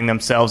finding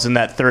themselves in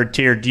that third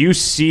tier, do you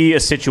see a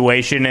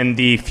situation in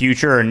the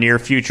future or near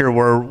future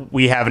where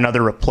we have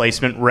another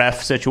replacement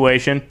ref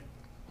situation?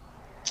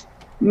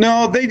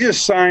 No, they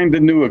just signed a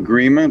new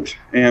agreement,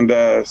 and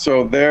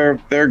so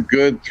they're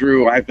good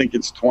through, I think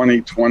it's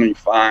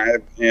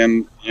 2025,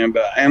 and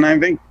I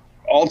think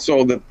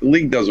also that the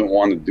league doesn't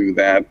want to do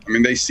that. I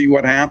mean, they see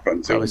what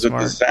happens. It was a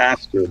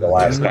disaster the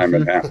last time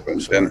it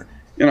happened. And,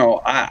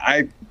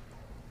 I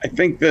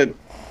think that,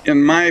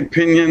 in my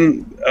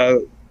opinion,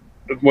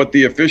 what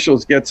the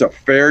officials gets a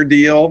fair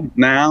deal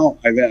now.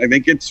 I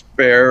think it's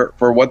fair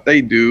for what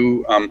they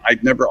do.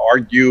 I'd never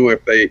argue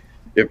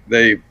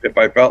if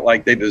I felt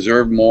like they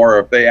deserved more,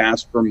 or if they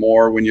asked for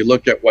more. When you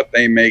look at what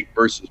they make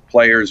versus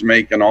players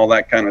make and all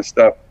that kind of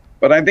stuff,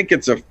 but I think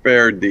it's a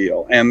fair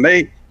deal. And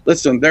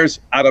there's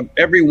out of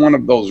every one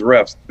of those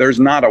refs, there's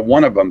not a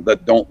one of them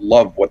that don't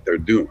love what they're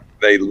doing.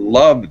 They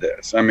love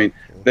this. I mean,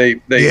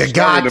 they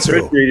started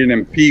officiating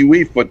in Pee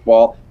Wee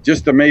football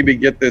just to maybe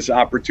get this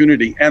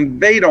opportunity, and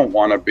they don't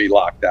want to be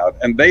locked out,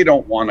 and they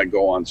don't want to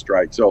go on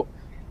strike. So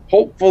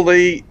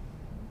hopefully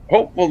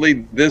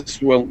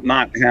this will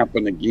not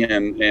happen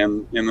again.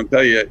 And I'll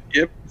tell you,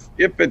 if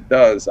it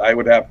does, I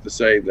would have to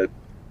say that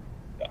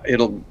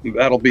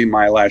that'll be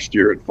my last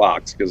year at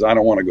Fox, because I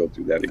don't want to go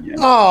through that again.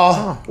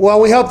 Oh, well,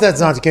 we hope that's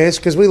not the case,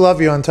 because we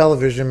love you on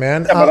television,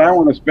 man. Yeah, but I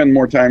want to spend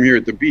more time here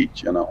at the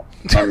beach, I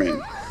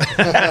mean,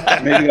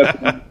 maybe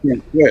that's why I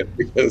can't quit,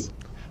 because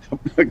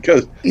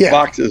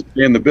Fox is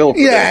paying the bill for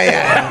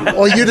Yeah.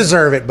 Well, you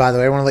deserve it, by the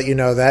way. I want to let you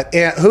know that.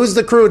 And who's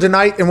the crew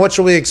tonight, and what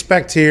should we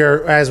expect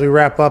here as we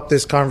wrap up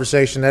this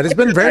conversation that has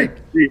been very...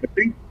 I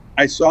think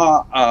I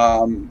saw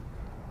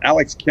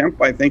Alex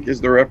Kemp, I think,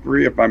 is the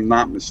referee, if I'm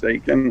not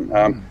mistaken.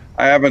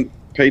 I haven't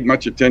paid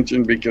much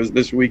attention because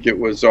this week it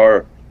was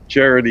our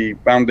charity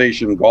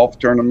foundation golf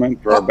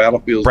tournament for our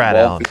Battlefields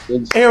golf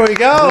fields. Here we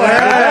go.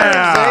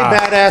 Hey,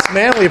 badass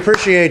man. We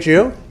appreciate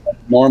you.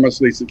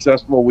 Enormously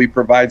successful. We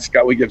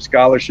give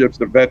scholarships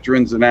to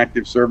veterans and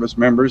active service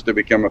members to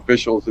become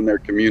officials in their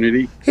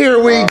community.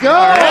 Here we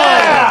go.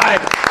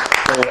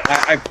 So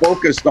I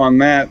focused on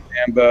that,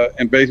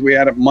 and basically we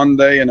had it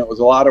Monday, and it was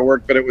a lot of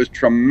work, but it was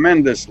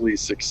tremendously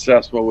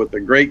successful with a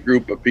great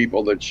group of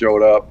people that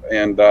showed up.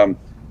 And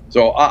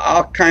so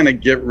I'll kind of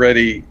get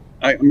ready.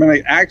 I'm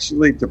going to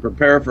actually, to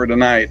prepare for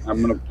tonight,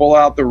 I'm going to pull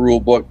out the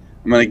rule book.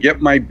 I'm going to get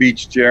my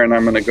beach chair, and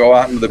I'm going to go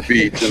out into the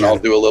beach, and I'll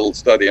do a little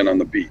studying on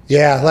the beach.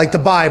 Yeah, like the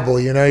Bible,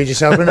 you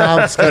just open it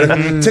up.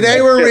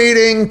 Today we're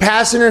reading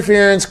Pass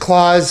Interference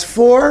Clause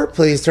 4.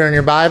 Please turn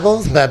your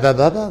Bibles. Blah, blah,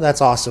 blah, blah. That's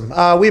awesome.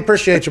 We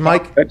appreciate you,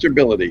 Mike.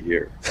 Catchability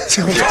here.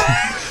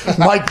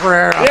 Mike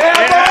Pereira.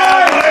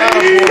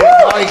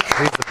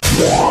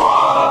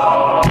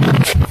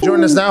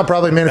 Joining us now,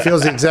 probably man who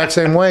feels the exact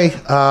same way.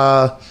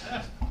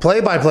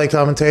 Play-by-play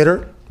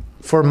commentator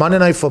for Monday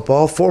Night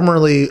Football,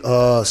 formerly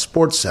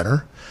Sports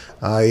Center.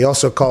 He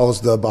also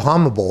calls the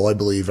Bahama Bowl, I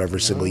believe, every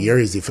single year.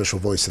 He's the official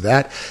voice of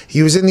that.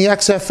 He was in the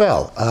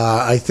XFL.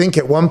 I think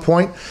at one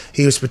point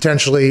he was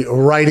potentially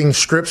writing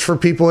scripts for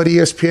people at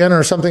ESPN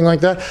or something like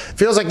that.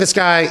 Feels like this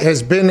guy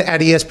has been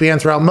at ESPN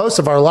throughout most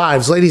of our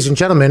lives. Ladies and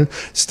gentlemen,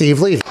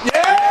 Steve Levy.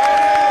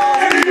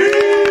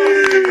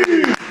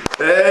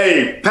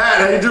 Hey, Pat,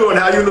 how you doing?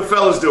 How you and the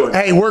fellas doing?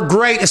 Hey, we're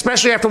great,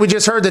 especially after we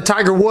just heard that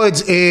Tiger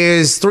Woods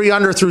is 3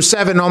 under through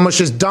 7, almost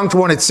just dunked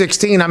one at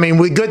 16. I mean,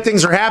 good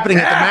things are happening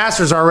at the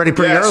Masters already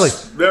pretty early.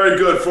 Very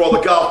good for all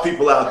the golf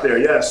people out there,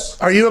 yes.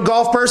 Are you a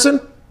golf person?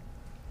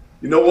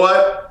 You know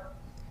what?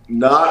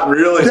 Not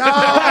really. No!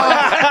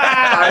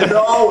 I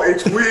know,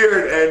 it's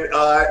weird, and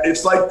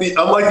it's like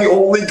I'm like the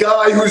only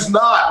guy who's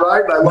not,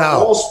 right? I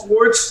love all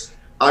sports.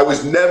 I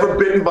was never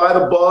bitten by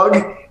the bug,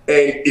 and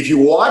if you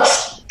watch...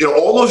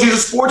 all those years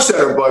of Sports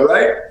Center, bud,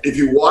 right? If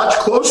you watch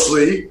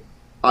closely,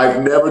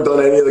 I've never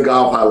done any of the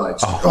golf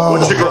highlights.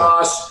 Butcher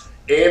Gross,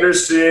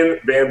 Anderson,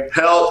 Van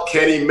Pelt,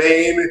 Kenny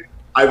Mayne.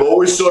 I've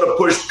always sort of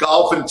pushed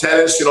golf and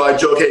tennis. I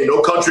joke, hey,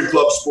 no country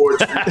club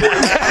sports.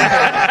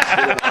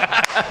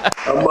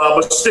 I'm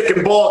a stick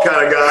and ball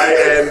kind of guy.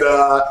 And,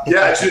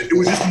 it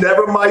was just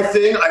never my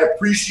thing. I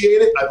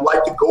appreciate it. I'd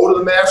like to go to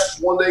the Masters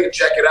one day and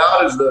check it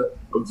out as the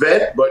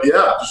event, but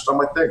just not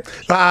my thing.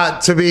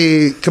 To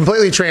be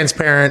completely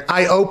transparent,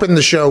 I opened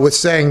the show with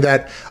saying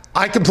that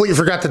I completely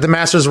forgot that the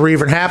Masters were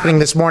even happening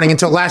this morning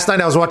until last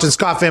night. I was watching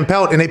Scott Van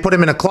Pelt, and they put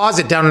him in a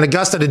closet down in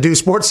Augusta to do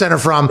Sports Center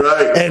from.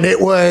 Right. And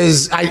it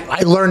was,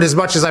 I learned as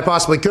much as I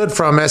possibly could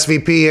from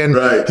SVP and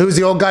who's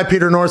the old guy,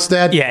 Peter North's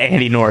dad? Yeah,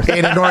 Andy North.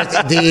 Andy North.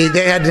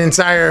 They had an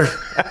entire...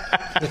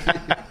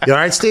 You all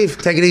right, Steve?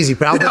 Take it easy,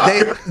 pal.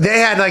 But they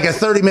had like a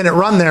 30-minute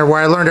run there where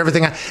I learned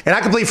everything. And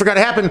I completely forgot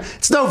it happened.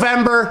 It's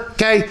November,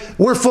 okay?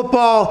 We're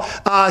football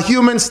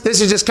humans.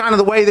 This is just kind of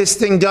the way this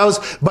thing goes.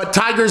 But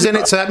Tiger's in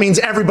it, so that means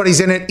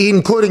everybody's in it,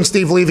 including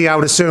Steve Levy, I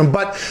would assume.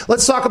 But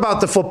let's talk about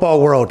the football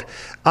world.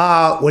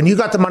 When you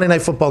got the Monday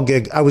Night Football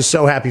gig, I was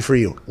so happy for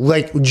you.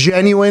 Like,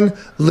 genuine,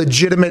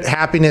 legitimate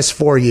happiness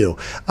for you.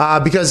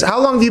 Because how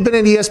long have you been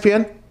at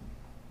ESPN?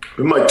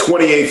 In my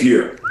 28th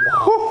year.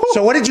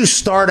 So what did you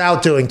start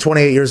out doing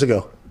 28 years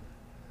ago?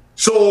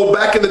 So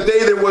back in the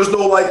day, there was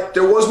no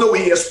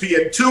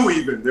ESPN2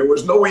 even. There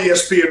was no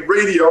ESPN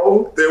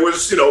radio. There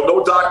was,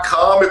 no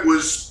 .com. It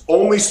was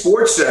only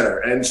Sports Center.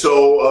 And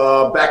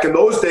so back in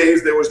those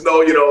days, there was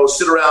no,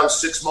 sit around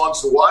 6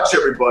 months and watch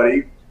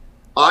everybody.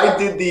 I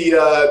did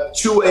the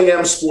 2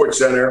 a.m. Sports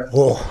Center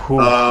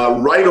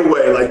right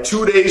away, like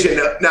 2 days in.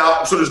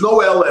 Now, so there's no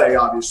LA,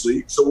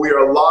 obviously. So we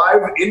are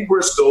live in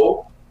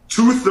Bristol,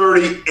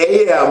 2:30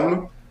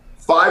 a.m.,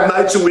 5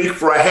 nights a week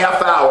for a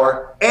half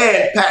hour.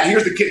 And, Pat,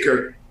 here's the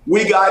kicker.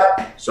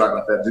 Sorry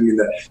about that. Didn't mean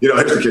that.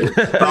 Here's the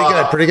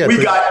kicker. Pretty good.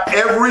 We got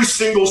every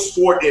single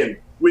sport in.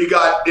 We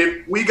got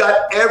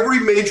every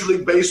Major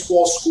League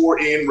Baseball score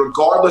in,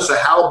 regardless of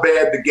how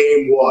bad the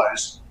game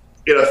was,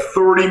 in a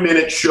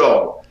 30-minute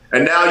show.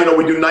 And now,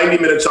 we do 90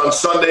 minutes on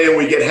Sunday, and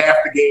we get half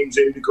the games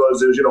in because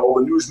there's, all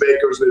the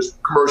newsmakers, there's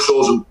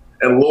commercials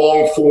and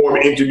long-form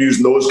interviews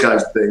and those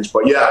kinds of things.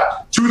 But,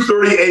 yeah,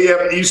 2:30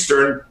 a.m.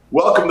 Eastern.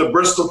 Welcome to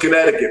Bristol,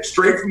 Connecticut,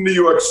 straight from New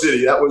York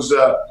City. That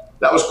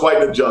was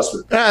quite an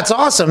adjustment. Yeah, it's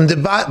awesome.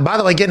 By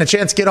the way, getting a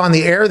chance to get on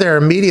the air there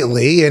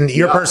immediately, and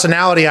your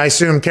personality, I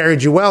assume,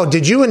 carried you well.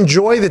 Did you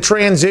enjoy the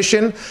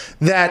transition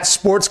that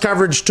sports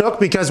coverage took?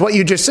 Because what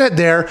you just said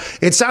there,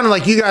 it sounded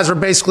like you guys were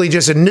basically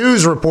just a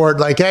news report,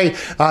 like, hey,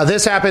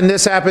 this happened,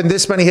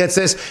 this many hits,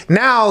 this.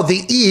 Now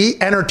the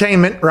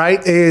entertainment,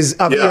 right, is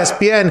of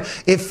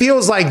ESPN. It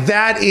feels like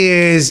that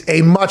is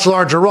a much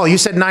larger role. You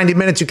said 90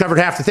 minutes, you covered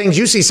half the things.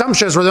 You see some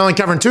shows where they're only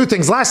covering two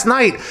things. Last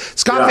night,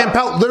 Scott Van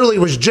Pelt literally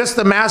was just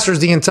the Masters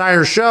the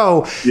entire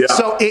show. Yeah.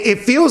 So it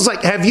feels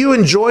like, have you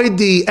enjoyed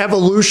the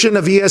evolution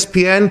of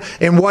ESPN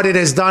and what it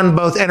has done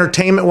both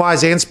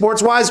entertainment-wise and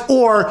sports-wise?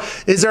 Or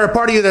is there a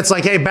part of you that's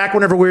like, hey, back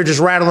whenever we were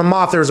just rattling them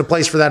off, there was a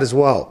place for that as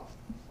well?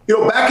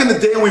 Back in the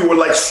day, we were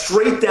like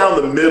straight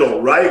down the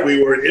middle, right?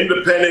 We were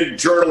independent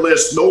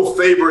journalists, no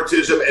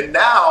favoritism. And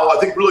now I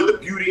think really the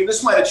beauty, and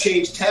this might have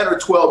changed 10 or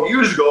 12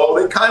 years ago,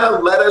 they kind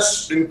of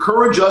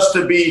encourage us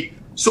to be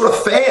sort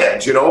of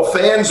fans,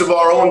 fans of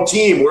our own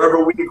team,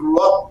 wherever we grew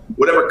up,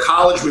 whatever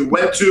college we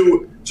went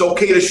to. It's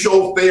okay to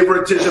show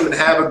favoritism and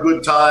have a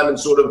good time and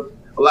sort of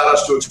allow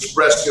us to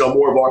express,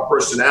 more of our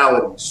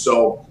personalities.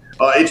 So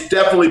it's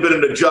definitely been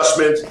an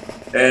adjustment.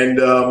 And,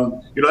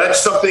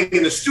 that's something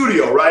in the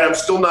studio, right? I'm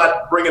still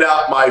not bringing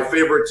out my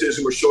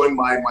favoritism or showing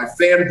my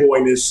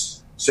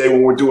fanboyness, say,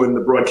 when we're doing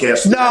the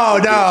broadcast. No,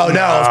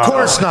 of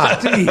course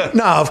not.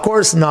 No, of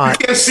course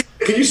not. You can't see.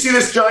 Can you see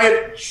this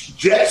giant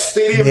jet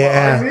stadium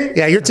behind me?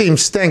 Yeah, your team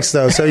stinks,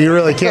 though, so you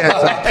really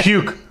can't.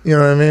 Puke. You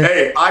know what I mean?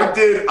 Hey, I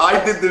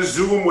did the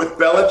Zoom with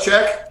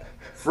Belichick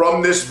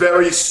from this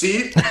very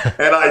seat,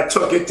 and I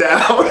took it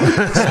down.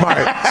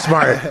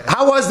 Smart.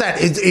 How was that?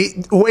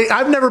 Wait,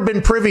 I've never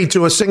been privy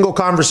to a single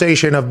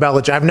conversation of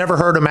Belichick. I've never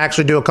heard him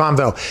actually do a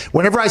convo.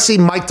 Whenever I see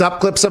mic'd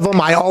up clips of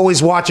him, I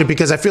always watch it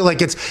because I feel like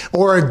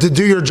or to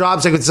do your job,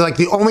 it's like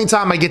the only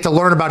time I get to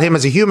learn about him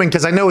as a human,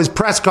 because I know his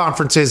press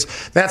conferences,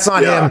 that's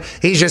not him.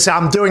 He's just,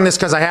 I'm doing this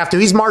because I have to.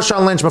 He's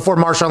Marshawn Lynch before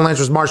Marshawn Lynch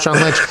was Marshawn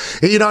Lynch.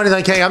 He's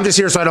like, hey, I'm just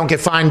here so I don't get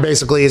fined,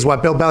 basically, is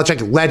what Bill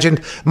Belichick,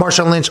 legend.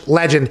 Marshawn Lynch,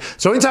 legend.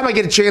 So anytime I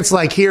get a chance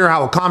to hear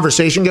how a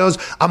conversation goes,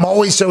 I'm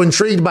always so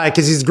intrigued by it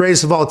because he's the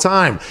greatest of all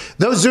time.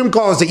 Those Zoom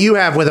calls that you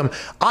have with him,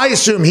 I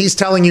assume he's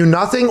telling you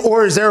nothing,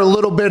 or is there a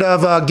little bit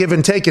of give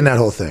and take in that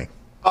whole thing?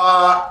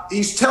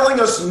 He's telling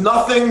us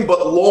nothing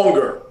but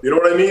longer. You know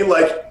what I mean?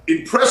 Like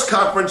in press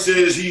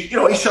conferences, he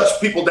shuts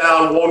people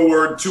down,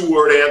 1-word,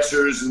 2-word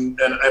answers, and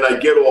I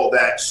get all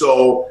that.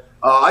 So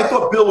I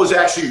thought Bill was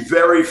actually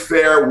very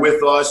fair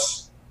with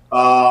us.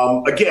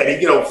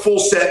 Again, full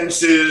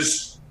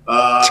sentences.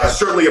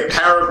 Certainly a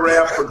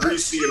paragraph for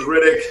Greasy and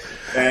Riddick,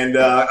 and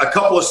a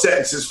couple of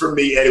sentences for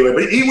me anyway.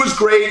 But he was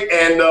great,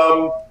 and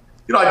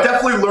I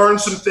definitely learned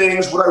some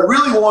things. What I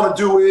really want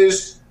to do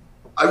is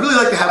I really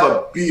like to have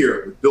a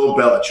beer with Bill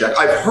Belichick.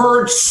 I've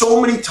heard so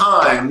many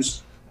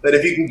times that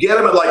if you can get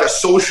him at like a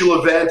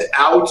social event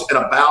out and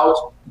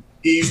about,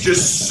 he's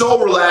just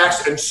so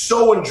relaxed and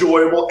so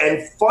enjoyable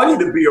and funny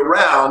to be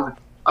around.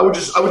 I would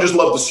just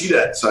love to see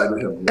that side of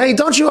him. Hey,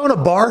 don't you own a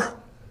bar?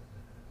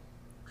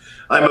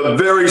 I'm a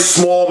very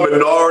small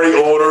minority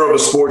owner of a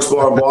sports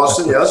bar in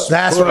Boston, yes.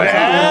 That's what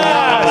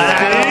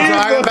I'm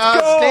talking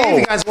about. Steve,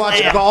 you guys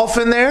watching golf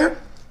in there?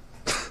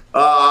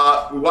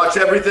 We watch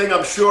everything.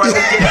 I'm sure I don't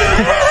get there as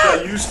much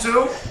as I used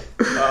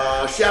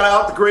to. Shout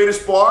out the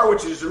greatest bar,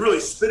 which is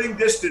really spitting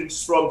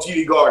distance from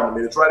TD Garden. I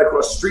mean, it's right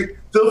across the street.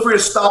 Feel free to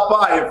stop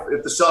by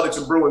if the Celtics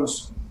and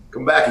Bruins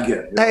come back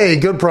again. Hey,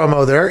 good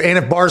promo there. And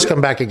if bars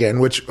come back again,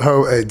 which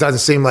it doesn't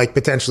seem like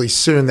potentially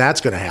soon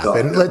that's going to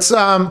happen. Let's.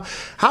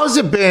 How's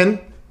it been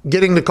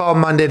getting to call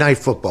Monday Night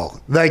Football?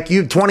 Like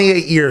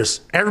 28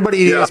 years.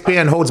 Everybody at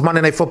ESPN holds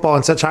Monday Night Football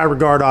in such high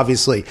regard,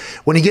 obviously.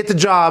 When you get the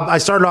job, I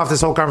started off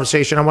this whole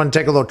conversation. I want to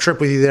take a little trip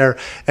with you there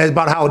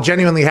about how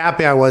genuinely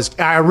happy I was.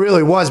 I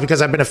really was,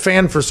 because I've been a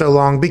fan for so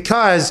long,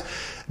 because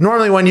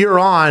normally when you're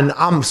on,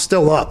 I'm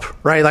still up,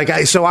 right?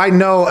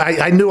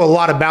 I knew a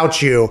lot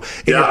about you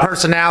and your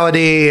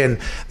personality, and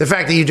the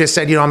fact that you just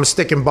said, I'm a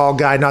stick and ball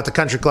guy, not the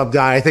country club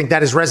guy. I think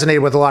that has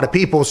resonated with a lot of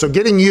people. So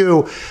getting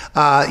you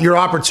your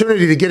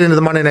opportunity to get into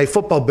the Monday Night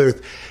Football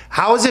booth,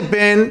 how has it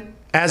been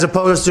as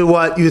opposed to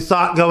what you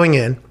thought going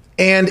in?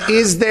 And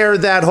is there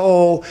that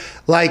whole,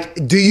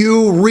 do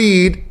you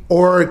read,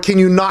 or can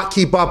you not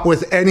keep up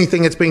with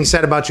anything that's being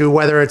said about you,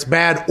 whether it's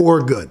bad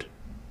or good?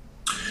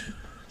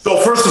 So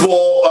first of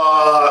all,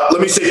 let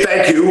me say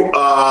thank you,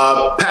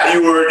 Pat.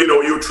 You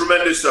were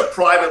tremendous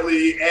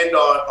privately and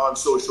on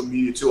social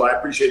media too. I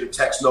appreciate the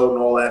text note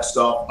and all that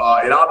stuff.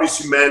 It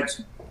obviously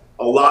meant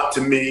a lot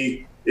to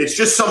me. It's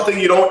just something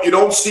you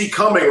don't see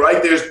coming,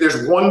 right?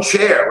 There's one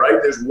chair, right?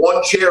 There's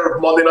one chair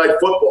of Monday Night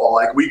Football,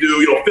 like we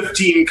do.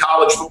 15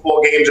 college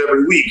football games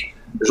every week.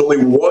 There's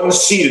only one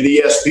seat at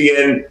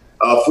ESPN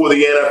for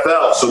the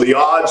NFL. So the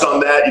odds on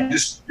that,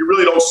 you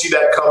really don't see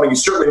that coming. You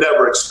certainly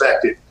never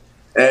expect it.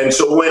 And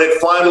so when it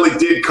finally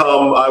did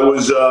come, I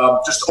was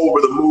just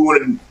over the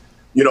moon. And,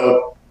 you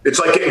know, it's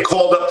like getting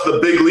called up to the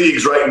big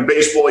leagues, right? In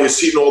baseball, you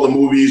see it in all the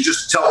movies.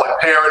 Just to tell my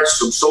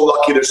parents, I'm so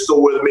lucky they're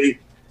still with me.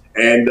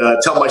 And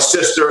tell my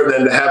sister, and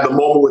then to have the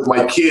moment with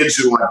my kids,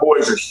 who my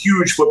boys are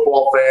huge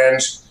football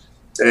fans.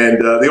 And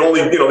the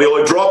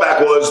only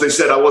drawback was they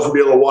said I wasn't be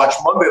able to watch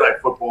Monday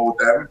Night Football with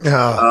them.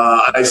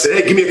 I said,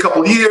 hey, give me a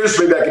couple of years,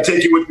 maybe I can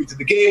take you with me to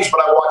the games. But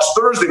I watch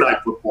Thursday Night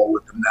Football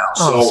with them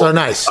now. So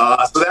nice. So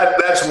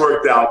that's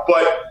worked out.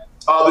 But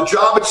the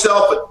job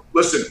itself,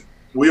 listen,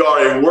 we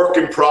are a work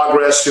in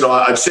progress. You know,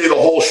 I'd say the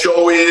whole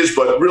show is,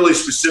 but really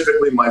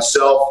specifically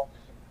myself.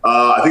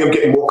 I think I'm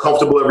getting more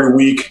comfortable every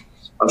week.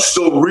 I'm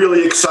still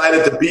really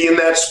excited to be in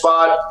that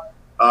spot.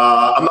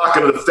 I'm not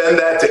going to defend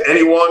that to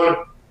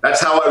anyone. That's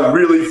how I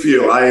really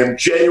feel. I am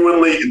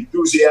genuinely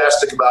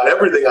enthusiastic about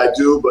everything I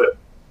do, but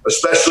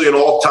especially an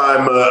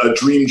all-time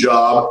dream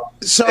job.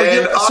 So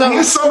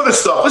here's some of the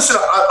stuff. Listen,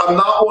 I'm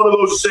not one of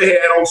those to say, hey,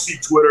 I don't see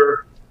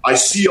Twitter. I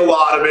see a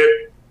lot of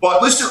it.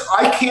 But listen,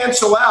 I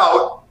cancel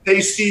out, hey,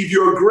 Steve,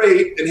 you're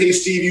great, and hey,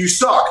 Steve, you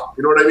suck.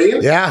 You know what I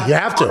mean? Yeah, you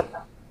have to.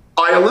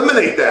 I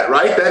eliminate that,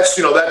 right? That's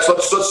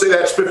let's say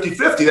that's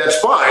 50-50. That's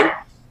fine.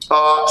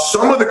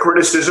 Some of the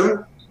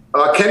criticism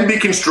can be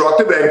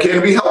constructive and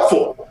can be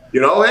helpful. You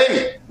know,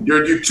 hey,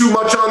 you're too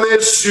much on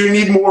this. You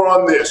need more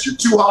on this. You're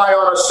too high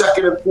on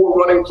a 2nd and 4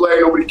 running play.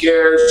 Nobody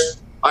cares.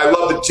 I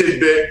love the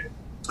tidbit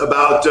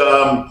about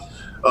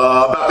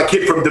the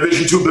kid from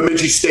Division II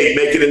Bemidji State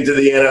making it into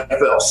the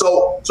NFL.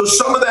 So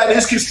some of that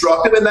is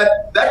constructive, and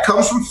that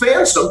comes from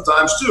fans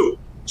sometimes too.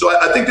 So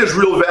I think there's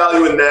real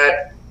value in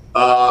that.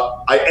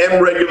 I am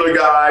a regular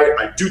guy.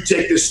 I do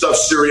take this stuff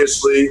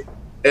seriously,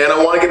 and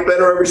I want to get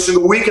better every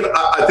single week, and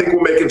I think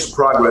we're making some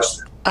progress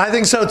there. I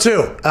think so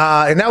too.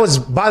 And that was,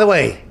 by the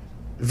way,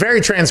 very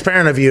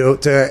transparent of you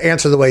to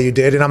answer the way you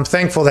did, and I'm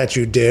thankful that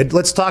you did.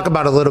 Let's talk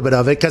about a little bit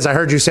of it, because I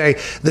heard you say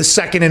the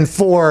 2nd and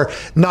 4,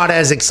 not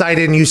as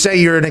excited, and you say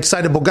you're an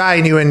excitable guy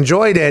and you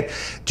enjoyed it.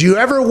 Do you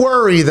ever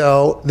worry,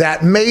 though,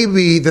 that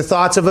maybe the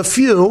thoughts of a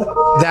few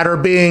that are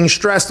being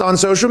stressed on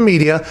social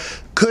media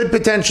could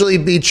potentially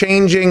be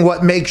changing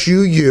what makes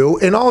you you?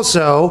 And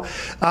also,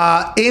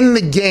 in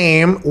the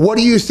game, what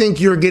do you think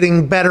you're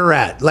getting better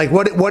at? Like,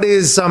 what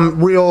is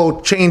some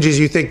real changes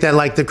you think that,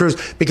 like, the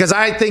crews, because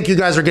I think you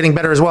guys are getting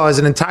better as well as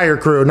an entire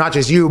crew, not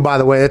just you, by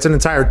the way. It's an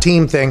entire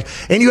team thing.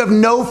 And you have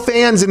no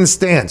fans in the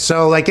stands.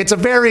 So, like, it's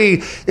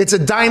a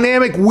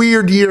dynamic,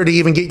 weird year to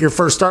even get your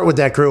first start with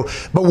that crew.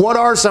 But what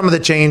are some of the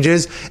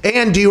changes?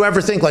 And do you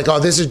ever think, like, oh,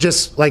 this is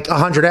just like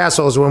 100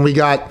 assholes when we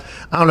got,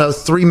 I don't know,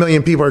 3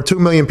 million people or 2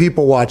 million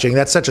people watching?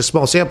 That's such a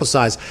small sample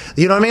size.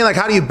 You know what I mean? Like,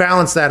 how do you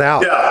balance that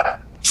out? Yeah.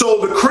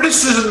 So the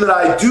criticism that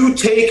I do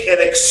take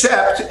and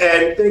accept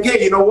and think,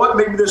 hey, you know what,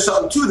 maybe there's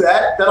something to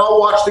that, then I'll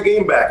watch the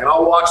game back and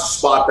I'll watch the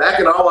spot back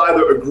and I'll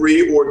either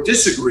agree or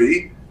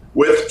disagree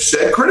with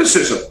said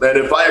criticism. And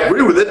if I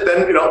agree with it,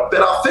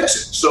 then I'll fix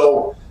it.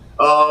 So,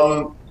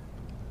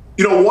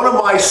 one of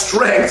my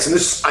strengths,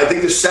 and I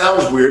think this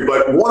sounds weird,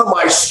 but one of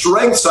my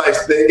strengths, I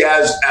think,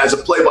 as a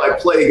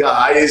play-by-play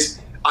guy is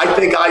I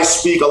think I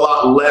speak a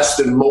lot less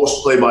than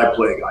most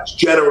play-by-play guys,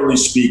 generally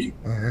speaking.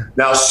 Mm-hmm.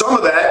 Now, some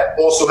of that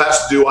also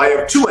has to do, I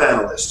have 2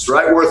 analysts,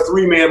 right? We're a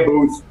 3-man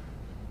booth.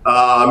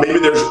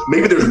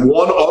 Maybe there's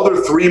one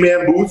other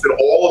 3-man booth in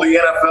all of the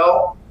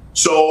NFL.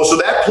 So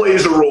that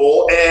plays a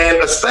role, and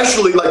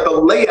especially like the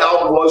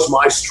layout was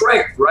my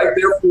strength, right?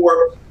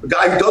 Therefore, the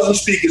guy who doesn't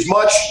speak as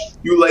much,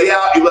 you lay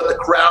out, you let the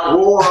crowd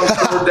roar on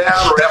 4th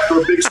down or after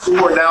a big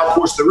score, and now, of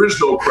course, there is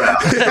no crowd.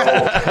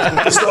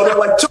 So that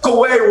like took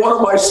away one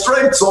of my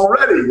strengths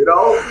already,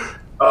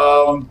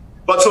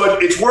 But so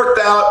it's worked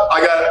out.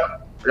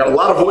 I got a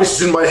lot of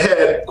voices in my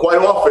head quite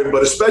often,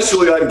 but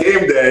especially on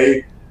game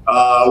day,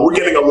 we're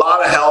getting a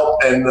lot of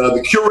help, and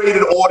the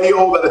curated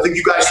audio that I think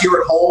you guys hear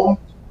at home.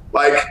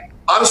 Like,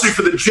 honestly,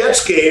 for the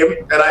Jets game,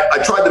 and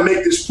I tried to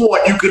make this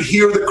point, you could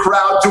hear the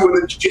crowd doing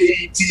the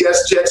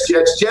Jets,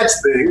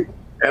 Jets thing,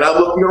 and I'm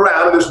looking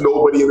around and there's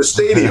nobody in the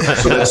stadium.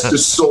 So that's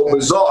just so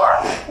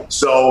bizarre.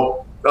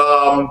 So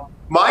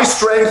my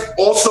strength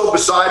also,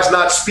 besides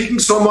not speaking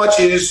so much,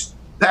 is,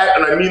 Pat,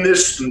 and I mean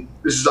this, and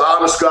this is the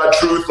honest God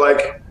truth,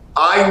 like,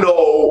 I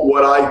know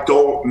what I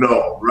don't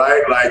know,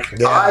 right? Like,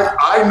 yeah.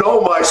 I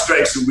know my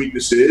strengths and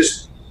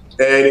weaknesses.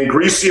 And in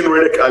Greasy and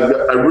Riddick,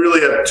 I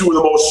really have 2 of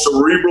the most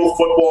cerebral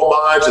football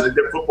minds. I think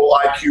their football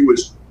IQ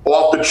is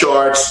off the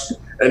charts.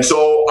 And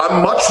so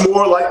I'm much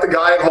more like the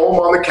guy at home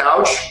on the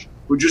couch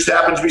who just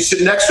happens to be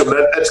sitting next to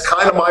him. That's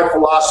kind of my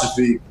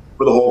philosophy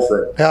for the whole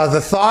thing.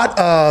 The thought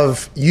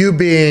of you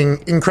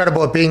being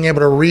incredible at being able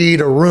to read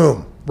a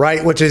room,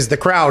 right, which is the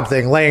crowd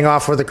thing, laying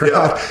off for the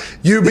crowd. Yeah.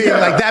 You being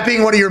like that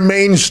being one of your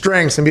main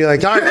strengths and be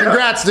like, all right,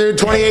 congrats, dude,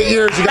 28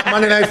 years, you got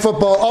Monday Night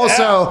Football.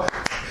 Also,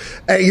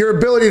 hey, your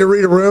ability to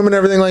read a room and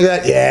everything like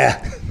that,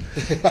 yeah.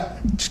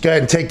 Just go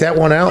ahead and take that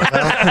one out.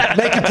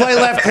 Make you play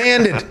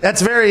left-handed.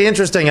 That's very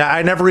interesting.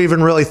 I never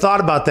even really thought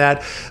about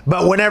that.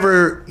 But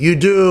whenever you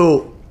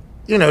do,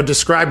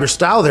 describe your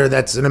style there,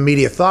 that's an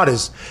immediate thought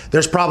is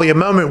there's probably a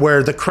moment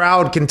where the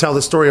crowd can tell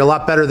the story a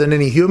lot better than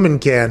any human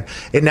can,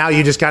 and now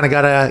you just kind of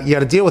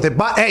gotta deal with it.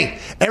 But hey,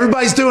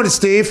 everybody's doing it,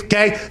 Steve.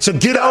 Okay, so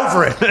get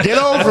over it. Get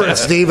over it,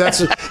 Steve.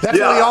 That's what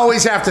we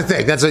always have to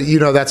think.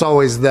 That's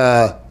always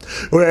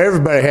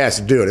everybody has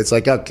to do it. It's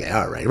like, okay,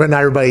 all right, but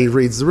not everybody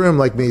reads the room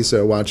like me.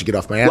 So why don't you get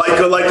off my ass?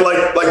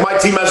 Like my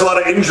team has a lot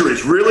of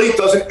injuries. Really?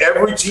 Doesn't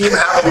every team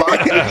have a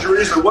lot of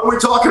injuries? What are we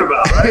talking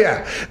about? Right?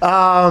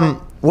 Yeah.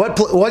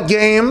 What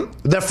game?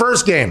 The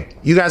first game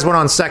you guys went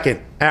on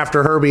second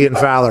after Herbie and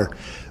Fowler.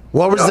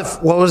 What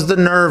was the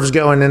nerves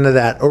going into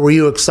that, or were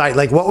you excited?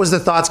 Like, what was the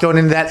thoughts going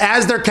into that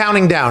as they're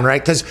counting down,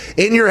 right? Because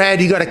in your head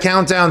you got to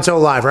count down till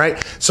live,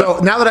 right? So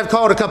now that I've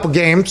called a couple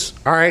games,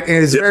 all right,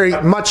 and it's very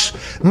much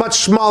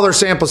smaller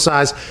sample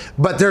size,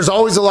 but there's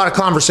always a lot of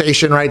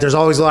conversation, right? There's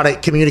always a lot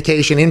of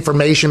communication,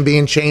 information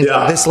being changed.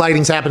 Yeah. This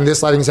lighting's happening,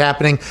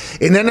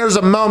 and then there's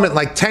a moment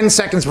like 10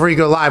 seconds before you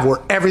go live where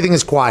everything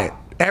is quiet.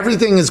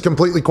 Everything is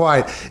completely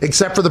quiet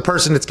except for the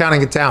person that's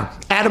counting it down.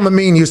 Adam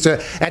Amin used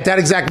to, at that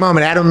exact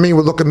moment, Adam Amin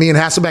would look at me and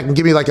Hasselbeck and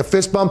give me like a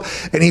fist bump,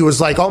 and he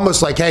was like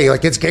almost like, hey,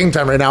 like it's game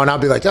time right now, and I'll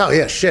be like, oh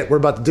yeah, shit, we're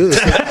about to do this.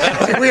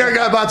 Like we are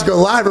about to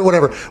go live or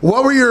whatever.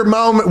 What were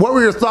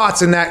your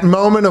thoughts in that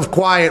moment of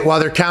quiet while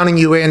they're counting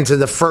you into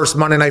the first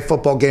Monday Night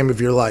Football game of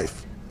your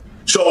life?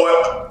 So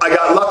I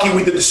got lucky.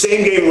 We did the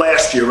same game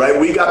last year, right?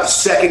 We got the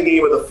second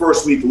game of the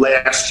first week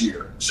last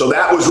year. So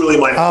that was really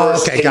my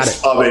first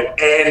taste of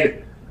it.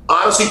 And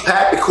honestly,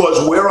 Pat,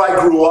 because where I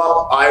grew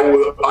up,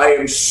 I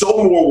am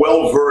so more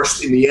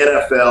well-versed in the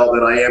NFL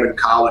than I am in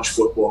college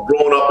football.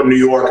 Growing up in New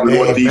York and the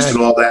Northeast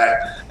and all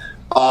that,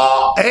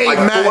 I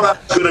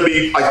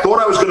thought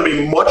I was going to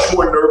be much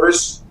more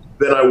nervous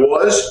than I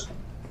was.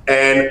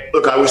 And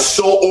look, I was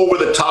so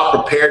over the top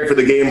prepared for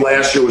the game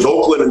last year. It was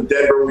Oakland and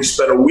Denver. We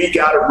spent a week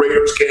out at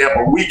Raiders camp,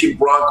 a week in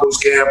Broncos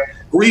camp.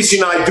 Greasy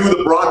and I do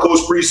the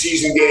Broncos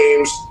preseason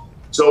games.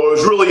 So I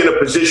was really in a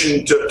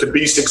position to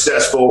be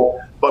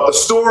successful. But the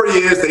story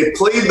is they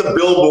played the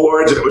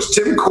billboards, and it was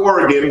Tim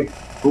Corrigan,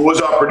 who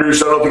was our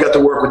producer. I don't know if you got to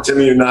work with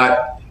Timmy or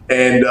not.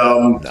 And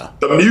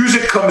the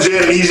music comes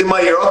in, and he's in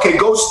my ear. Okay,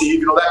 go,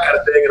 Steve, that kind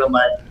of thing. And I'm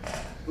like,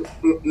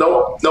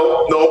 no.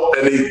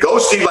 And he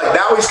goes, Steve, like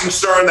now he's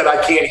concerned that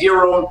I can't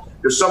hear him.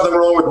 There's something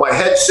wrong with my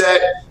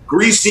headset.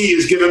 Greasy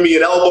is giving me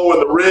an elbow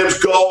in the ribs.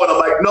 Go. And I'm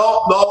like, no,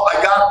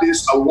 I got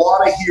this. I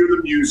want to hear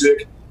the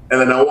music,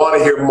 and then I want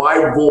to hear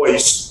my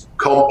voice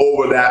come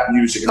over that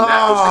music. And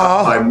that was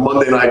kind of my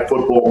Monday Night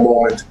Football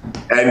moment.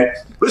 And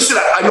listen,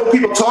 I know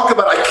people talk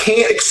about it. I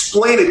can't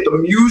explain it. The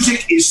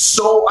music is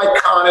so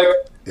iconic.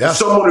 Yeah.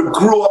 Someone who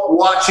grew up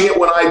watching it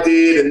when I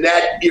did, in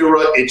that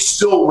era, it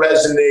still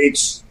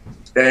resonates.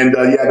 And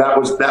that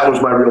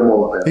was my real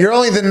moment. You're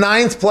only the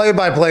 9th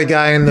play-by-play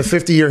guy in the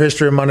 50-year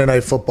history of Monday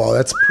Night Football.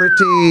 That's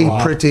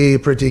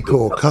pretty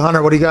cool.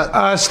 Connor, what do you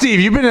got? Steve,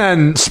 you've been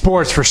in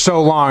sports for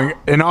so long,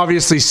 and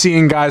obviously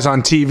seeing guys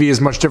on TV is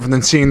much different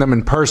than seeing them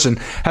in person.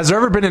 Has there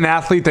ever been an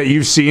athlete that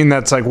you've seen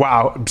that's like,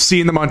 wow,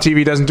 seeing them on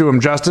TV doesn't do them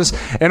justice?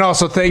 And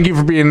also, thank you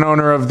for being an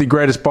owner of the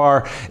greatest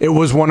bar. It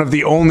was one of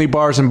the only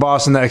bars in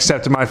Boston that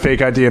accepted my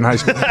fake ID in high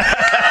school.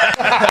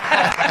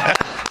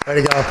 There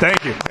you go.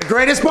 Thank you. The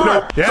greatest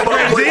bar. Yeah, the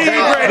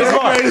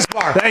greatest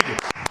bar. Thank you.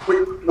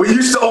 We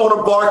used to own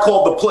a bar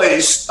called The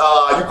Place.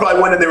 You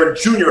probably went in there in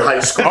junior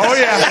high school. Oh,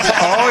 yeah.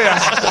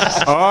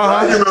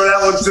 You remember that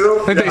one, too?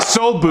 I think they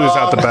sold booze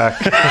out the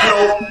back.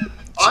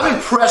 I'm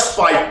impressed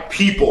by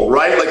people,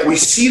 right? Like, we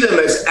see them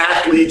as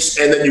athletes,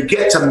 and then you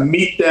get to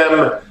meet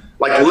them.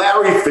 Like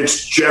Larry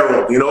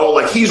Fitzgerald,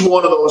 like he's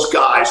one of those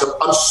guys.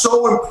 I'm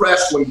so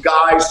impressed when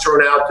guys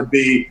turn out to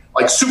be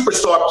like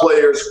superstar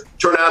players,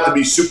 turn out to be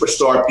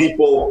superstar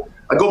people.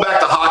 I go back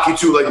to hockey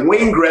too, like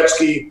Wayne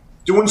Gretzky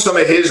doing some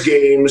of his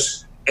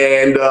games,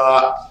 and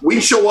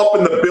we'd show up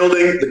in the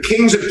building. The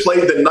Kings had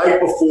played the night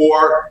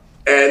before,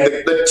 and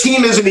the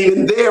team isn't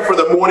even there for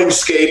the morning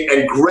skate,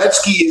 and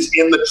Gretzky is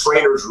in the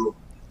trainer's room.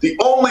 The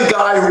only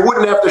guy who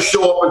wouldn't have to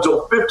show up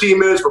until 15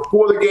 minutes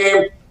before the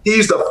game.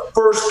 He's the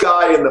first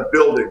guy in the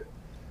building.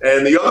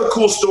 And the other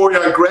cool story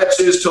on Gretz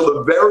is till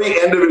the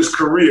very end of his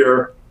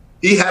career,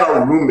 he had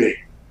a roommate.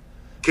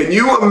 Can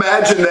you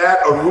imagine that?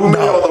 A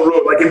roommate on the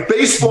road. Like in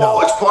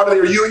baseball, it's part of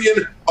their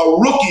union. A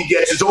rookie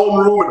gets his own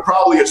room and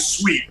probably a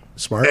suite.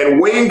 Smart. And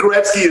Wayne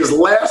Gretzky, his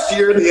last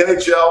year in the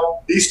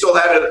NHL, he still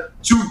had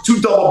two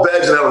double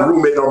beds and had a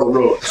roommate on the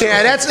road.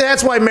 Yeah,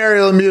 that's why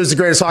Mario Lemieux is the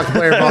greatest hockey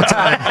player of all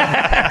time.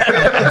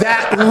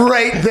 That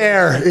right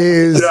there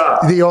is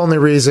the only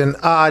reason.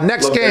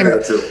 Next game,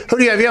 who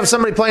do you have? You have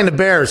somebody playing the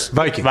Bears.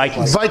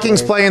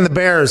 Vikings playing the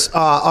Bears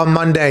on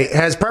Monday.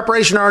 Has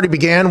preparation already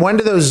began? When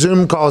do those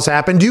Zoom calls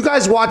happen? Do you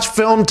guys watch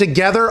film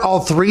together, all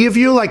three of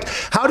you? Like,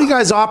 how do you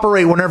guys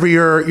operate whenever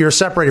you're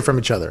separated from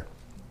each other?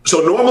 So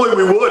normally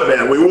we would,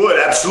 man. We would,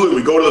 absolutely.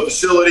 We go to the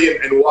facility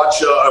and watch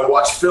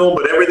film,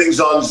 but everything's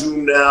on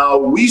Zoom now.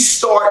 We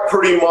start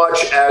pretty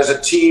much as a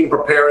team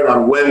preparing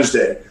on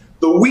Wednesday.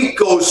 The week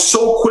goes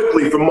so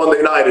quickly from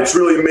Monday night. It's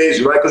really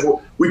amazing, right? Because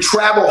we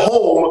travel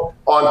home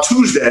on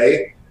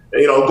Tuesday,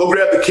 go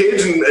grab the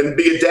kids and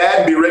be a dad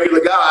and be a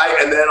regular guy.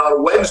 And then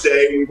on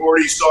Wednesday, we've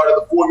already started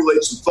to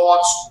formulate some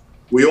thoughts.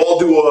 We all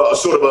do a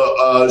sort of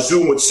a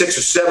Zoom with 6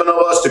 or 7 of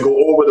us to go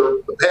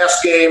over the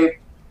past game,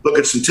 look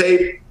at some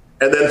tape,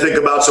 and then think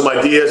about some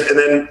ideas. And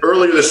then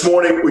earlier this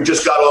morning, we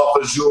just got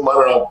off a Zoom,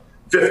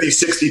 50,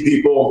 60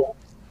 people,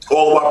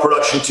 all of our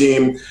production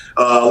team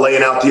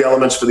laying out the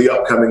elements for the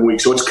upcoming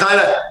week. So it's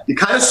you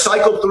kind of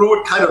cycle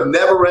through it, kind of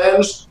never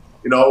ends.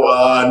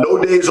 No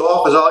days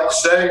off, as I like to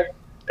say.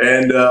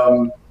 And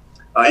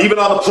even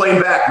on the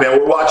plane back, man,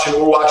 we're watching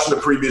the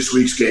previous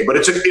week's game. But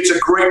it's a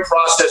great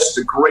process. It's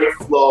a great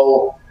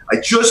flow.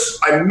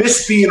 I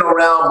miss being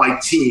around my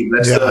team.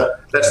 That's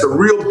the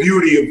real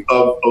beauty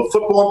of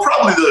football and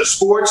probably the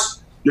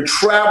sports. You're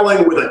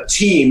traveling with a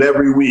team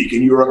every week,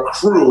 and you're a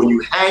crew, and you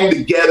hang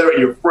together, and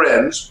you're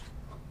friends.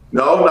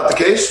 No, not the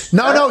case?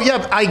 No,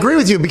 yeah, I agree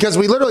with you because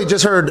we literally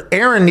just heard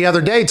Aaron the other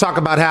day talk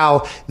about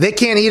how they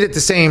can't eat at the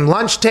same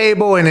lunch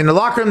table and in the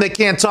locker room they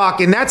can't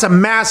talk, and that's a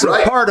massive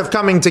part of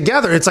coming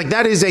together. It's like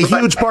that is a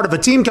huge part of a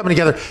team coming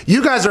together.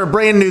 You guys are a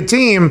brand new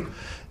team.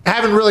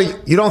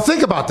 You don't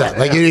think about that.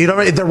 Like you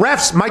don't. The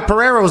refs, Mike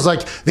Pereira was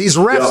like, these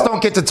refs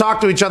don't get to talk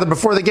to each other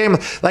before the game.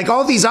 Like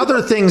all these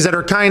other things that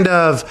are kind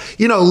of,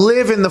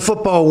 live in the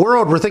football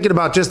world. We're thinking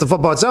about just the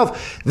football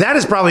itself. That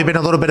has probably been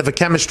a little bit of a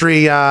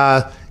chemistry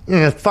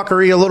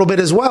fuckery a little bit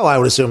as well, I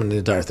would assume, in the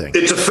entire thing.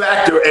 It's a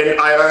factor, and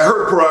I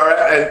heard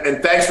Pereira,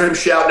 and thanks for him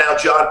shouting out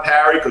John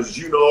Parry, because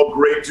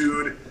great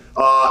dude.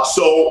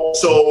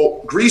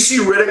 So Greasy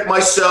Riddick,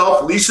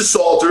 myself, Lisa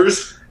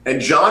Salters, and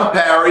John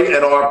Parry,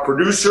 and our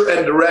producer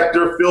and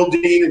director, Phil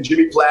Dean and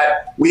Jimmy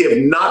Platt, we have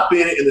not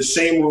been in the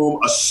same room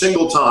a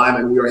single time,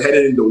 and we are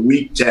headed into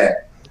week 10.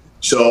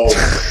 So,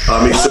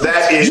 so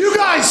that is... You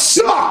guys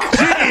suck!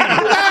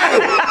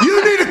 Hey,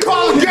 you need to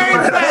call the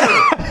game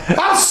better!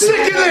 I'm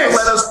sick of this!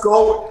 Let us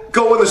go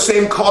in the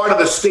same car to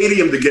the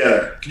stadium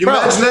together. Can you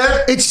imagine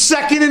that? It's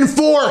 2nd and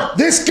 4.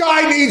 This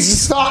guy needs to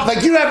stop.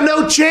 Like, you have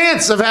no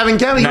chance of having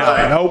Kevin.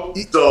 Nope.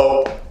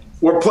 So...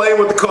 we're playing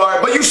with the car.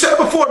 But you said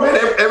before, man,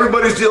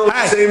 everybody's dealing with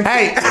the same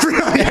thing.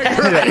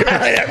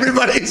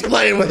 Everybody's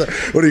playing with it.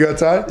 What do you got,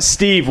 Ty?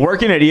 Steve,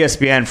 working at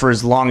ESPN for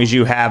as long as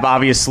you have,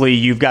 obviously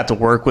you've got to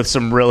work with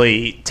some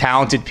really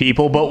talented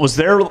people, but was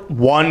there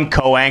one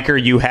co-anchor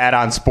you had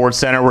on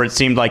SportsCenter where it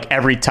seemed like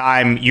every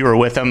time you were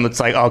with him, it's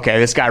like, okay,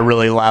 this guy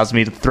really allows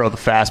me to throw the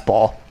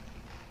fastball?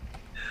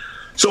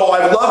 So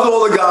I've loved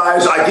all the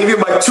guys. I give you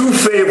my 2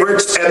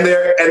 favorites, and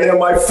they're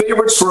my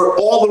favorites for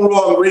all the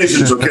wrong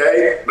reasons,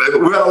 okay?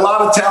 We've got a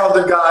lot of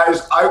talented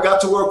guys. I got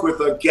to work with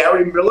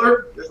Gary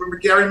Miller. You guys remember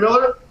Gary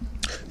Miller?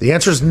 The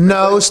answer is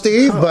no,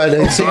 Steve, but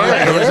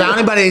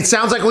it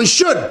sounds like we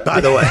should,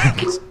 by the way.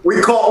 We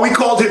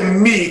called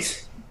him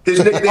Meat. His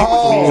nickname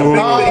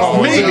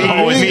was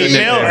Meat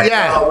Miller.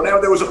 Yeah. Whenever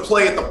there was a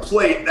play at the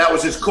plate, that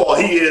was his call.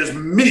 He is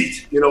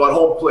Meat, at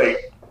home plate.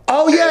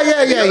 Oh, yeah.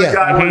 The other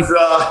guy was,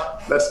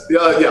 The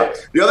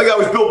other guy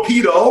was Bill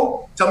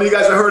Pito. Tell me you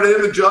guys have heard of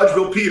him, the judge,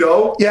 Bill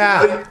Pito.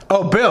 Yeah.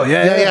 Oh, Bill.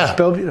 Yeah.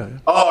 Bill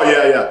Pito. Oh,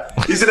 yeah.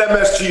 He's at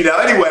MSG now.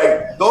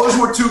 Anyway, those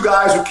were 2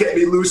 guys who kept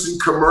me loose in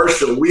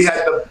commercial. We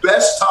had the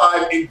best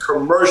time in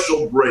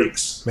commercial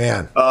breaks.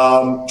 Man.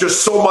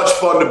 Just so much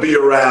fun to be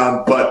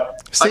around.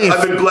 But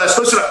I've been blessed.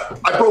 Listen,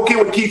 I broke in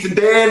with Keith and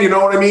Dan, you know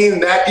what I mean? In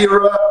that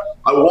era,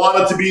 I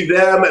wanted to be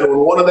them. And when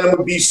one of them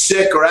would be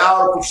sick or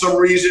out for some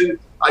reason,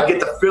 I'd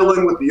get to fill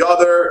in with the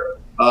other.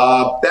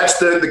 That's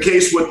the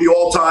case with the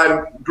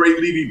all-time great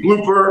Levy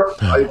blooper.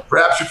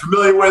 Perhaps you're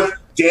familiar with.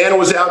 Dan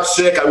was out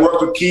sick. I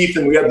worked with Keith,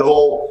 and we had the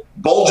whole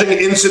bulging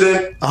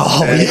incident. So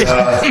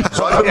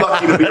I've been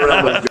lucky to be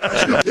around those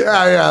guys.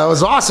 Yeah. It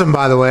was awesome,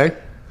 by the way.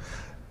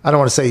 I don't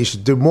want to say you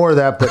should do more of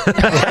that, but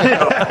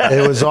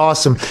it was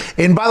awesome.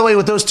 And by the way,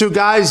 with those 2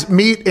 guys,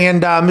 Meat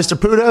and Mr.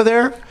 Pudo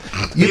there,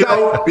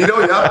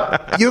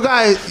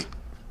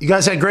 you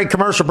guys had great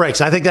commercial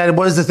breaks. I think that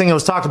was the thing that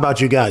was talked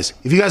about you guys.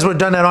 If you guys would have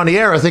done that on the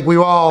air, I think we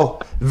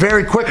all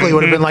very quickly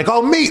would have been like,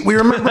 oh, Meat, we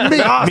remember Meat.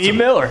 Awesome. Meat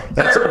Miller.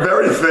 That's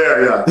very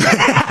fair, yeah.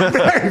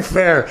 Very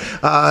fair.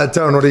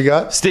 Tone, what do you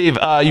got? Steve,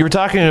 you were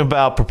talking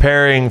about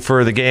preparing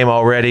for the game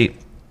already.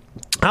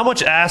 How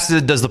much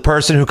acid does the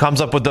person who comes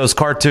up with those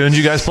cartoons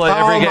you guys play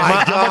every game?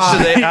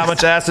 How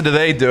much acid do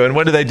they do, and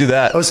when do they do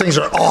that? Those things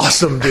are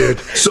awesome, dude.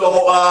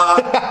 So,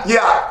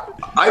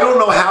 I don't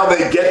know how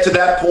they get to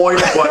that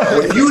point, but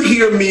when you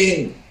hear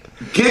me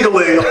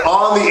giggling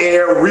on the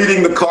air,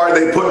 reading the card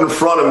they put in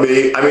front of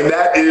me, I mean,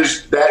 that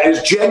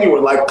is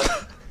genuine. Like,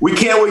 we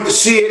can't wait to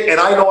see it, and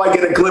I know I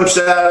get a glimpse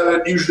out of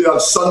it. Usually on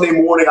Sunday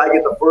morning, I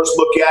get the first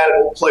look at it.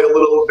 We'll play a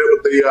little bit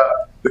with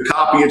the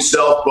copy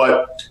itself,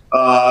 but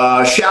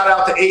shout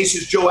out to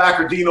Aces, Joe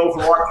Accordino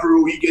from our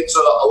crew. He gets a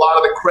lot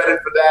of the credit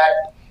for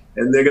that.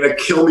 and they're going to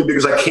kill me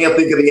because I can't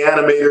think of the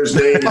animator's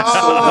name. It's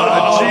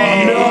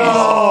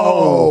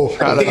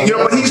but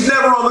he's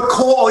never on the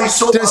call. He's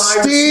so Does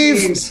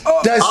Steve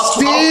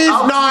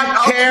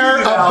not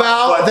care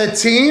about the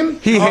team?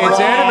 He hates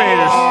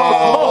animators.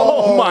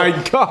 Oh my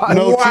God!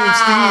 No Team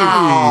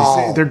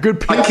Steve. They're good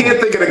people. I can't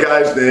think of the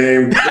guy's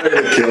name.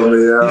 They're gonna kill me.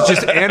 Yeah. He's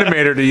just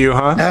animator to you,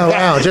 huh? Oh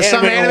wow! Just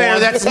some animator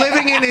that's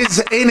living in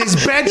his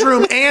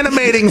bedroom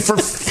animating for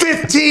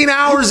 15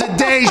 hours a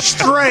day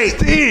straight,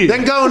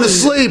 then going to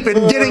sleep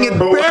and getting it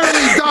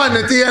barely done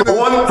at the end.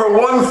 For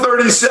one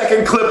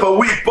 30-second clip a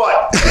week,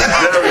 but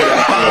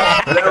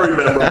very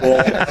memorable.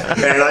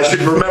 And I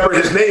should remember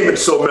his name.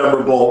 It's so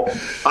memorable.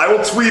 I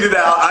will tweet it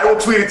out. I will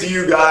tweet it to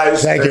you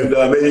guys. Thank you.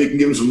 Maybe you can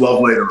give him some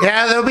love later.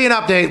 Yeah, there'll be an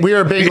update. We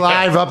are a big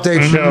live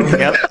update show.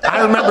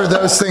 I remember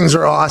those things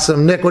are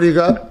awesome. Nick, what do you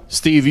got?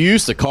 Steve, you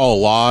used to call a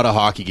lot of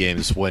hockey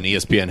games when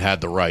ESPN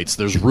had the rights.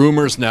 There's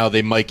rumors now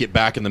they might get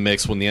back in the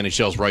mix when the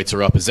NHL's rights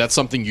are up. Is that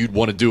something you'd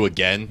want to do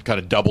again? Kind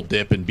of double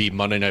dip and be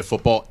Monday Night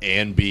Football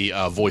and be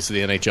voice of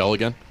the NHL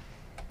again?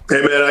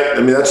 Hey, man,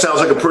 I mean, that sounds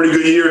like a pretty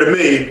good year to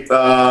me.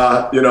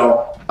 I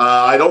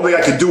don't think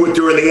I could do it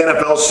during the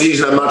NFL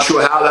season. I'm not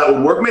sure how that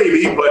would work,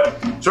 maybe, but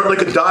certainly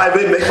could dive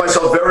in, make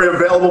myself very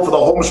available for the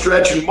home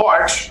stretch in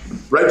March,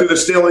 right through the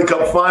Stanley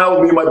Cup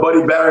final, me and my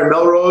buddy Barry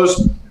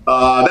Melrose.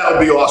 That would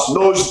be awesome.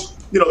 Those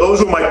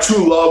were my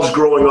two loves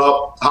growing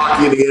up,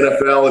 hockey and the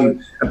NFL.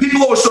 And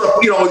people always sort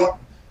of,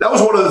 that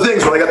was one of the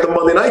things when I got the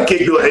Monday night gig,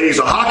 people were like, hey, he's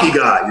a hockey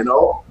guy, And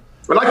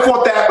I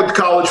fought that with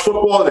college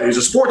football, and he's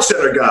a sports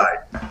center guy.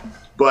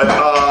 But the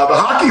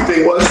hockey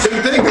thing was the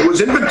same thing. It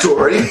was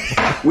inventory.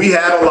 We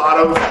had a lot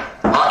of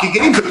hockey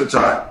games at the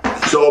time.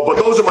 So, but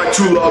those are my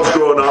two loves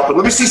growing up. And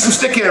let me see some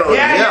stick handling.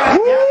 Yeah.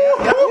 Oh,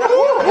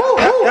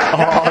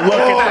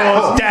 look at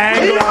those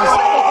dangles.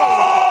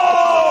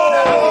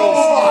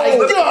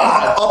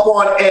 Up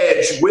on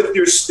edge with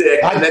your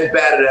stick and then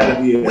bat it out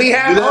of the air.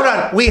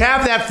 We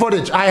have that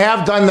footage. I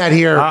have done that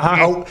here.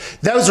 Oh,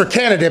 those are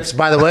Canadips,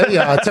 by the way,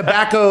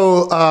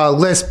 tobacco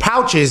list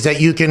pouches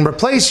that you can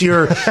replace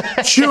your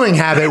chewing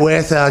habit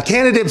with.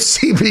 Canadips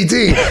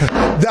CBD.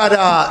 That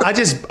I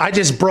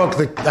just broke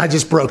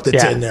the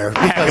tin there.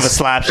 Heck of a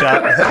slap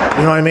shot.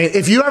 You know what I mean?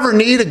 If you ever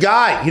need a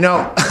guy,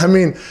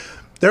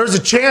 there was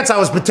a chance I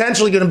was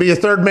potentially going to be a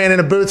third man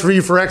in a booth for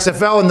you for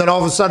XFL, and then all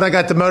of a sudden I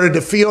got demoted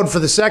to field for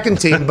the second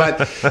team.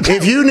 But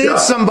if you need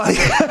somebody,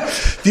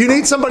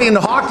 in the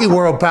hockey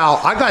world,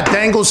 pal, I got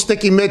dangles,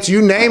 sticky mitts,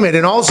 you name it,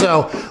 and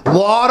also a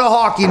lot of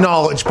hockey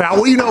knowledge, pal.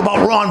 What do you know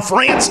about Ron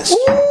Francis?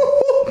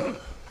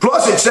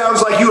 Plus, it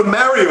sounds like you and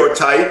Mario are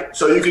tight,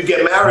 so you could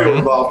get Mario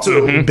involved,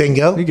 too. Mm-hmm.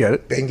 Bingo. You get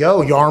it.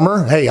 Bingo.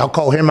 Yarmer. Hey, I'll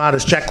call him out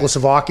as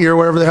Czechoslovakia or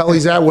wherever the hell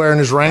he's at, wearing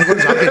his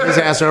Wranglers. I'll get his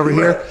ass over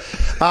here.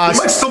 He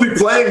might still be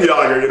playing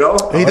Yager,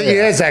 He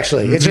is,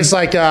 actually. It's just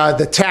like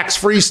the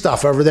tax-free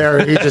stuff over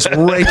there. He's just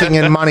raking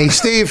in money.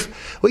 Steve,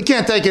 we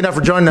can't thank you enough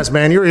for joining us,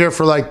 man. You were here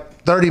for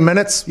like 30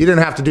 minutes. You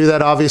didn't have to do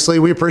that, obviously.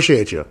 We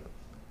appreciate you.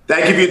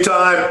 Thank you for your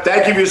time.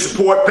 Thank you for your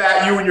support,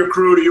 Pat. You and your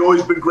crew, you've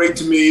always been great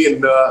to me,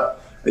 and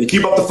you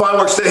keep up the fine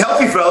work. Stay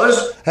healthy,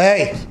 fellas.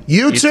 Hey,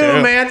 you too,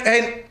 man.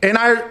 And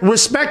I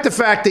respect the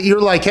fact that you're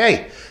like,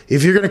 hey,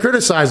 if you're going to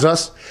criticize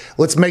us,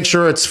 let's make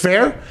sure it's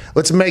fair.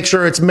 Let's make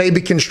sure it's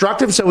maybe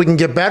constructive so we can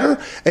get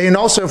better. And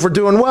also, if we're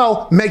doing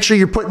well, make sure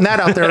you're putting that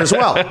out there as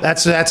well.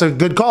 That's a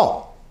good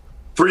call.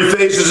 3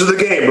 phases of the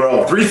game,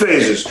 bro. 3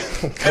 phases.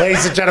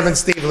 Ladies and gentlemen,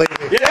 Steve Levy.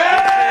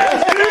 Yeah!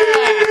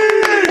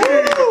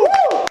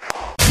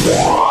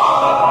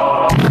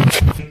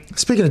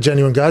 Speaking of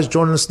genuine guys,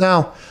 joining us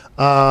now,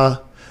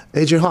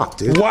 AJ Hawk,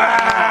 dude.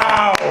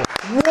 Wow!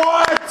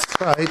 What?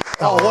 Right.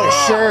 Oh, what a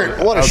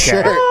shirt. What a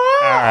shirt. All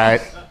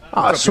right.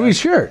 Oh, sweet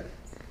shirt.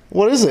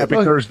 What is it? Happy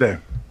Thursday.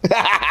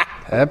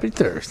 Happy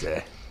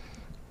Thursday.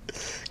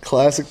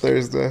 Classic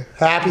Thursday.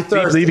 Happy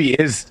Thursday. Steve Levy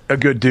is a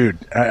good dude.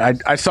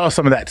 I saw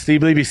some of that.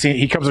 Steve Levy,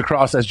 he comes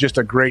across as just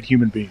a great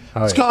human being.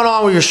 What's going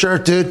on with your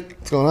shirt, dude?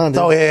 What's going on,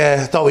 dude?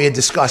 Thought we had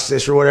discussed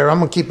this or whatever. I'm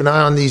going to keep an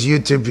eye on these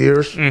YouTube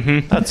viewers.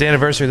 Mm-hmm. That's the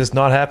anniversary of this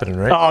not happening,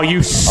 right? Oh,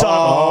 you son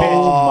of a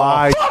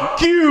bitch.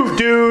 Fuck you,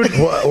 dude.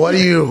 What are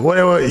you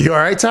all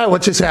right, Ty?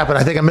 What just happened?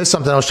 I think I missed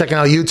something. I was checking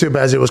out YouTube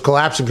as it was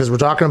collapsing because we're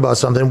talking about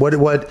something. What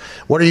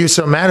are you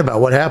so mad about?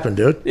 What happened,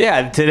 dude?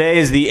 Yeah, today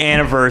is the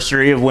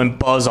anniversary of when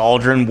Buzz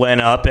Aldrin went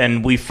up,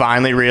 and we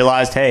finally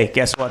realized, hey,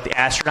 guess what? The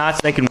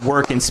astronauts, they can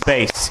work in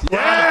space.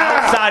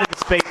 Yeah! Outside of the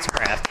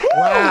spacecraft.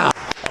 Wow.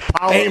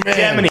 Apollo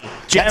Gemini,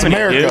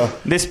 America. dude.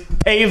 This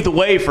paved the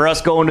way for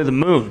us going to the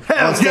moon.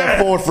 One step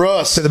forward for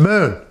us. To the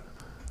moon.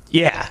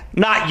 Yeah,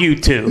 not you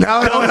two.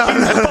 No.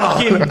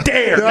 Fucking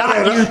dare.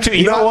 Not you two.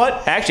 You know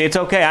what? Actually, it's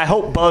okay. I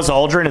hope Buzz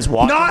Aldrin is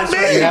watching this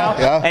right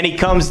now, and he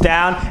comes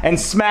down and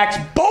smacks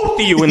both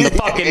of you in the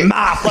fucking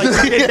mouth like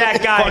he did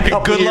that guy a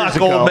couple Good years luck,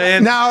 ago. old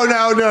man.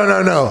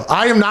 No.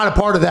 I am not a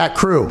part of that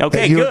crew.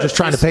 Okay, you good. were just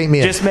trying to paint me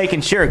in. Just making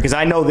sure, because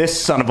I know this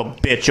son of a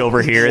bitch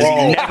over here is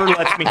he never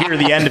lets me hear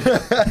the end of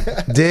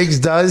it. Diggs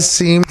does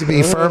seem to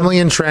be firmly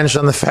entrenched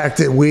on the fact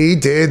that we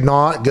did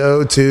not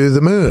go to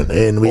the moon.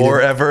 And we Or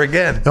ever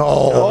again.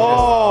 Oh.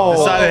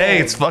 Decided, hey,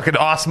 it's fucking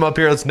awesome up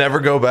here. Let's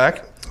never go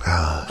back.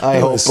 I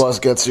hope Buzz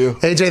gets you.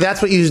 AJ,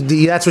 that's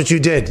what you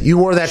did. You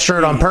wore that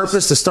shirt on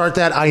purpose to start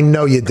that. I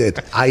know you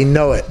did. I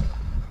know it.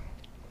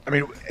 I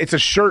mean, it's a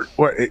shirt.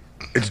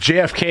 It's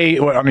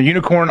JFK on a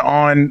unicorn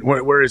on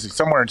where is it?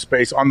 Somewhere in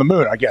space on the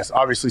moon, I guess.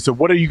 Obviously. So,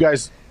 what are you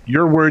guys?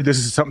 You're worried this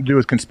is something to do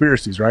with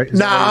conspiracies, right?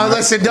 No,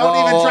 listen. Don't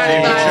even try to.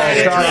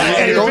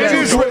 You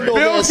finished with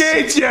Bill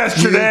Gates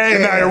yesterday,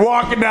 and now you're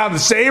walking down the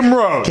same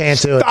road.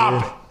 Can't do it.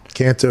 Dude.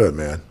 Can't do it,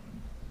 man.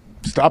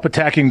 Stop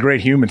attacking great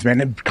humans,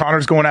 man. And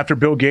Connor's going after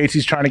Bill Gates.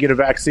 He's trying to get a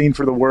vaccine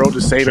for the world to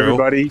save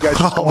everybody. You guys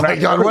just oh my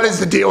God, what is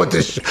the deal with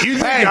this? You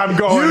think I'm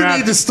going? You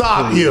need to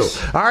stop. You.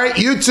 All right,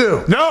 you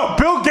too. No,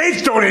 Bill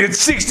Gates donated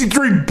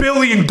 $63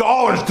 billion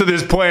to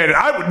this planet.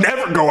 I would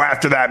never go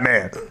after that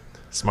man.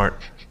 Smart.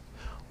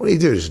 What do you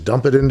do? Just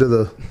dump it into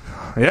the.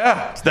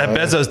 Yeah, that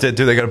Bezos did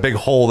too. They got a big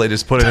hole. They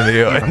just put it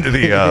into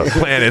the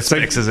planet,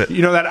 fixes it.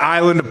 You know that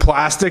island of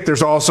plastic?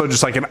 There's also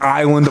just like an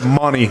island of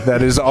money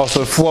that is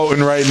also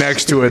floating right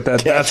next to it.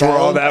 That's where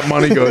all that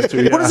money goes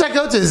to. Yeah. What does that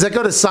go to? Does that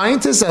go to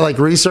scientists that like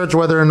research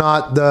whether or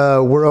not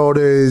the world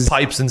is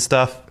pipes and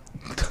stuff?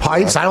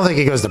 Pipes? I don't think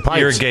it goes to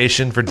pipes.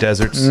 Irrigation for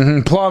deserts.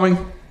 Mm-hmm. Plumbing.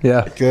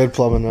 Yeah, good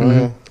plumbing.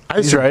 Yeah. I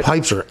assume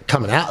pipes are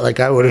coming out. Like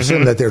I would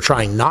assume that they're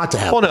trying not to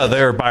have. Well, no,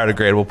 they're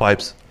biodegradable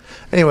pipes.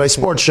 Anyway,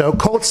 sports show.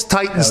 Colts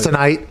Titans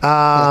tonight.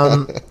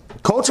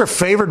 Colts are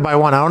favored by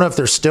 1. I don't know if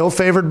they're still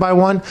favored by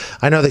 1.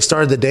 I know they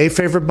started the day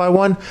favored by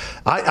 1.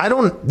 I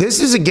don't.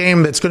 This is a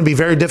game that's going to be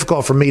very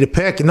difficult for me to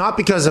pick, not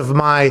because of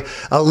my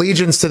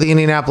allegiance to the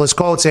Indianapolis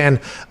Colts and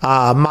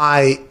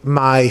my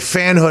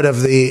fanhood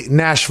of the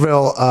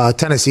Nashville,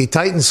 Tennessee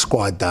Titans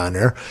squad down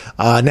there,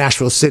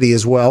 Nashville City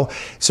as well.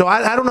 So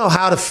I don't know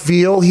how to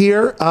feel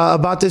here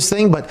about this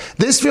thing, but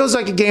this feels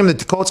like a game that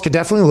the Colts could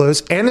definitely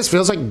lose, and this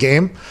feels like a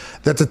game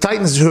that the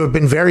Titans, who have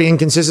been very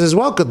inconsistent as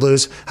well, could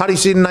lose. How do you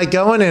see the night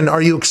going, and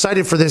are you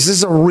excited for this? This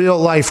is a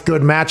real-life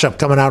good matchup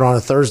coming out on a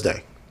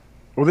Thursday.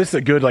 Well, this is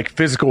a good,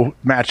 physical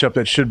matchup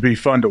that should be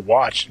fun to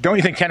watch. Don't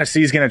you think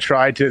Tennessee's going to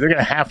try to? They're going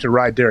to have to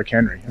ride Derrick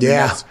Henry. I mean,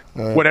 that's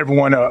what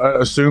everyone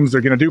assumes they're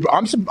going to do. But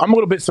I'm a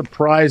little bit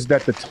surprised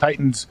that the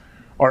Titans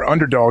are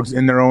underdogs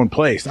in their own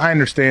place. I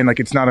understand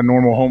it's not a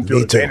normal home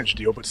field advantage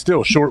deal, but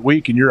still short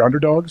week and you're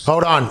underdogs.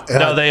 Hold on.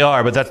 No, they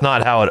are, but that's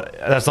not how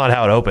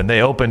it opened.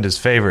 They opened as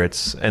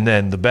favorites, and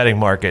then the betting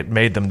market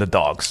made them the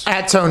dogs.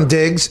 At Tone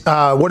Diggs,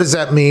 what does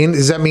that mean?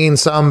 Does that mean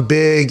some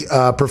big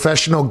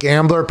professional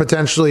gambler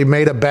potentially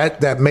made a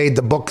bet that made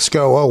the books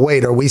go, oh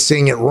wait, are we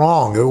seeing it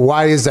wrong?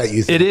 Why is that,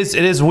 you think? It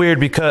is weird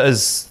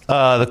because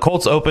the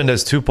Colts opened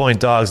as 2-point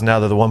dogs. Now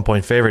they're the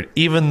 1-point favorite,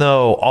 even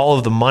though all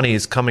of the money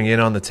is coming in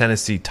on the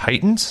Tennessee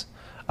Titans.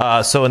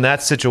 So in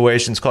that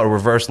situation, it's called a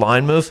reverse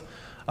line move.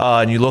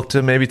 And you look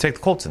to maybe take the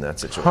Colts in that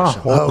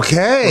situation.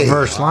 Okay.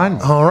 Reverse line.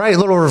 All right.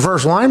 Little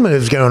reverse line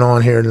moves going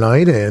on here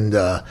tonight. And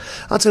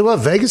I'll tell you what,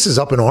 Vegas is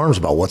up in arms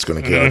about what's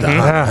going to go down.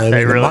 I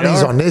mean, the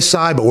money's on this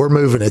side, but we're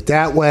moving it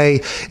that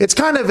way. It's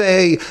kind of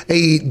a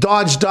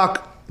dodge,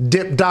 duck,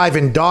 dip, dive,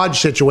 and dodge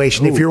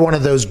situation. If you're one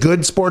of those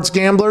good sports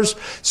gamblers,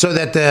 so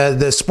that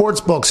the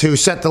sports books who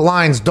set the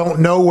lines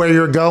don't know where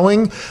you're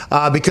going,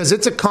 because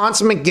it's a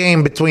consummate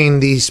game between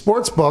the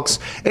sports books,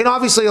 and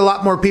obviously a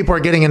lot more people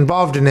are getting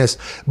involved in this,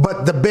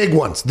 but the big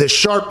ones, the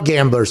sharp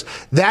gamblers,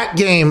 that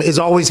game is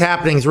always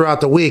happening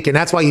throughout the week, and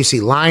that's why you see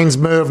lines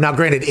move. Now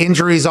granted,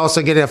 injuries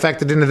also get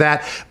affected into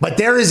that, but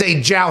there is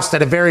a joust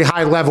at a very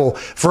high level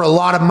for a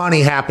lot of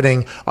money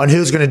happening on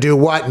who's going to do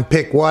what and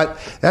pick what.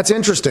 That's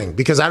interesting,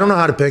 because I don't know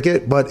how to pick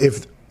it, but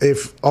if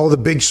all the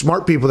big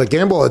smart people that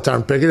gamble all the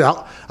time pick it,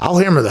 I'll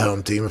hammer the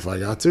home team if I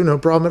got to, no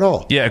problem at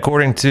all. Yeah,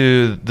 according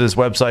to this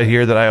website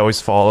here that I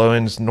always follow,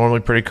 and it's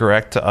normally pretty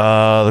correct,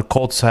 the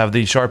Colts have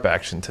the sharp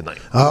action tonight.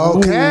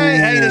 Okay.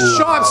 Hey, the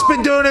sharp's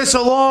been doing this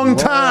a long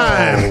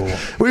time.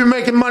 We've been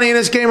making money in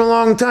this game a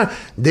long time.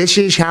 This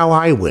is how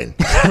I win.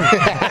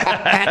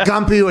 At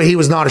Gumpy, he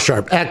was not a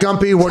sharp. At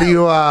Gumpy, what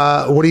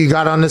do you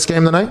got on this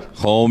game tonight?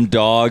 Home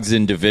dogs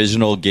in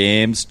divisional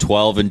games,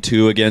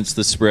 12-2 against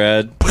the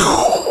spread.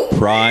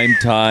 Prime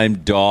time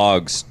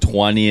dogs,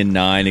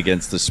 20-9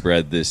 against the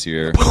spread this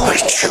year.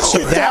 So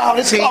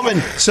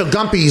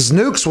Gumpy's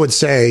nukes would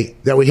say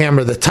that we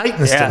hammer the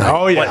Titans tonight.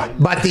 Oh, yeah.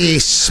 But the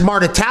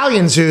smart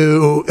Italians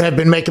who have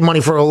been making money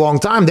for a long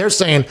time, they're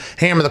saying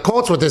hammer the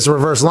Colts with this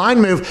reverse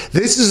line move.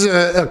 This is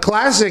a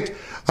classic.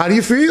 How do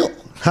you feel?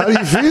 How do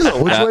you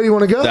feel? Which way do you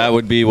want to go? That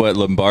would be what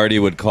Lombardi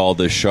would call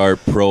the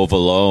sharp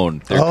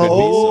provolone. There could be some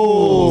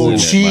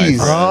holes in it.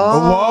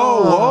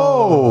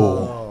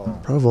 Whoa.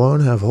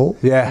 Provolone have holes?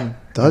 Yeah.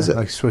 Does it?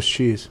 Like Swiss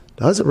cheese.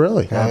 Does it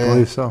really? Yeah, I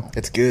believe so.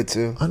 It's good,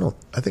 too. I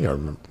think I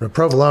remember.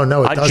 Provolone,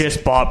 no, it doesn't. I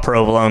just bought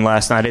provolone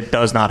last night. It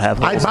does not have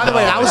holes. By the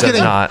way, I almost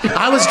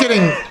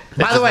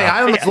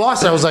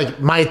lost it. I was like,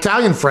 my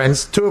Italian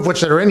friends, 2 of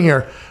which that are in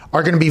here,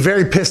 are going to be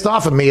very pissed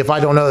off at me if I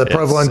don't know that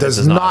provolone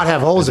does not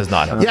have holes. It does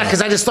not have Yeah,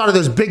 because I just thought of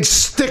those big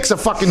sticks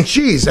of fucking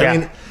cheese. I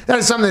mean, that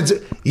is something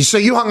that's... So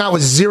you hung out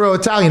with 0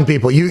 Italian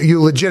people.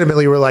 You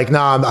legitimately were like,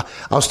 nah,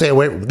 I'll stay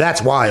away.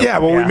 That's wild. Yeah,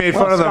 well, we made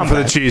fun of them for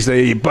the cheese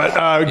they eat. But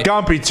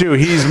Gumpy, too,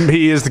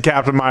 he is the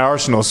captain of my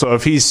arsenal. So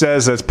if he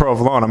says that's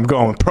provolone, I'm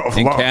going with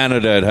provolone. In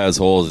Canada, it has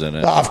holes in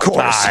it. Of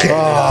course.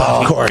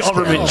 Of course.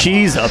 Government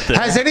cheese up there.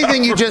 Has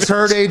anything you just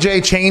heard,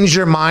 AJ, changed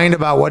your mind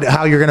about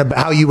how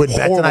you would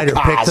bet tonight or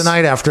pick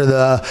tonight after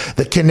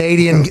the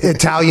Canadian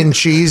Italian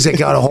cheese that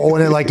got a hole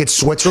in it like it's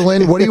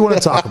Switzerland? What do you want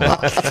to talk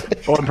about?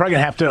 Well, I'm probably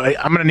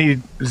I'm going to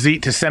need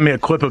Zeke to send me a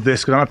clip of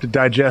this because I don't have to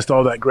digest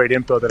all that great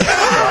info that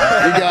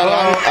I You got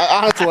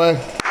it on its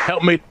way.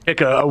 help me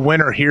pick a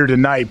winner here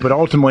tonight. But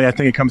ultimately, I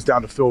think it comes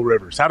down to Phil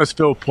Rivers. How does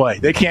Phil play?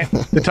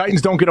 The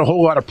Titans don't get a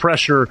whole lot of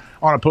pressure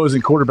on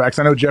opposing quarterbacks.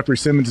 I know Jeffrey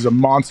Simmons is a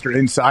monster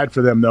inside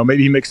for them, though.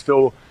 Maybe he makes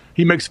Phil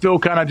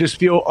kind of just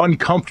feel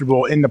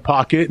uncomfortable in the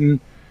pocket, and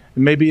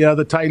maybe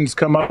the Titans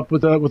come up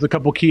with a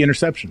couple key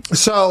interceptions.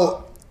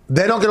 So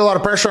they don't get a lot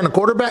of pressure on the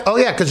quarterback? Oh,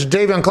 yeah, because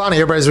Davion Clowney,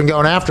 everybody's been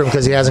going after him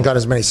because he hasn't got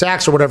as many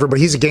sacks or whatever, but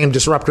he's a game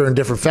disruptor in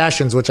different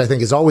fashions, which I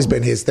think has always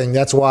been his thing.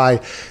 That's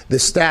why the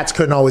stats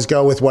couldn't always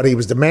go with what he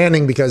was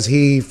demanding, because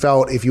he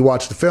felt if you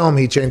watch the film,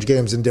 he changed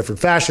games in different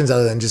fashions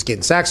other than just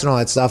getting sacks and all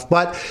that stuff.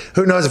 But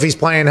who knows if he's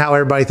playing how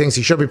everybody thinks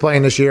he should be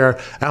playing this year.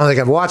 I don't think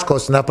I've watched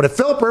close enough. But if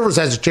Phillip Rivers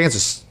has a chance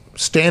to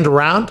stand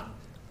around,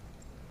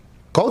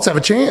 Colts have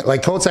a chance.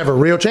 Like, Colts have a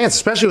real chance,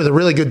 especially with a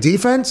really good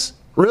defense.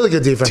 Really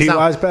good defense.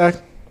 T.Y.'s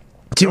back.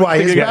 T.Y.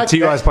 is back.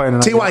 T.Y.'s playing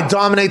tonight. T.Y.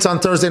 dominates on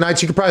Thursday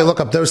nights. You could probably look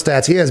up those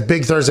stats. He has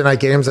big Thursday night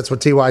games. That's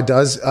what T.Y.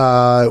 does.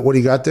 What do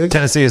you got, Dick?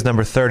 Tennessee is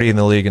number 30 in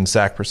the league in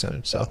sack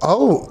percentage. So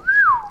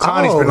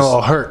Connie's been a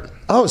little hurt.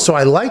 Oh, so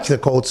I like the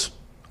Colts.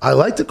 I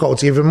like the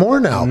Colts even more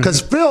now because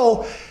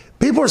Phil.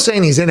 People are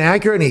saying he's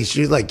inaccurate. And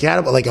he's like,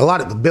 a lot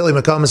of Billy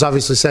McComas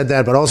obviously said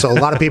that, but also a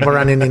lot of people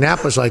around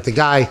Indianapolis like the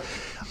guy.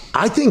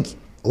 I think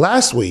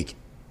last week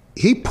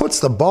he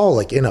puts the ball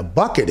like in a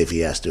bucket if he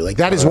has to. Like,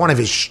 that is one of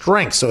his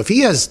strengths. So if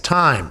he has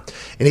time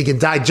and he can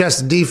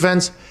digest the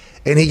defense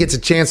and he gets a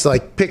chance to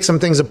like pick some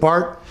things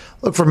apart,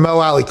 look for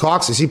Mo Alley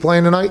Cox. Is he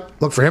playing tonight?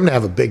 Look for him to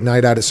have a big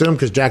night, I'd assume,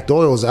 because Jack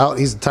Doyle's out.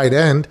 He's a tight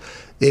end.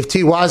 If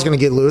T.Y. is going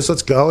to get loose,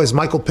 let's go. Is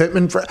Michael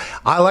Pittman?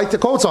 I like the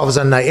Colts all of a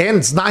sudden night. And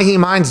it's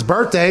Nyheim Hines'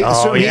 birthday.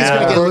 Assuming he's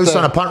going to get loose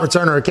on a punt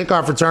return or a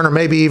kickoff return or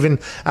maybe even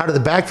out of the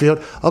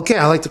backfield. Okay,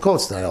 I like the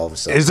Colts tonight all of a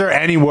sudden. Is there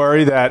any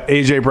worry that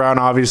A.J. Brown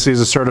obviously is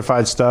a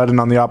certified stud, and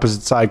on the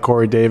opposite side,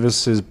 Corey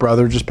Davis, his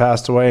brother, just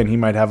passed away, and he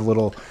might have a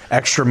little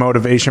extra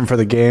motivation for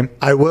the game?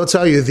 I will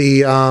tell you,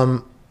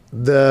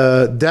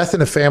 the death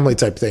in a family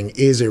type thing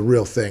is a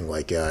real thing.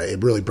 Like,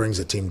 it really brings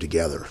a team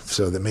together.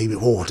 So that maybe,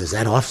 does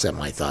that offset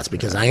my thoughts?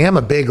 Because I am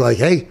a big, like,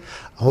 hey,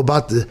 how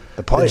about the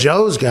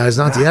Joes guys,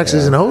 not the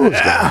X's and O's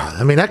guys?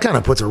 I mean, that kind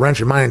of puts a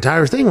wrench in my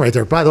entire thing right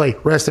there. By the way,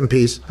 rest in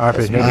peace.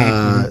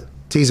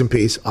 T's and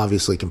P's,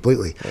 obviously,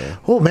 completely. Yeah.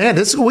 Oh, man,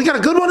 we got a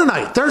good one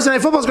tonight. Thursday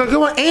Night Football's got a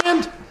good one.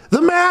 And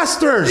the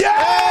Masters.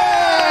 Yeah!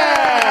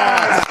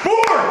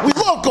 We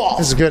love golf.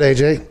 This is good,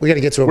 AJ. We got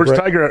to get to a break.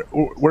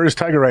 Where's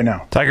Tiger right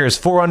now? Tiger is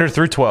 4 under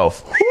through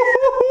 12.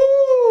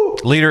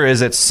 Leader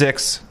is at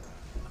 6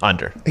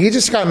 under. He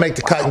just got to make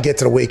the cut and get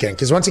to the weekend.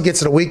 Because once he gets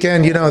to the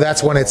weekend,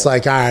 that's when it's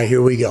like, all right,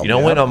 here we go. You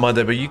don't win on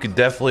Monday, but you could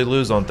definitely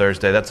lose on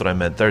Thursday. That's what I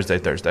meant. Thursday.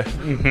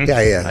 Mm-hmm.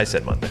 Yeah. I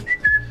said Monday.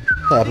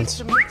 Happens.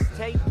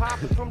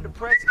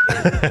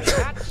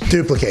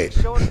 Duplicate.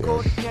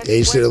 Yeah,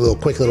 you just did a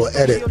quick little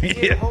edit.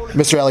 Yeah.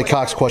 Mr. Alley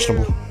Cox,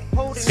 questionable.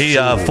 He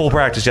full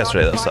practice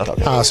yesterday, though. So.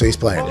 Oh, so he's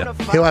playing. Yeah.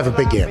 He'll have a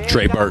big game.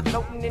 Trey Burton.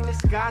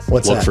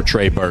 What's Look that? for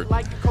Trey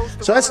Burton.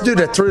 So that's the dude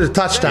that threw the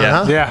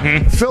touchdown, huh?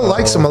 Yeah. Phil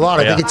likes him a lot.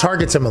 I think he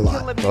targets him a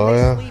lot. Oh,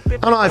 yeah. I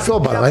don't know how I feel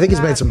about him. I think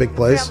he's made some big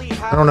plays.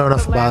 I don't know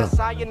enough about him.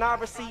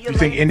 Do you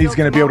think Indy's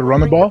going to be able to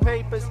run the ball?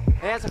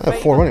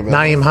 4 money, man.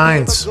 Nyheim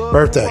Hines'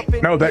 birthday.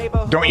 No,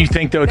 don't you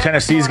think, though,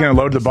 Tennessee's going to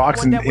load the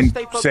box and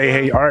say,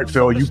 hey, all right,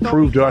 Phil, you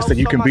proved to us that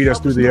you can beat us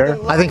through the air?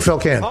 I think Phil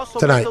can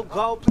tonight.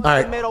 All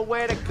right.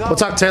 We'll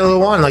talk Taylor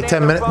Lewan in like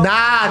 10 minutes.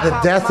 Nah, the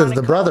death of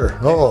the brother.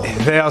 Oh.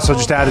 They also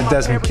just added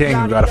Desmond King,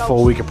 who got a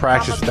full week of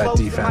practice with that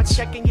defense.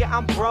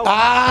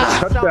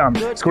 Touchdown.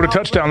 Scored a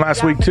touchdown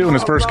last week, too, in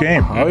his first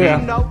game. Oh,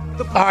 yeah.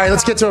 All right,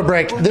 let's get to a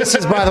break. This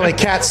is, by the way,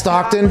 Kat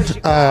Stockton,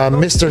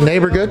 Mr.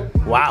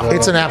 Neighborgood. Wow.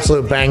 It's an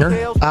absolute banger.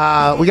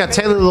 We got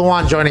Taylor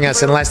Lewan joining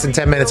us in less than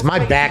 10 minutes.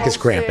 My back is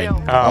cramping.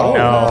 Oh,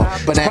 no.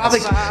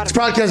 It's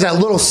probably because that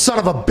little son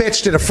of a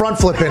bitch did a front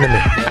flip into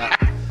me.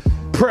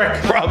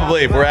 Prick.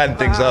 Probably, if we're adding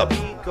things up.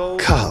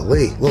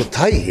 Golly, a little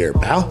tight here,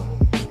 pal.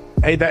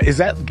 Hey, is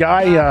that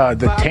guy,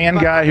 the tan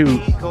guy who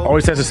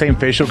always has the same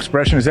facial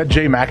expression, is that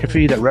Jay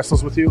McAfee that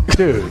wrestles with you?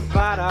 Dude,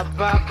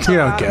 you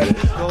don't get it.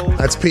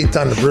 That's Pete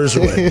Dunne, the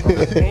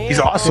bruiserweight. He's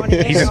awesome.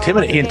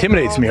 He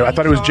intimidates me. I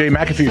thought it was Jay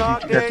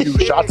McAfee that few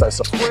shots I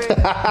saw.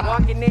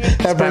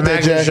 Happy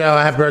birthday, Jay.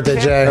 Happy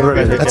birthday, Jay.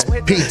 That's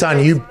Pete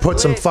Dunne. You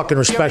put some fucking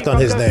respect on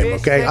his name,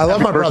 okay? I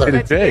love my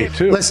brother. Jay,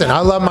 too. Listen,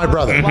 I love my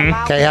brother.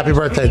 Okay, happy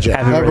birthday, Jay.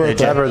 Happy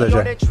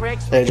birthday, Jay.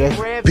 Hey,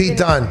 Jay. Pete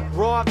Dunne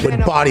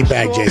would body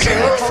bag Jason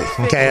McAfee.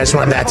 Okay, I just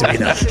wanted that to be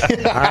known.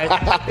 All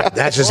right?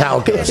 That's just how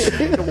it goes.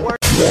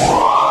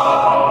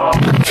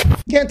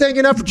 Can't thank you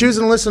enough for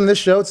choosing to listen to this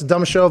show. It's the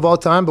dumbest show of all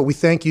time, but we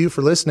thank you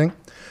for listening.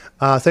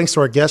 Thanks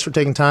to our guests for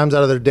taking times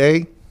out of their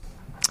day.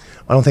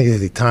 I don't think they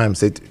take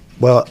times.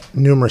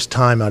 Numerous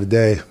time out of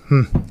day.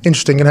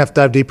 Interesting. Going to have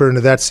to dive deeper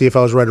into that, see if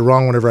I was right or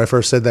wrong whenever I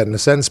first said that in a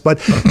sentence. But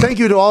thank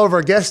you to all of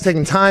our guests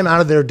taking time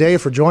out of their day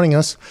for joining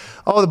us.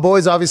 All the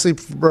boys, obviously,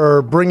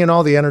 for bringing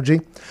all the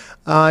energy.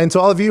 And to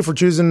all of you for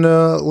choosing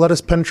to let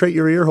us penetrate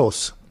your ear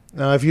holes.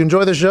 If you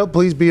enjoy the show,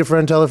 please be a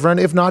friend, tell a friend.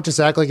 If not, just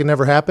act like it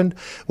never happened.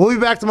 We'll be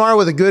back tomorrow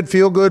with a good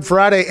feel-good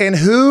Friday. And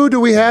who do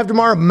we have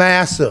tomorrow?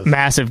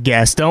 Massive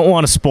guest. Don't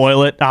want to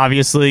spoil it,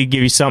 obviously.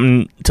 Give you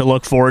something to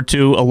look forward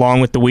to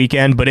along with the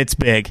weekend, but it's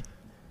big.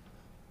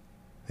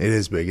 It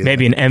is big.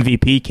 Maybe an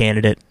MVP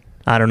candidate.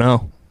 I don't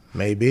know.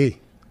 Maybe.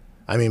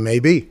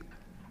 Maybe.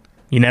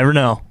 You never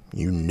know.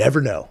 You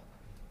never know.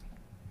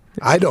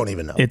 I don't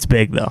even know. It's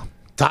big, though.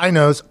 Ty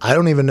knows. I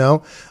don't even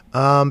know.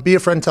 Be a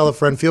friend, tell a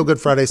friend. Feel Good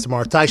Fridays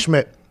tomorrow. Ty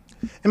Schmidt.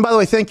 And by the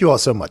way, thank you all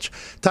so much.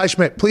 Ty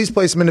Schmidt, please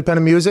play some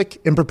independent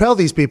music and propel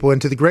these people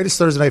into the greatest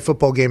Thursday night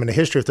football game in the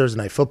history of Thursday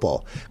night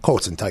football.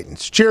 Colts and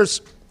Titans. Cheers.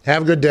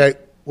 Have a good day.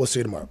 We'll see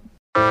you tomorrow.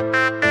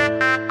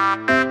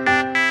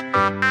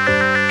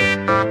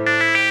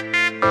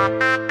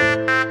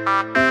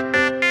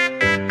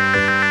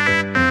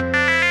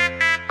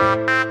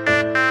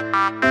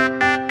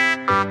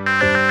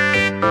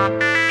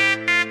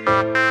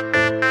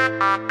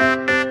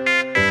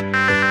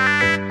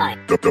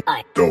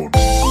 Don't